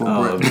for.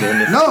 I'm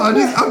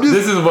just.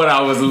 This is what I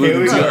was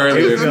alluding to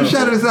earlier. Let me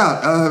shout this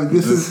out.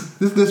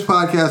 This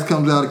podcast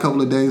comes out a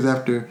couple of days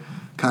after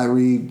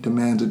Kyrie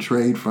demands a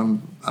trade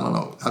from. I don't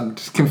know. I'm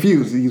just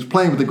confused. He's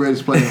playing with the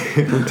greatest player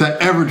to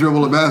ever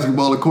dribble a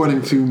basketball,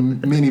 according to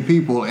many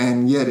people,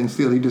 and yet and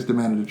still he just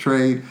demanded a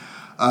trade.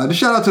 Just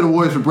shout out to the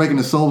Warriors for breaking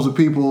the souls of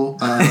people,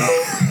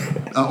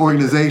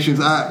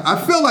 organizations.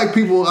 I feel like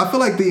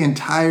the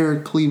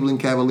entire Cleveland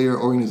Cavalier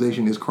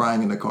organization is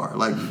crying in the car.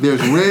 Like there's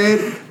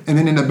red, and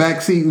then in the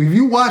back seat, if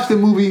you watch the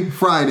movie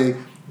Friday,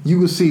 you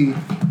will see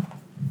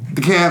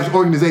the Cavs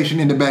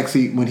organization in the back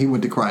seat when he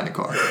went to cry in the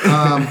car.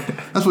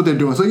 That's what they're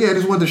doing. So yeah, I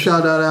just wanted to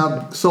shout that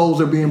out. Souls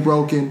are being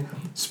broken,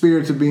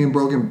 spirits are being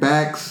broken,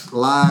 backs,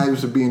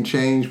 lives are being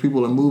changed,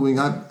 people are moving.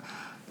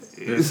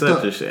 It's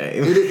such a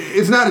shame.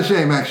 It's not a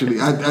shame, actually.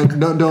 I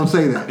don't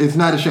say that. It's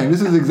not a shame. This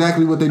is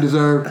exactly what they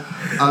deserve.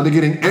 They're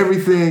getting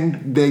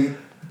everything they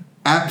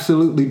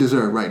absolutely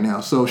deserve right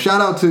now. So shout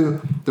out to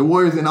the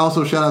Warriors, and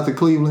also shout out to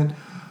Cleveland.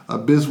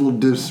 Abysmal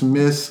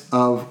dismiss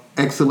of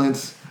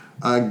excellence,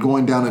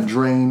 going down a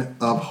drain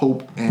of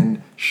hope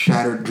and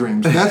shattered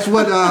dreams. That's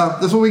what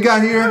we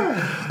got here.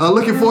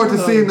 Looking forward to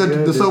seeing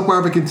the soap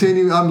opera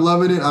continue. I'm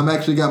loving it. I'm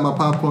actually got my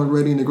popcorn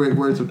ready in the great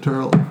words of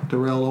Terrell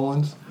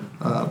Owens.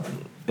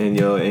 In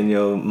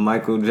your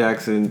Michael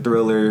Jackson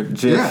Thriller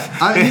gif. Yeah,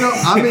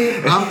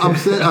 I've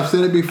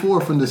said it before.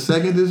 From the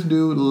second this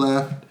dude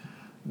left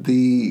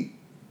the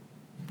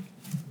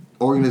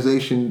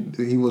organization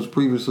that he was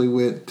previously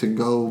with to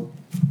go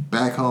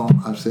back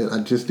home, I've said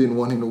I just didn't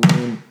want him to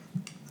win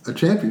a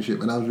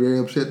championship, and I was very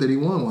upset that he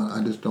won one.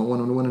 I just don't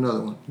want him to win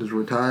another one. Just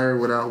retire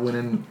without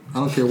winning. I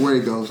don't care where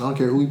he goes. I don't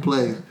care who he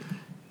plays.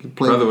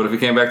 Brother, what if he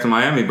came back to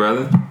Miami,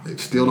 brother?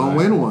 Still don't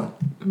win one.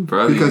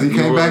 Brother, because he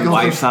came back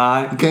on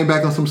side. He came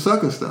back on some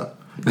sucker stuff.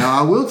 Now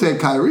I will take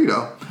Kyrie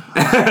though.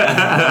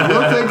 I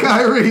will take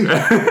Kyrie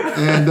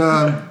and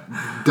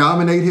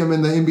dominate him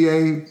in the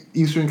NBA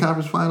Eastern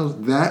Conference Finals.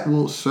 That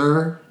will,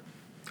 sir.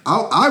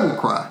 I will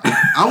cry.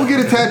 I will get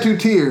a tattooed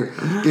tear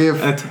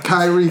if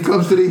Kyrie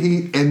comes to the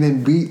Heat and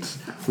then beats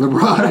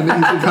LeBron in the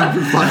Eastern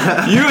Conference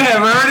Finals. You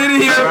have heard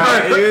it here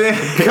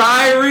first.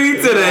 Kyrie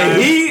to the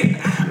Heat.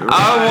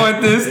 I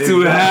want this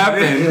to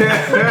happen.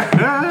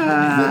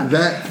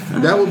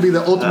 That would be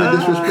the ultimate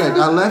disrespect.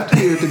 I left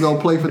here to go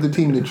play for the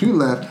team that you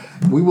left.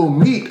 We will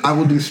meet. I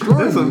will destroy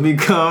you. This will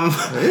become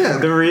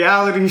the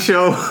reality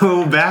show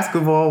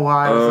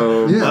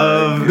basketball-wise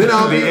then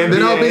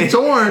I'll be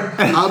torn.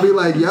 I'll be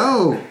like,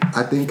 yo,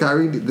 I think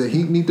the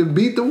Heat need to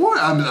beat the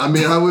Warriors.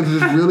 I would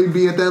just really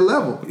be at that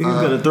level. He's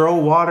going to throw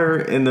water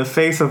in the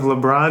face of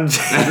LeBron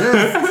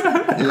James.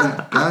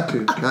 Yeah, got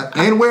to.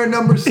 And wear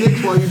number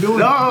 6 while you're doing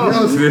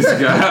it. This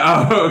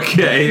guy,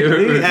 okay.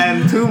 He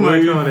adding too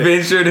much on it.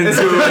 Ventured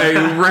into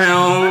a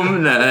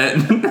realm that...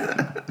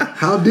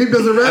 How deep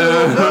does the rabbit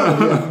hole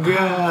go? Oh,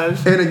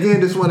 gosh. And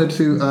again, just wanted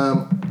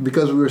to,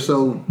 because we were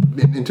so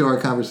into our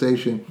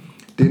conversation,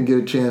 didn't get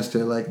a chance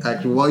to,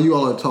 actually, while you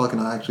all are talking,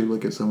 I'll actually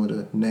look at some of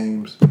the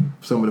names,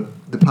 some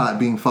of the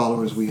Podbean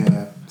followers we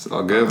have. It's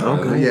all good,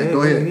 brother. Yeah,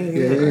 go ahead.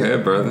 Yeah, go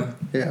ahead, brother.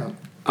 Yeah.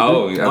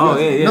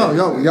 Yeah. No,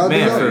 y'all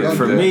man,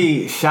 for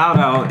me, shout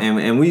out,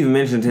 and we've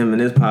mentioned him in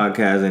this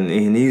podcast, and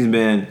he's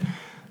been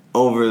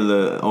over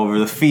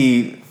the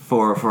feed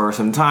for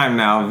some time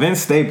now. Vince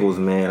Staples,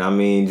 man. I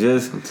mean,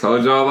 just I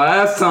told y'all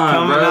last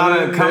time,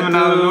 coming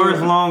out of North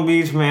Long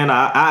Beach, man.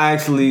 I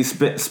actually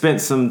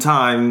spent some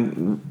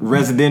time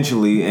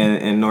residentially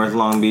in North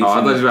Long Beach. Oh,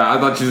 I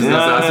thought you was gonna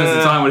say I spent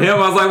some time with him.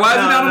 I was like, why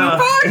is he not on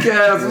the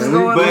podcast? What's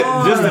going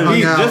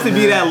on? Just to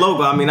be that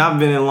local. I mean, I've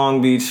been in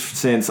Long Beach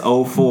since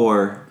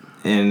 2004.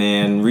 And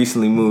then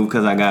recently moved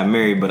because I got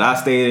married. But I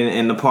stayed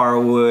in the Parr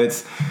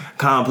Woods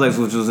complex,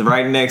 which was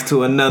right next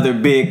to another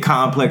big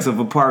complex of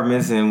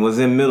apartments, and was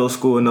in middle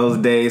school in those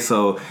days.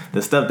 So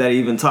the stuff that he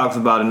even talks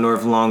about in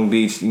North Long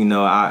Beach,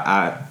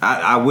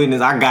 I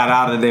witnessed. I got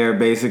out of there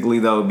basically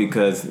though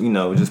because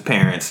just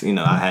parents.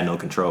 I had no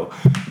control.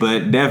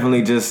 But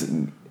definitely just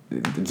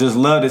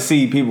love to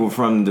see people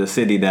from the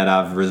city that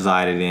I've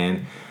resided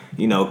in.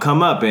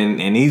 Come up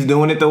and he's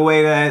doing it the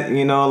way that,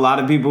 a lot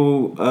of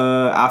people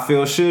I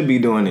feel should be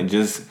doing it.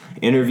 Just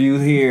interview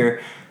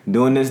here,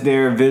 doing this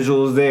there,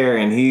 visuals there,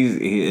 and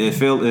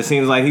it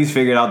seems like he's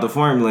figured out the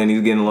formula and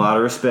he's getting a lot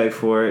of respect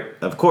for it.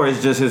 Of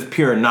course, just his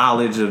pure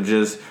knowledge of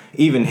just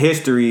even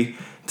history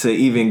to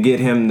even get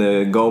him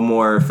to go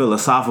more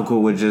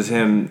philosophical with just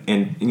him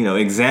and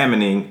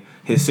examining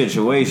his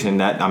situation.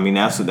 That's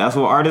what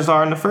artists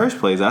are in the first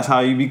place. That's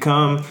how you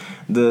become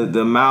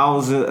the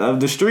mouths of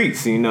the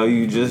streets. You know,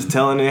 you just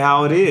telling it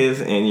how it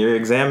is, and you're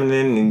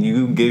examining, and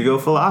you give your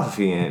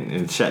philosophy.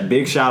 And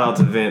big shout out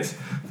to Vince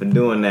for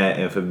doing that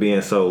and for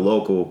being so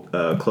local,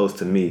 close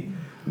to me,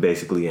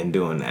 basically, and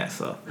doing that.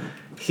 So,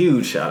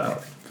 huge shout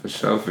out. For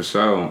sure.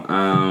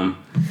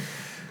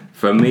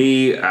 For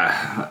me,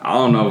 I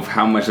don't know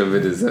how much of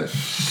it is a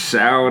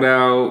shout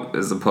out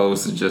as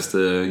opposed to just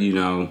a, you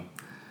know,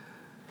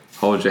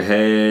 hold your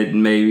head,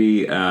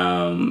 maybe.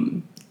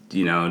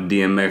 You know,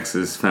 DMX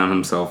has found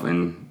himself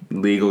in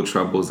legal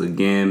troubles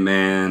again,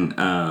 man.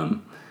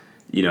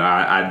 You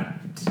know,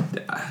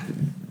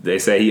 they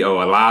say he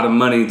owe a lot of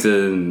money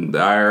to the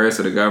IRS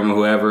or the government,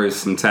 whoever, is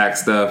some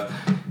tax stuff.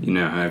 You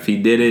know, if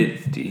he did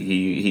it,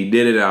 he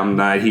did it. I'm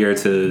not here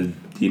to,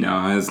 you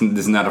know, this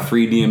is not a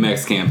free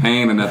DMX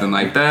campaign or nothing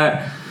like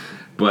that.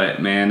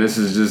 But man, this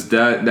is just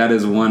that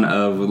is one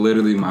of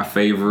literally my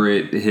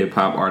favorite hip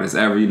hop artists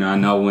ever. You know, I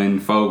know when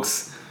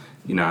folks,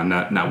 you know, I'm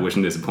not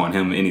wishing to disappoint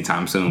him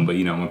anytime soon, but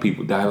you know, when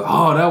people die, like,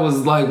 oh, that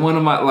was like one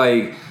of my,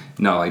 like,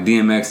 no, like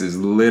DMX is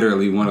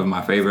literally one of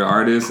my favorite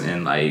artists,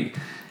 and like,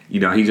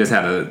 you know, he just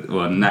had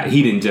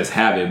he didn't just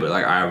have it, but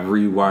like I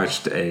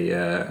rewatched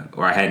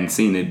or I hadn't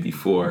seen it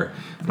before,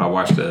 but I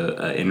watched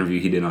a interview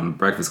he did on the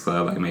Breakfast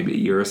Club like maybe a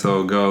year or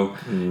so ago,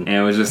 and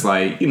it was just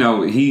like, you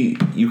know,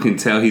 you can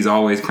tell he's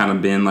always kind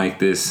of been like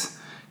this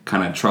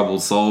kind of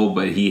troubled soul,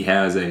 but he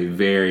has a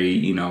very,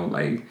 you know,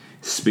 like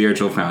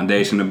spiritual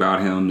foundation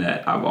about him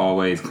that I've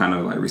always kind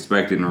of like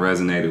respected and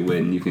resonated with,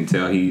 and you can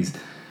tell he's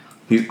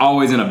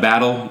always in a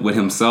battle with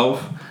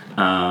himself.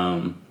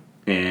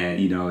 And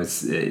you know,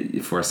 it's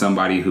for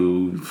somebody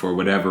who, for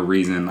whatever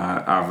reason,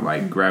 I've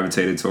like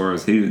gravitated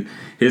towards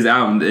his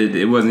album.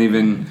 It wasn't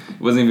even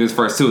his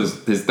first two.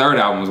 His third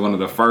album was one of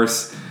the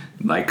first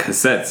like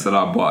cassettes that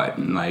I bought,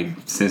 and like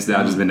since then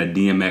I've just been a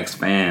DMX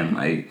fan.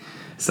 Like,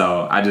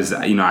 so I just,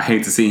 you know, I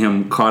hate to see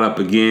him caught up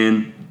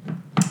again,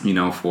 you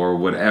know, for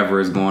whatever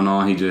is going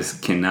on. He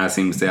just cannot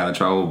seem to stay out of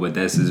trouble. But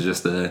this is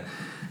just a,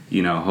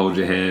 you know, hold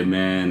your head,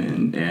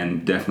 man,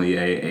 and definitely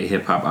a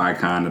hip hop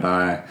icon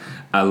that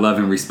I love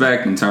and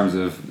respect in terms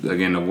of,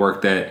 again, the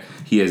work that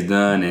he has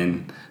done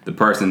and the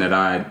person that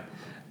I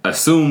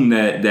assume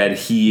that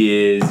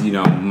he is, you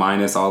know,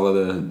 minus all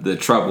of the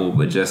trouble,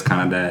 but just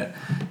kind of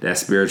that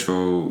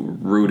spiritual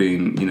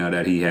rooting, you know,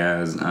 that he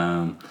has.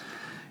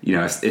 You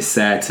know, it's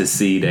sad to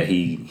see that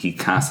he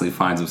constantly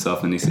finds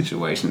himself in these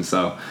situations.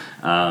 So,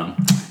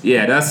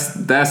 yeah, that's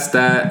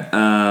that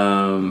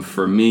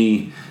for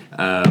me.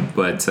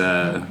 But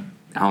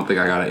I don't think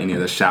I got any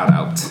other shout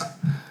outs.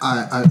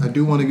 I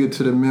do want to get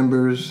to the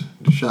members.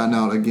 Shouting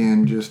out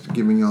again, just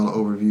giving y'all an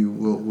overview.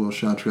 We'll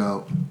shout you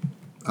out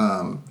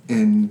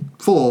in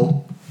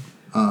full,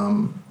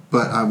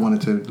 but I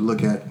wanted to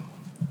look at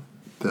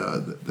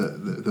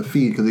the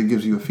feed because it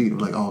gives you a feed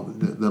of like all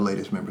the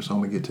latest members. So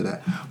I'm gonna get to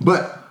that.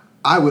 But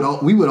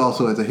we would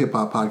also, as a hip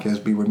hop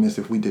podcast, be remiss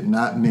if we did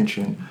not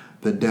mention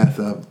the death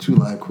of 2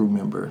 Live Crew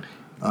member.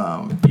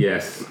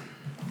 Yes.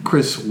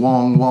 Chris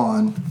Wong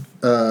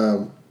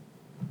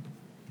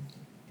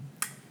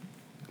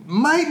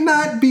might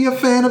not be a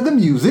fan of the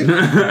music,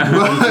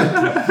 but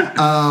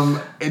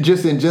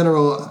just in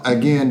general,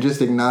 again,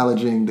 just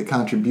acknowledging the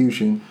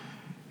contribution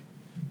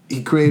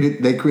they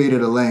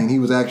created a lane. He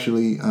was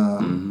actually,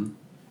 you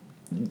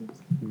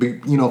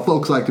know,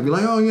 folks like to be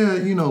like, oh yeah,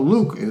 you know,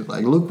 Luke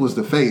was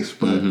the face,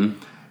 but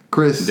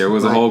Chris, there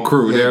was a whole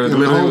crew. There was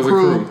literally a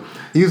crew.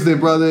 He's the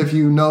brother. If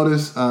you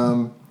notice,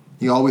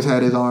 he always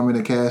had his arm in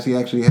a cast. He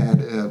actually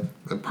had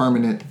a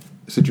permanent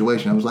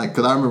situation. I was like,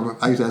 because I remember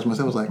I used to ask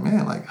myself, I was like,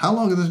 man, like how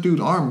long is this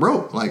dude's arm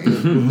broke? Like,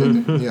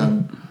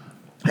 yeah,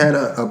 had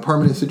a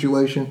permanent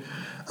situation.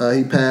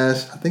 He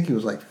passed. I think he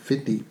was like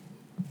 53.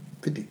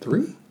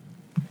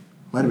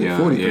 Might have been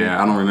 43.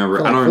 Yeah, I don't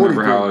remember. I don't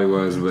remember how old he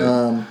was,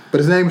 but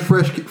his name is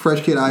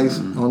Fresh Kid Ice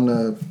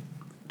on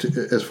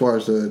as far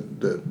as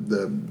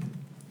the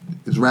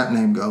his rap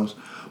name goes.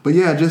 But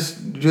yeah, just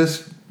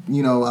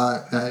you know,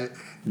 I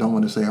don't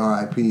want to say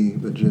R.I.P.,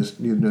 but just,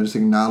 you know, just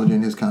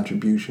acknowledging his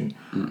contribution.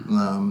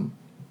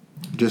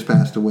 Just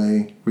passed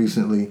away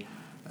recently.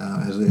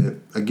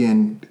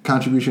 Again,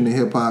 contribution to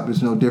hip hop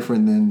is no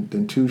different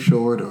than Too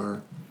Short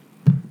or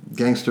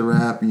gangster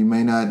rap. You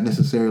may not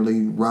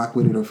necessarily rock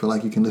with it or feel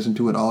like you can listen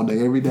to it all day,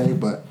 every day,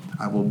 but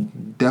I will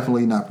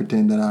definitely not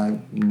pretend that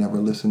I never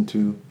listened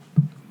to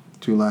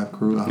 2 Live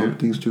Crew. I hope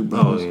these two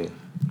brothers. Oh, yeah.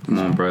 Come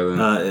on,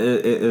 brother.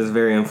 It is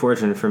very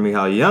unfortunate for me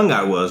how young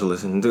I was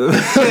listening to it.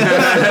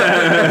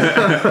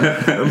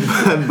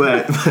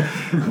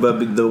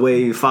 but the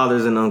way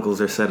fathers and uncles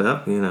are set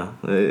up, you know,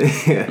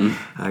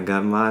 I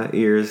got my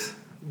ears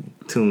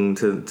tuned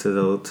to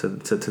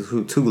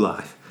 2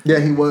 Live. Yeah,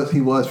 he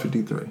was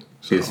 53.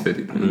 So He's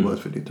 53. He was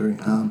 53.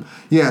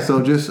 Yeah,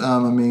 so just I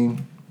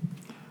mean,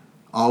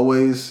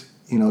 always,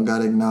 you know, got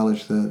to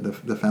acknowledge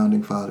the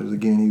founding fathers.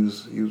 Again, he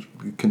was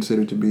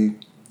considered to be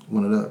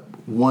one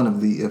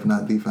of the, if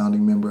not the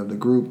founding member of the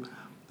group.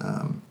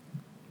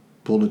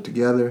 Pulled it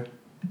together,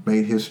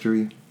 made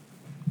history.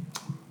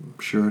 I'm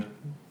sure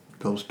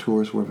those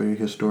tours were very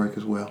historic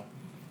as well.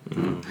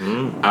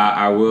 Mm-hmm.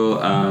 I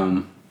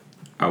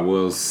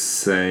will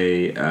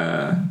say,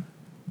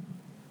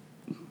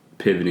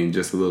 pivoting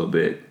just a little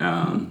bit.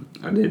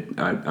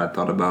 I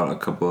thought about a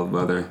couple of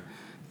other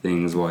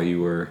things while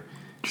you were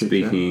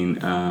speaking.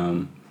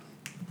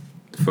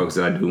 Folks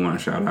that I do want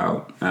to shout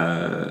out.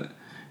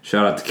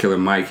 Shout out to Killer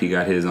Mike. He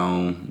got his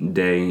own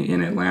day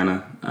in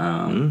Atlanta.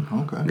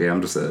 Okay. Yeah,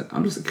 I'm just a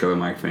Killer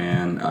Mike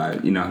fan.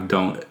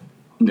 Don't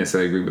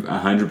necessarily agree with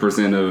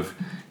 100% of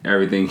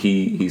everything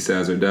he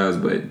says or does,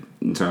 but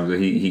in terms of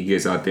he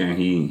gets out there and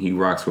he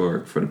rocks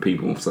for the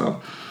people.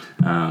 So,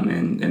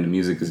 and the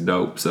music is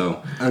dope.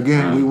 So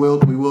again, we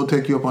will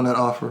take you up on that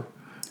offer.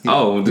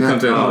 Come to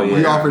Atlanta.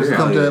 He offered to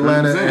come to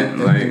Atlanta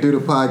 100%, and do the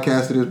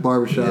podcast at his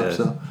barbershop. Yeah.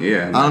 So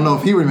yeah, I don't know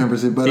if he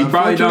remembers it, but he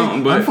probably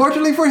don't. But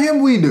unfortunately for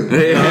him, we do.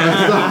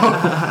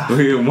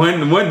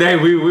 One day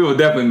we will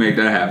definitely make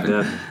that happen.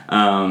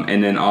 Yeah.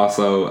 And then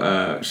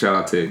also shout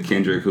out to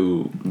Kendrick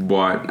who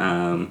bought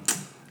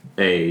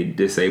a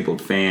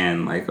disabled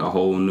fan like a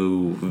whole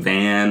new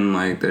van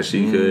like that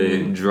she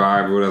could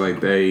drive or whatever. Like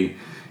they,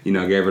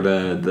 gave her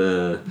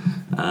the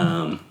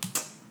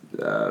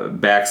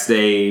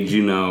backstage,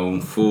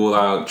 full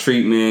out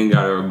treatment,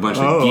 got her a bunch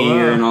of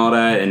gear and all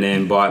that, and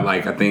then bought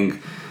like I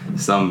think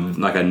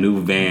some like a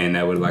new van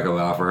that would like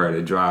allow for her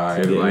to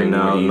drive more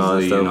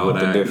easily and all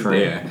that.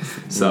 Different,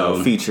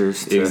 so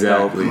features to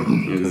exactly.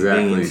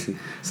 convenience.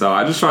 So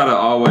I just try to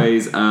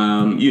always,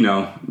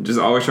 just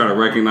always try to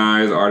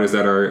recognize artists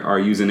that are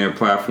using their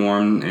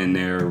platform and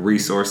their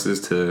resources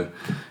to,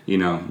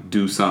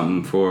 do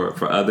something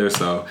for others.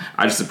 So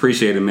I just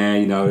appreciate it,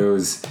 man. There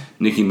was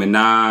Nicki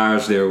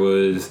Minaj, there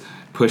was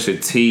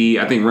Pusha T.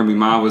 I think Remy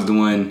Ma was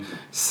doing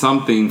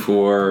something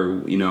for,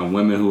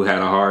 women who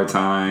had a hard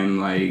time,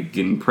 like,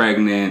 getting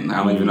pregnant.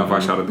 I don't even know if I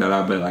shouted that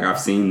out, but, like, I've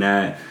seen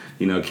that.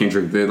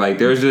 Kendrick did. Like,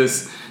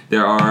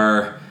 there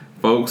are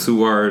folks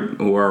who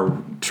are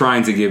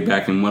trying to give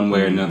back in one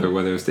way or another,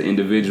 whether it's to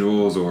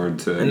individuals or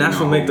to and that's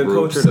what make the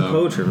culture the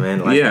culture, man.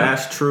 Like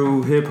that's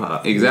true hip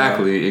hop.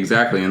 Exactly.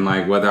 And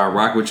like whether I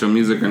rock with your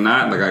music or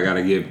not, like I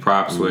gotta give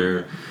props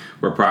where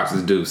props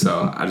is due.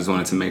 So I just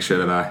wanted to make sure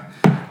that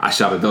I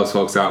shouted those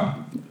folks out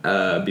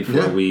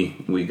before we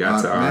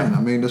got to our. Man,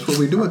 I mean that's what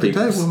we do at the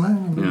table,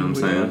 man. You know what I'm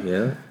saying?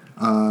 Yeah.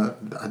 I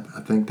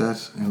think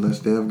that's unless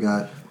Dev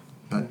got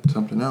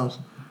something else.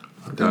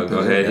 Go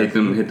ahead, hit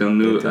them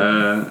new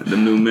the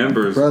new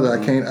members, brother.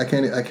 I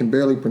can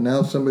barely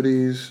pronounce some of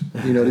these.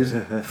 These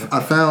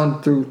I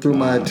found through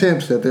my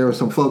attempts that there were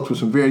some folks with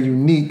some very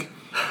unique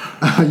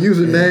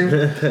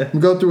usernames. We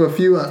go through a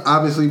few.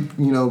 Obviously,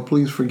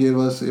 please forgive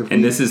us if.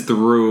 And this is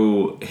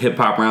through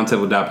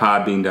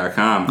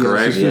hiphoproundtable.podbean.com,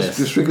 correct? Yes,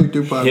 just strictly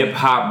through Podbean.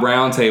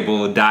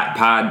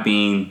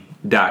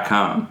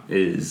 hiphoproundtable.podbean.com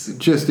is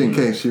just in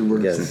case you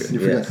were. Yes. You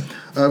forgot.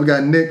 We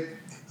got Nick.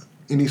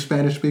 Any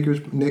Spanish speakers?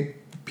 Nick.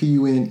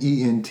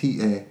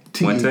 Punenta.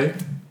 Puente?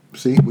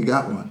 See, we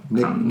got one.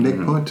 Nick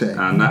Puente.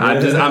 I'm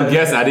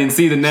guessing. I didn't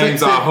see the name,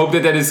 so I hope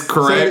that is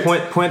correct.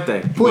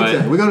 Puente.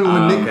 We're gonna do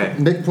with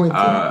Nick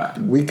Puente.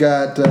 We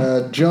got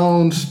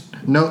Jones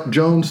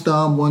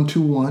Stom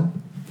 121.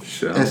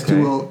 Sure.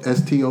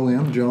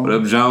 STOM Jones. What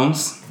up,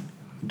 Jones?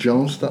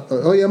 Jones.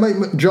 It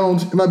might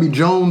Jones. It might be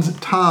Jones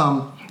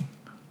Tom.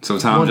 So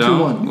Tom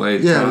Jones.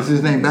 Wait, Tom. This is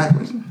his name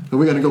backwards. So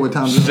we're gonna go with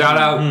Tom Jones. Shout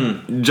out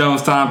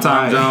Jones Tom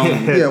Jones.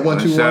 Yeah,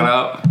 121. Shout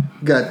out.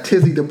 Got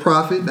Tizzy the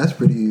Prophet. That's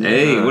pretty easy.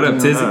 Hey, what up,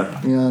 Tizzy?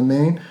 You know what I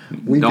mean?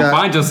 Don't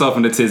find yourself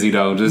in the Tizzy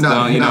though. Just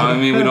don't. You know what I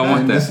mean? We don't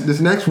want that. This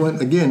next one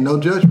again,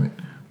 no judgment.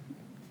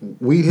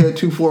 Weedhead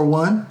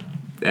 241.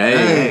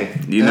 Hey,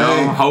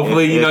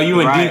 hopefully, you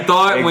in deep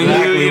thought when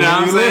you know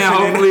what I'm saying?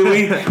 Hopefully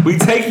we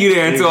take you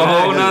there into a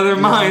whole nother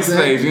mind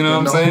space, you know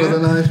what I'm saying?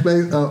 Another mind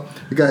space.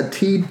 We got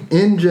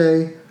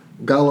NJ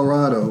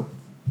Gallardo.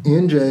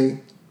 NJ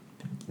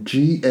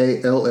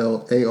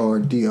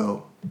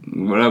Gallardo.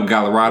 What up,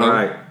 Gallardo?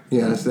 Right.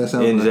 Yeah, that sounds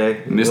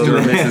NJ. Mr.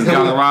 and Mrs.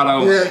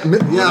 Gallardo.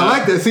 Yeah, I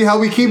like that. See how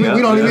we keep it?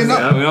 We don't even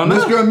know. We don't know.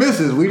 Mr. and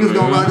Mrs. We just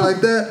gonna rock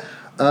like that.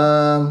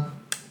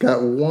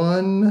 Got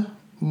one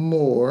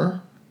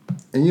more.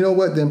 And you know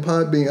what? Then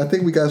Podbean, I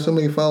think we got so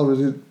many followers.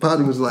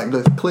 Podbean was like,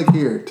 let's click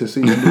here to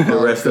see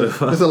the rest of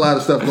the There's a lot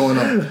of stuff going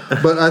on.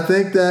 But I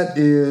think that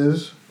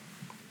is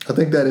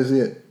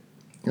it,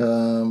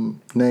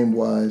 name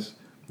wise.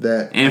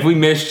 And if we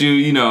missed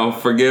you,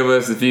 forgive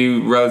us if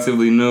you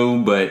relatively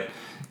new, but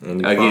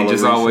again,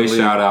 just always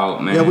shout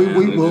out, man. Yeah,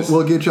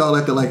 we'll get y'all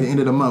at the end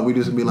of the month. We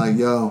just be like,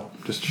 yo,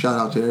 just shout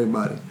out to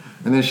everybody.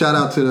 And then shout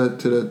out to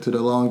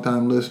the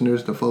longtime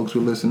listeners, the folks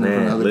who listen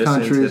from other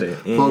countries,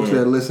 folks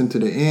that listen to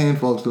the end,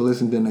 folks that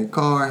listen in their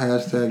car,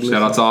 hashtag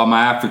shout out to all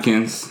my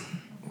Africans.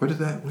 What is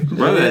that?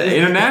 Brother,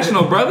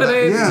 international, brother.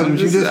 I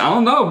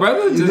don't know,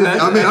 brother.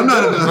 I'm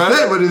not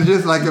upset, but it's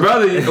just like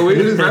brother. It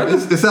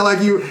sound like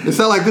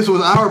this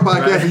was our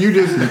podcast, and you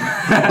just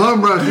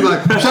bum rush. You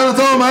like shout out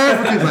to all my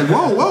Africans. Like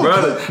whoa,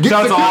 brother.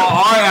 Shout out to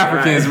all our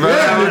Africans, brother.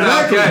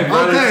 Yeah, exactly. Okay.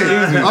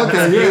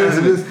 Yeah. So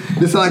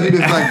this sound like you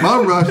just like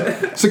bum rush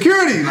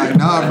security. Like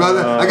nah,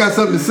 brother. I got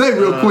something to say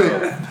real quick.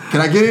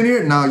 Can I get in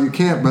here? No, you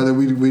can't, brother.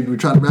 We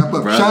trying to wrap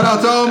up. Brother. Shout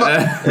out to all my.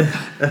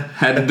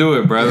 Had to do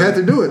it, brother. They had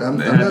to do it. I'm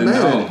not mad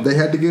at it. They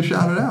had to get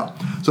shouted out.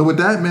 So with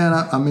that, man,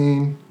 I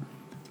mean,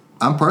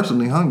 I'm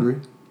personally hungry.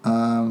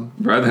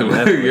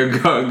 Brother, you're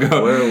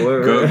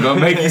go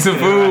make you some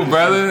food,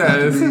 brother.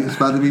 It's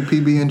about to be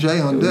PB&J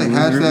on deck.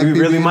 We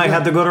really might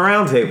have to go to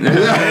Roundtable.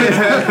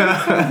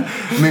 I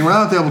mean,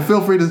 Roundtable,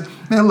 feel free to.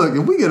 Man, look,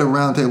 if we get a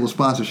Roundtable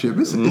sponsorship,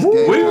 it's game time.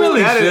 We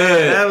really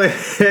should.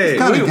 It's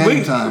kind of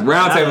game time.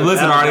 Roundtable,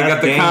 listen, I already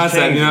got the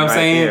concept, you know what I'm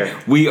saying? There.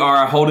 We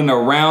are holding a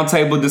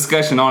roundtable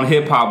discussion on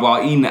hip-hop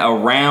while eating a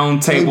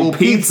roundtable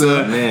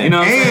pizza. Man. You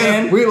know what I'm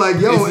saying? And we're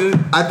like, yo,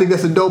 I think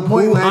that's a dope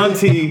point, man.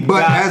 Auntie,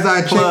 but as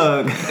I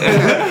plug,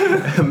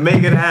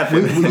 make it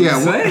happen.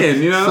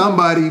 You know?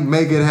 Somebody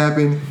make it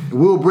happen.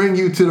 We'll bring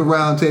you to the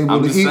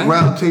Roundtable to eat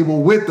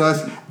Roundtable with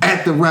us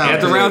at the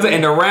Roundtable.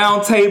 And the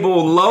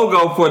Roundtable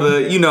logo for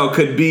the,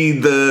 could be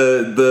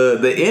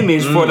the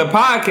image for the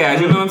podcast.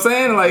 You know what I'm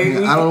saying? Like,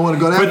 I don't want to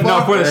go that far.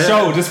 No, for the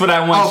show, just for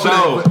that one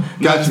show.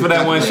 Just for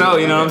that one show,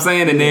 you know what I'm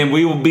saying? And then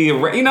we will be,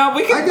 we can do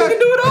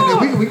it all.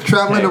 And then we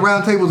traveling to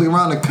Roundtables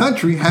around the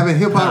country, having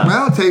hip hop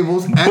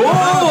Roundtables at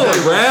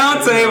the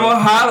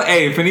Roundtable.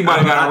 Hey, if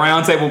anybody got a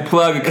Roundtable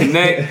plug and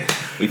connect,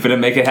 we finna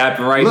make it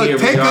happen right here.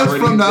 Take us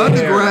from the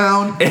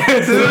underground to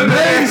the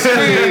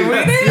mainstream.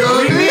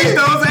 We need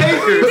those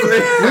acres.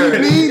 We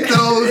need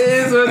those.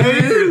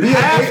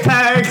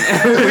 Hashtag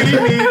we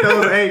need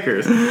those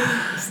acres.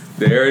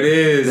 There it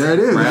is.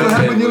 What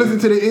happens when you listen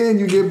to the end?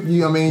 You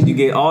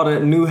get all the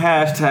new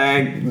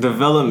hashtag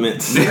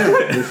developments.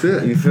 That's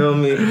it. You feel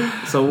me?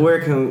 So where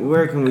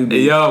can we be?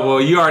 Yo,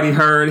 well, you already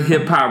heard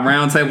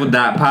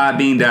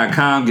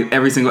hiphop.roundtable.podbean.com. Get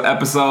every single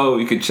episode.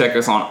 You can check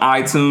us on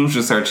iTunes.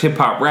 Just search Hip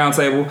Hop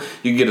Roundtable.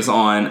 You can get us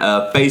on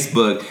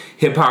Facebook,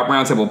 Hip Hop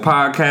Roundtable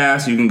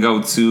Podcast. You can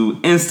go to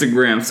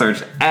Instagram,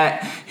 search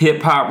at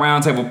Hip Hop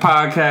Roundtable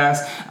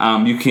Podcast.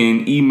 You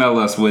can email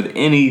us with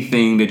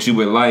anything that you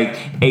would like,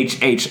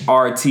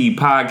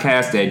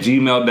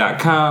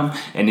 hhrtpodcast@gmail.com.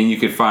 And then you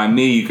can find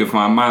me, you can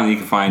find Miley, you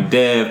can find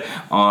Dev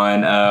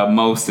on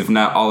most, if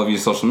not all of your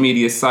social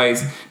media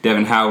sites.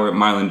 Devin Howard,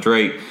 Mylan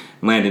Drake,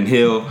 Landon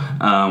Hill.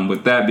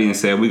 With that being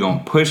said, we're going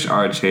to push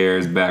our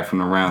chairs back from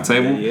the round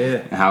table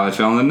and holler at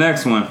y'all on the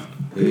next one.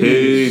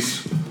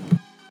 Peace.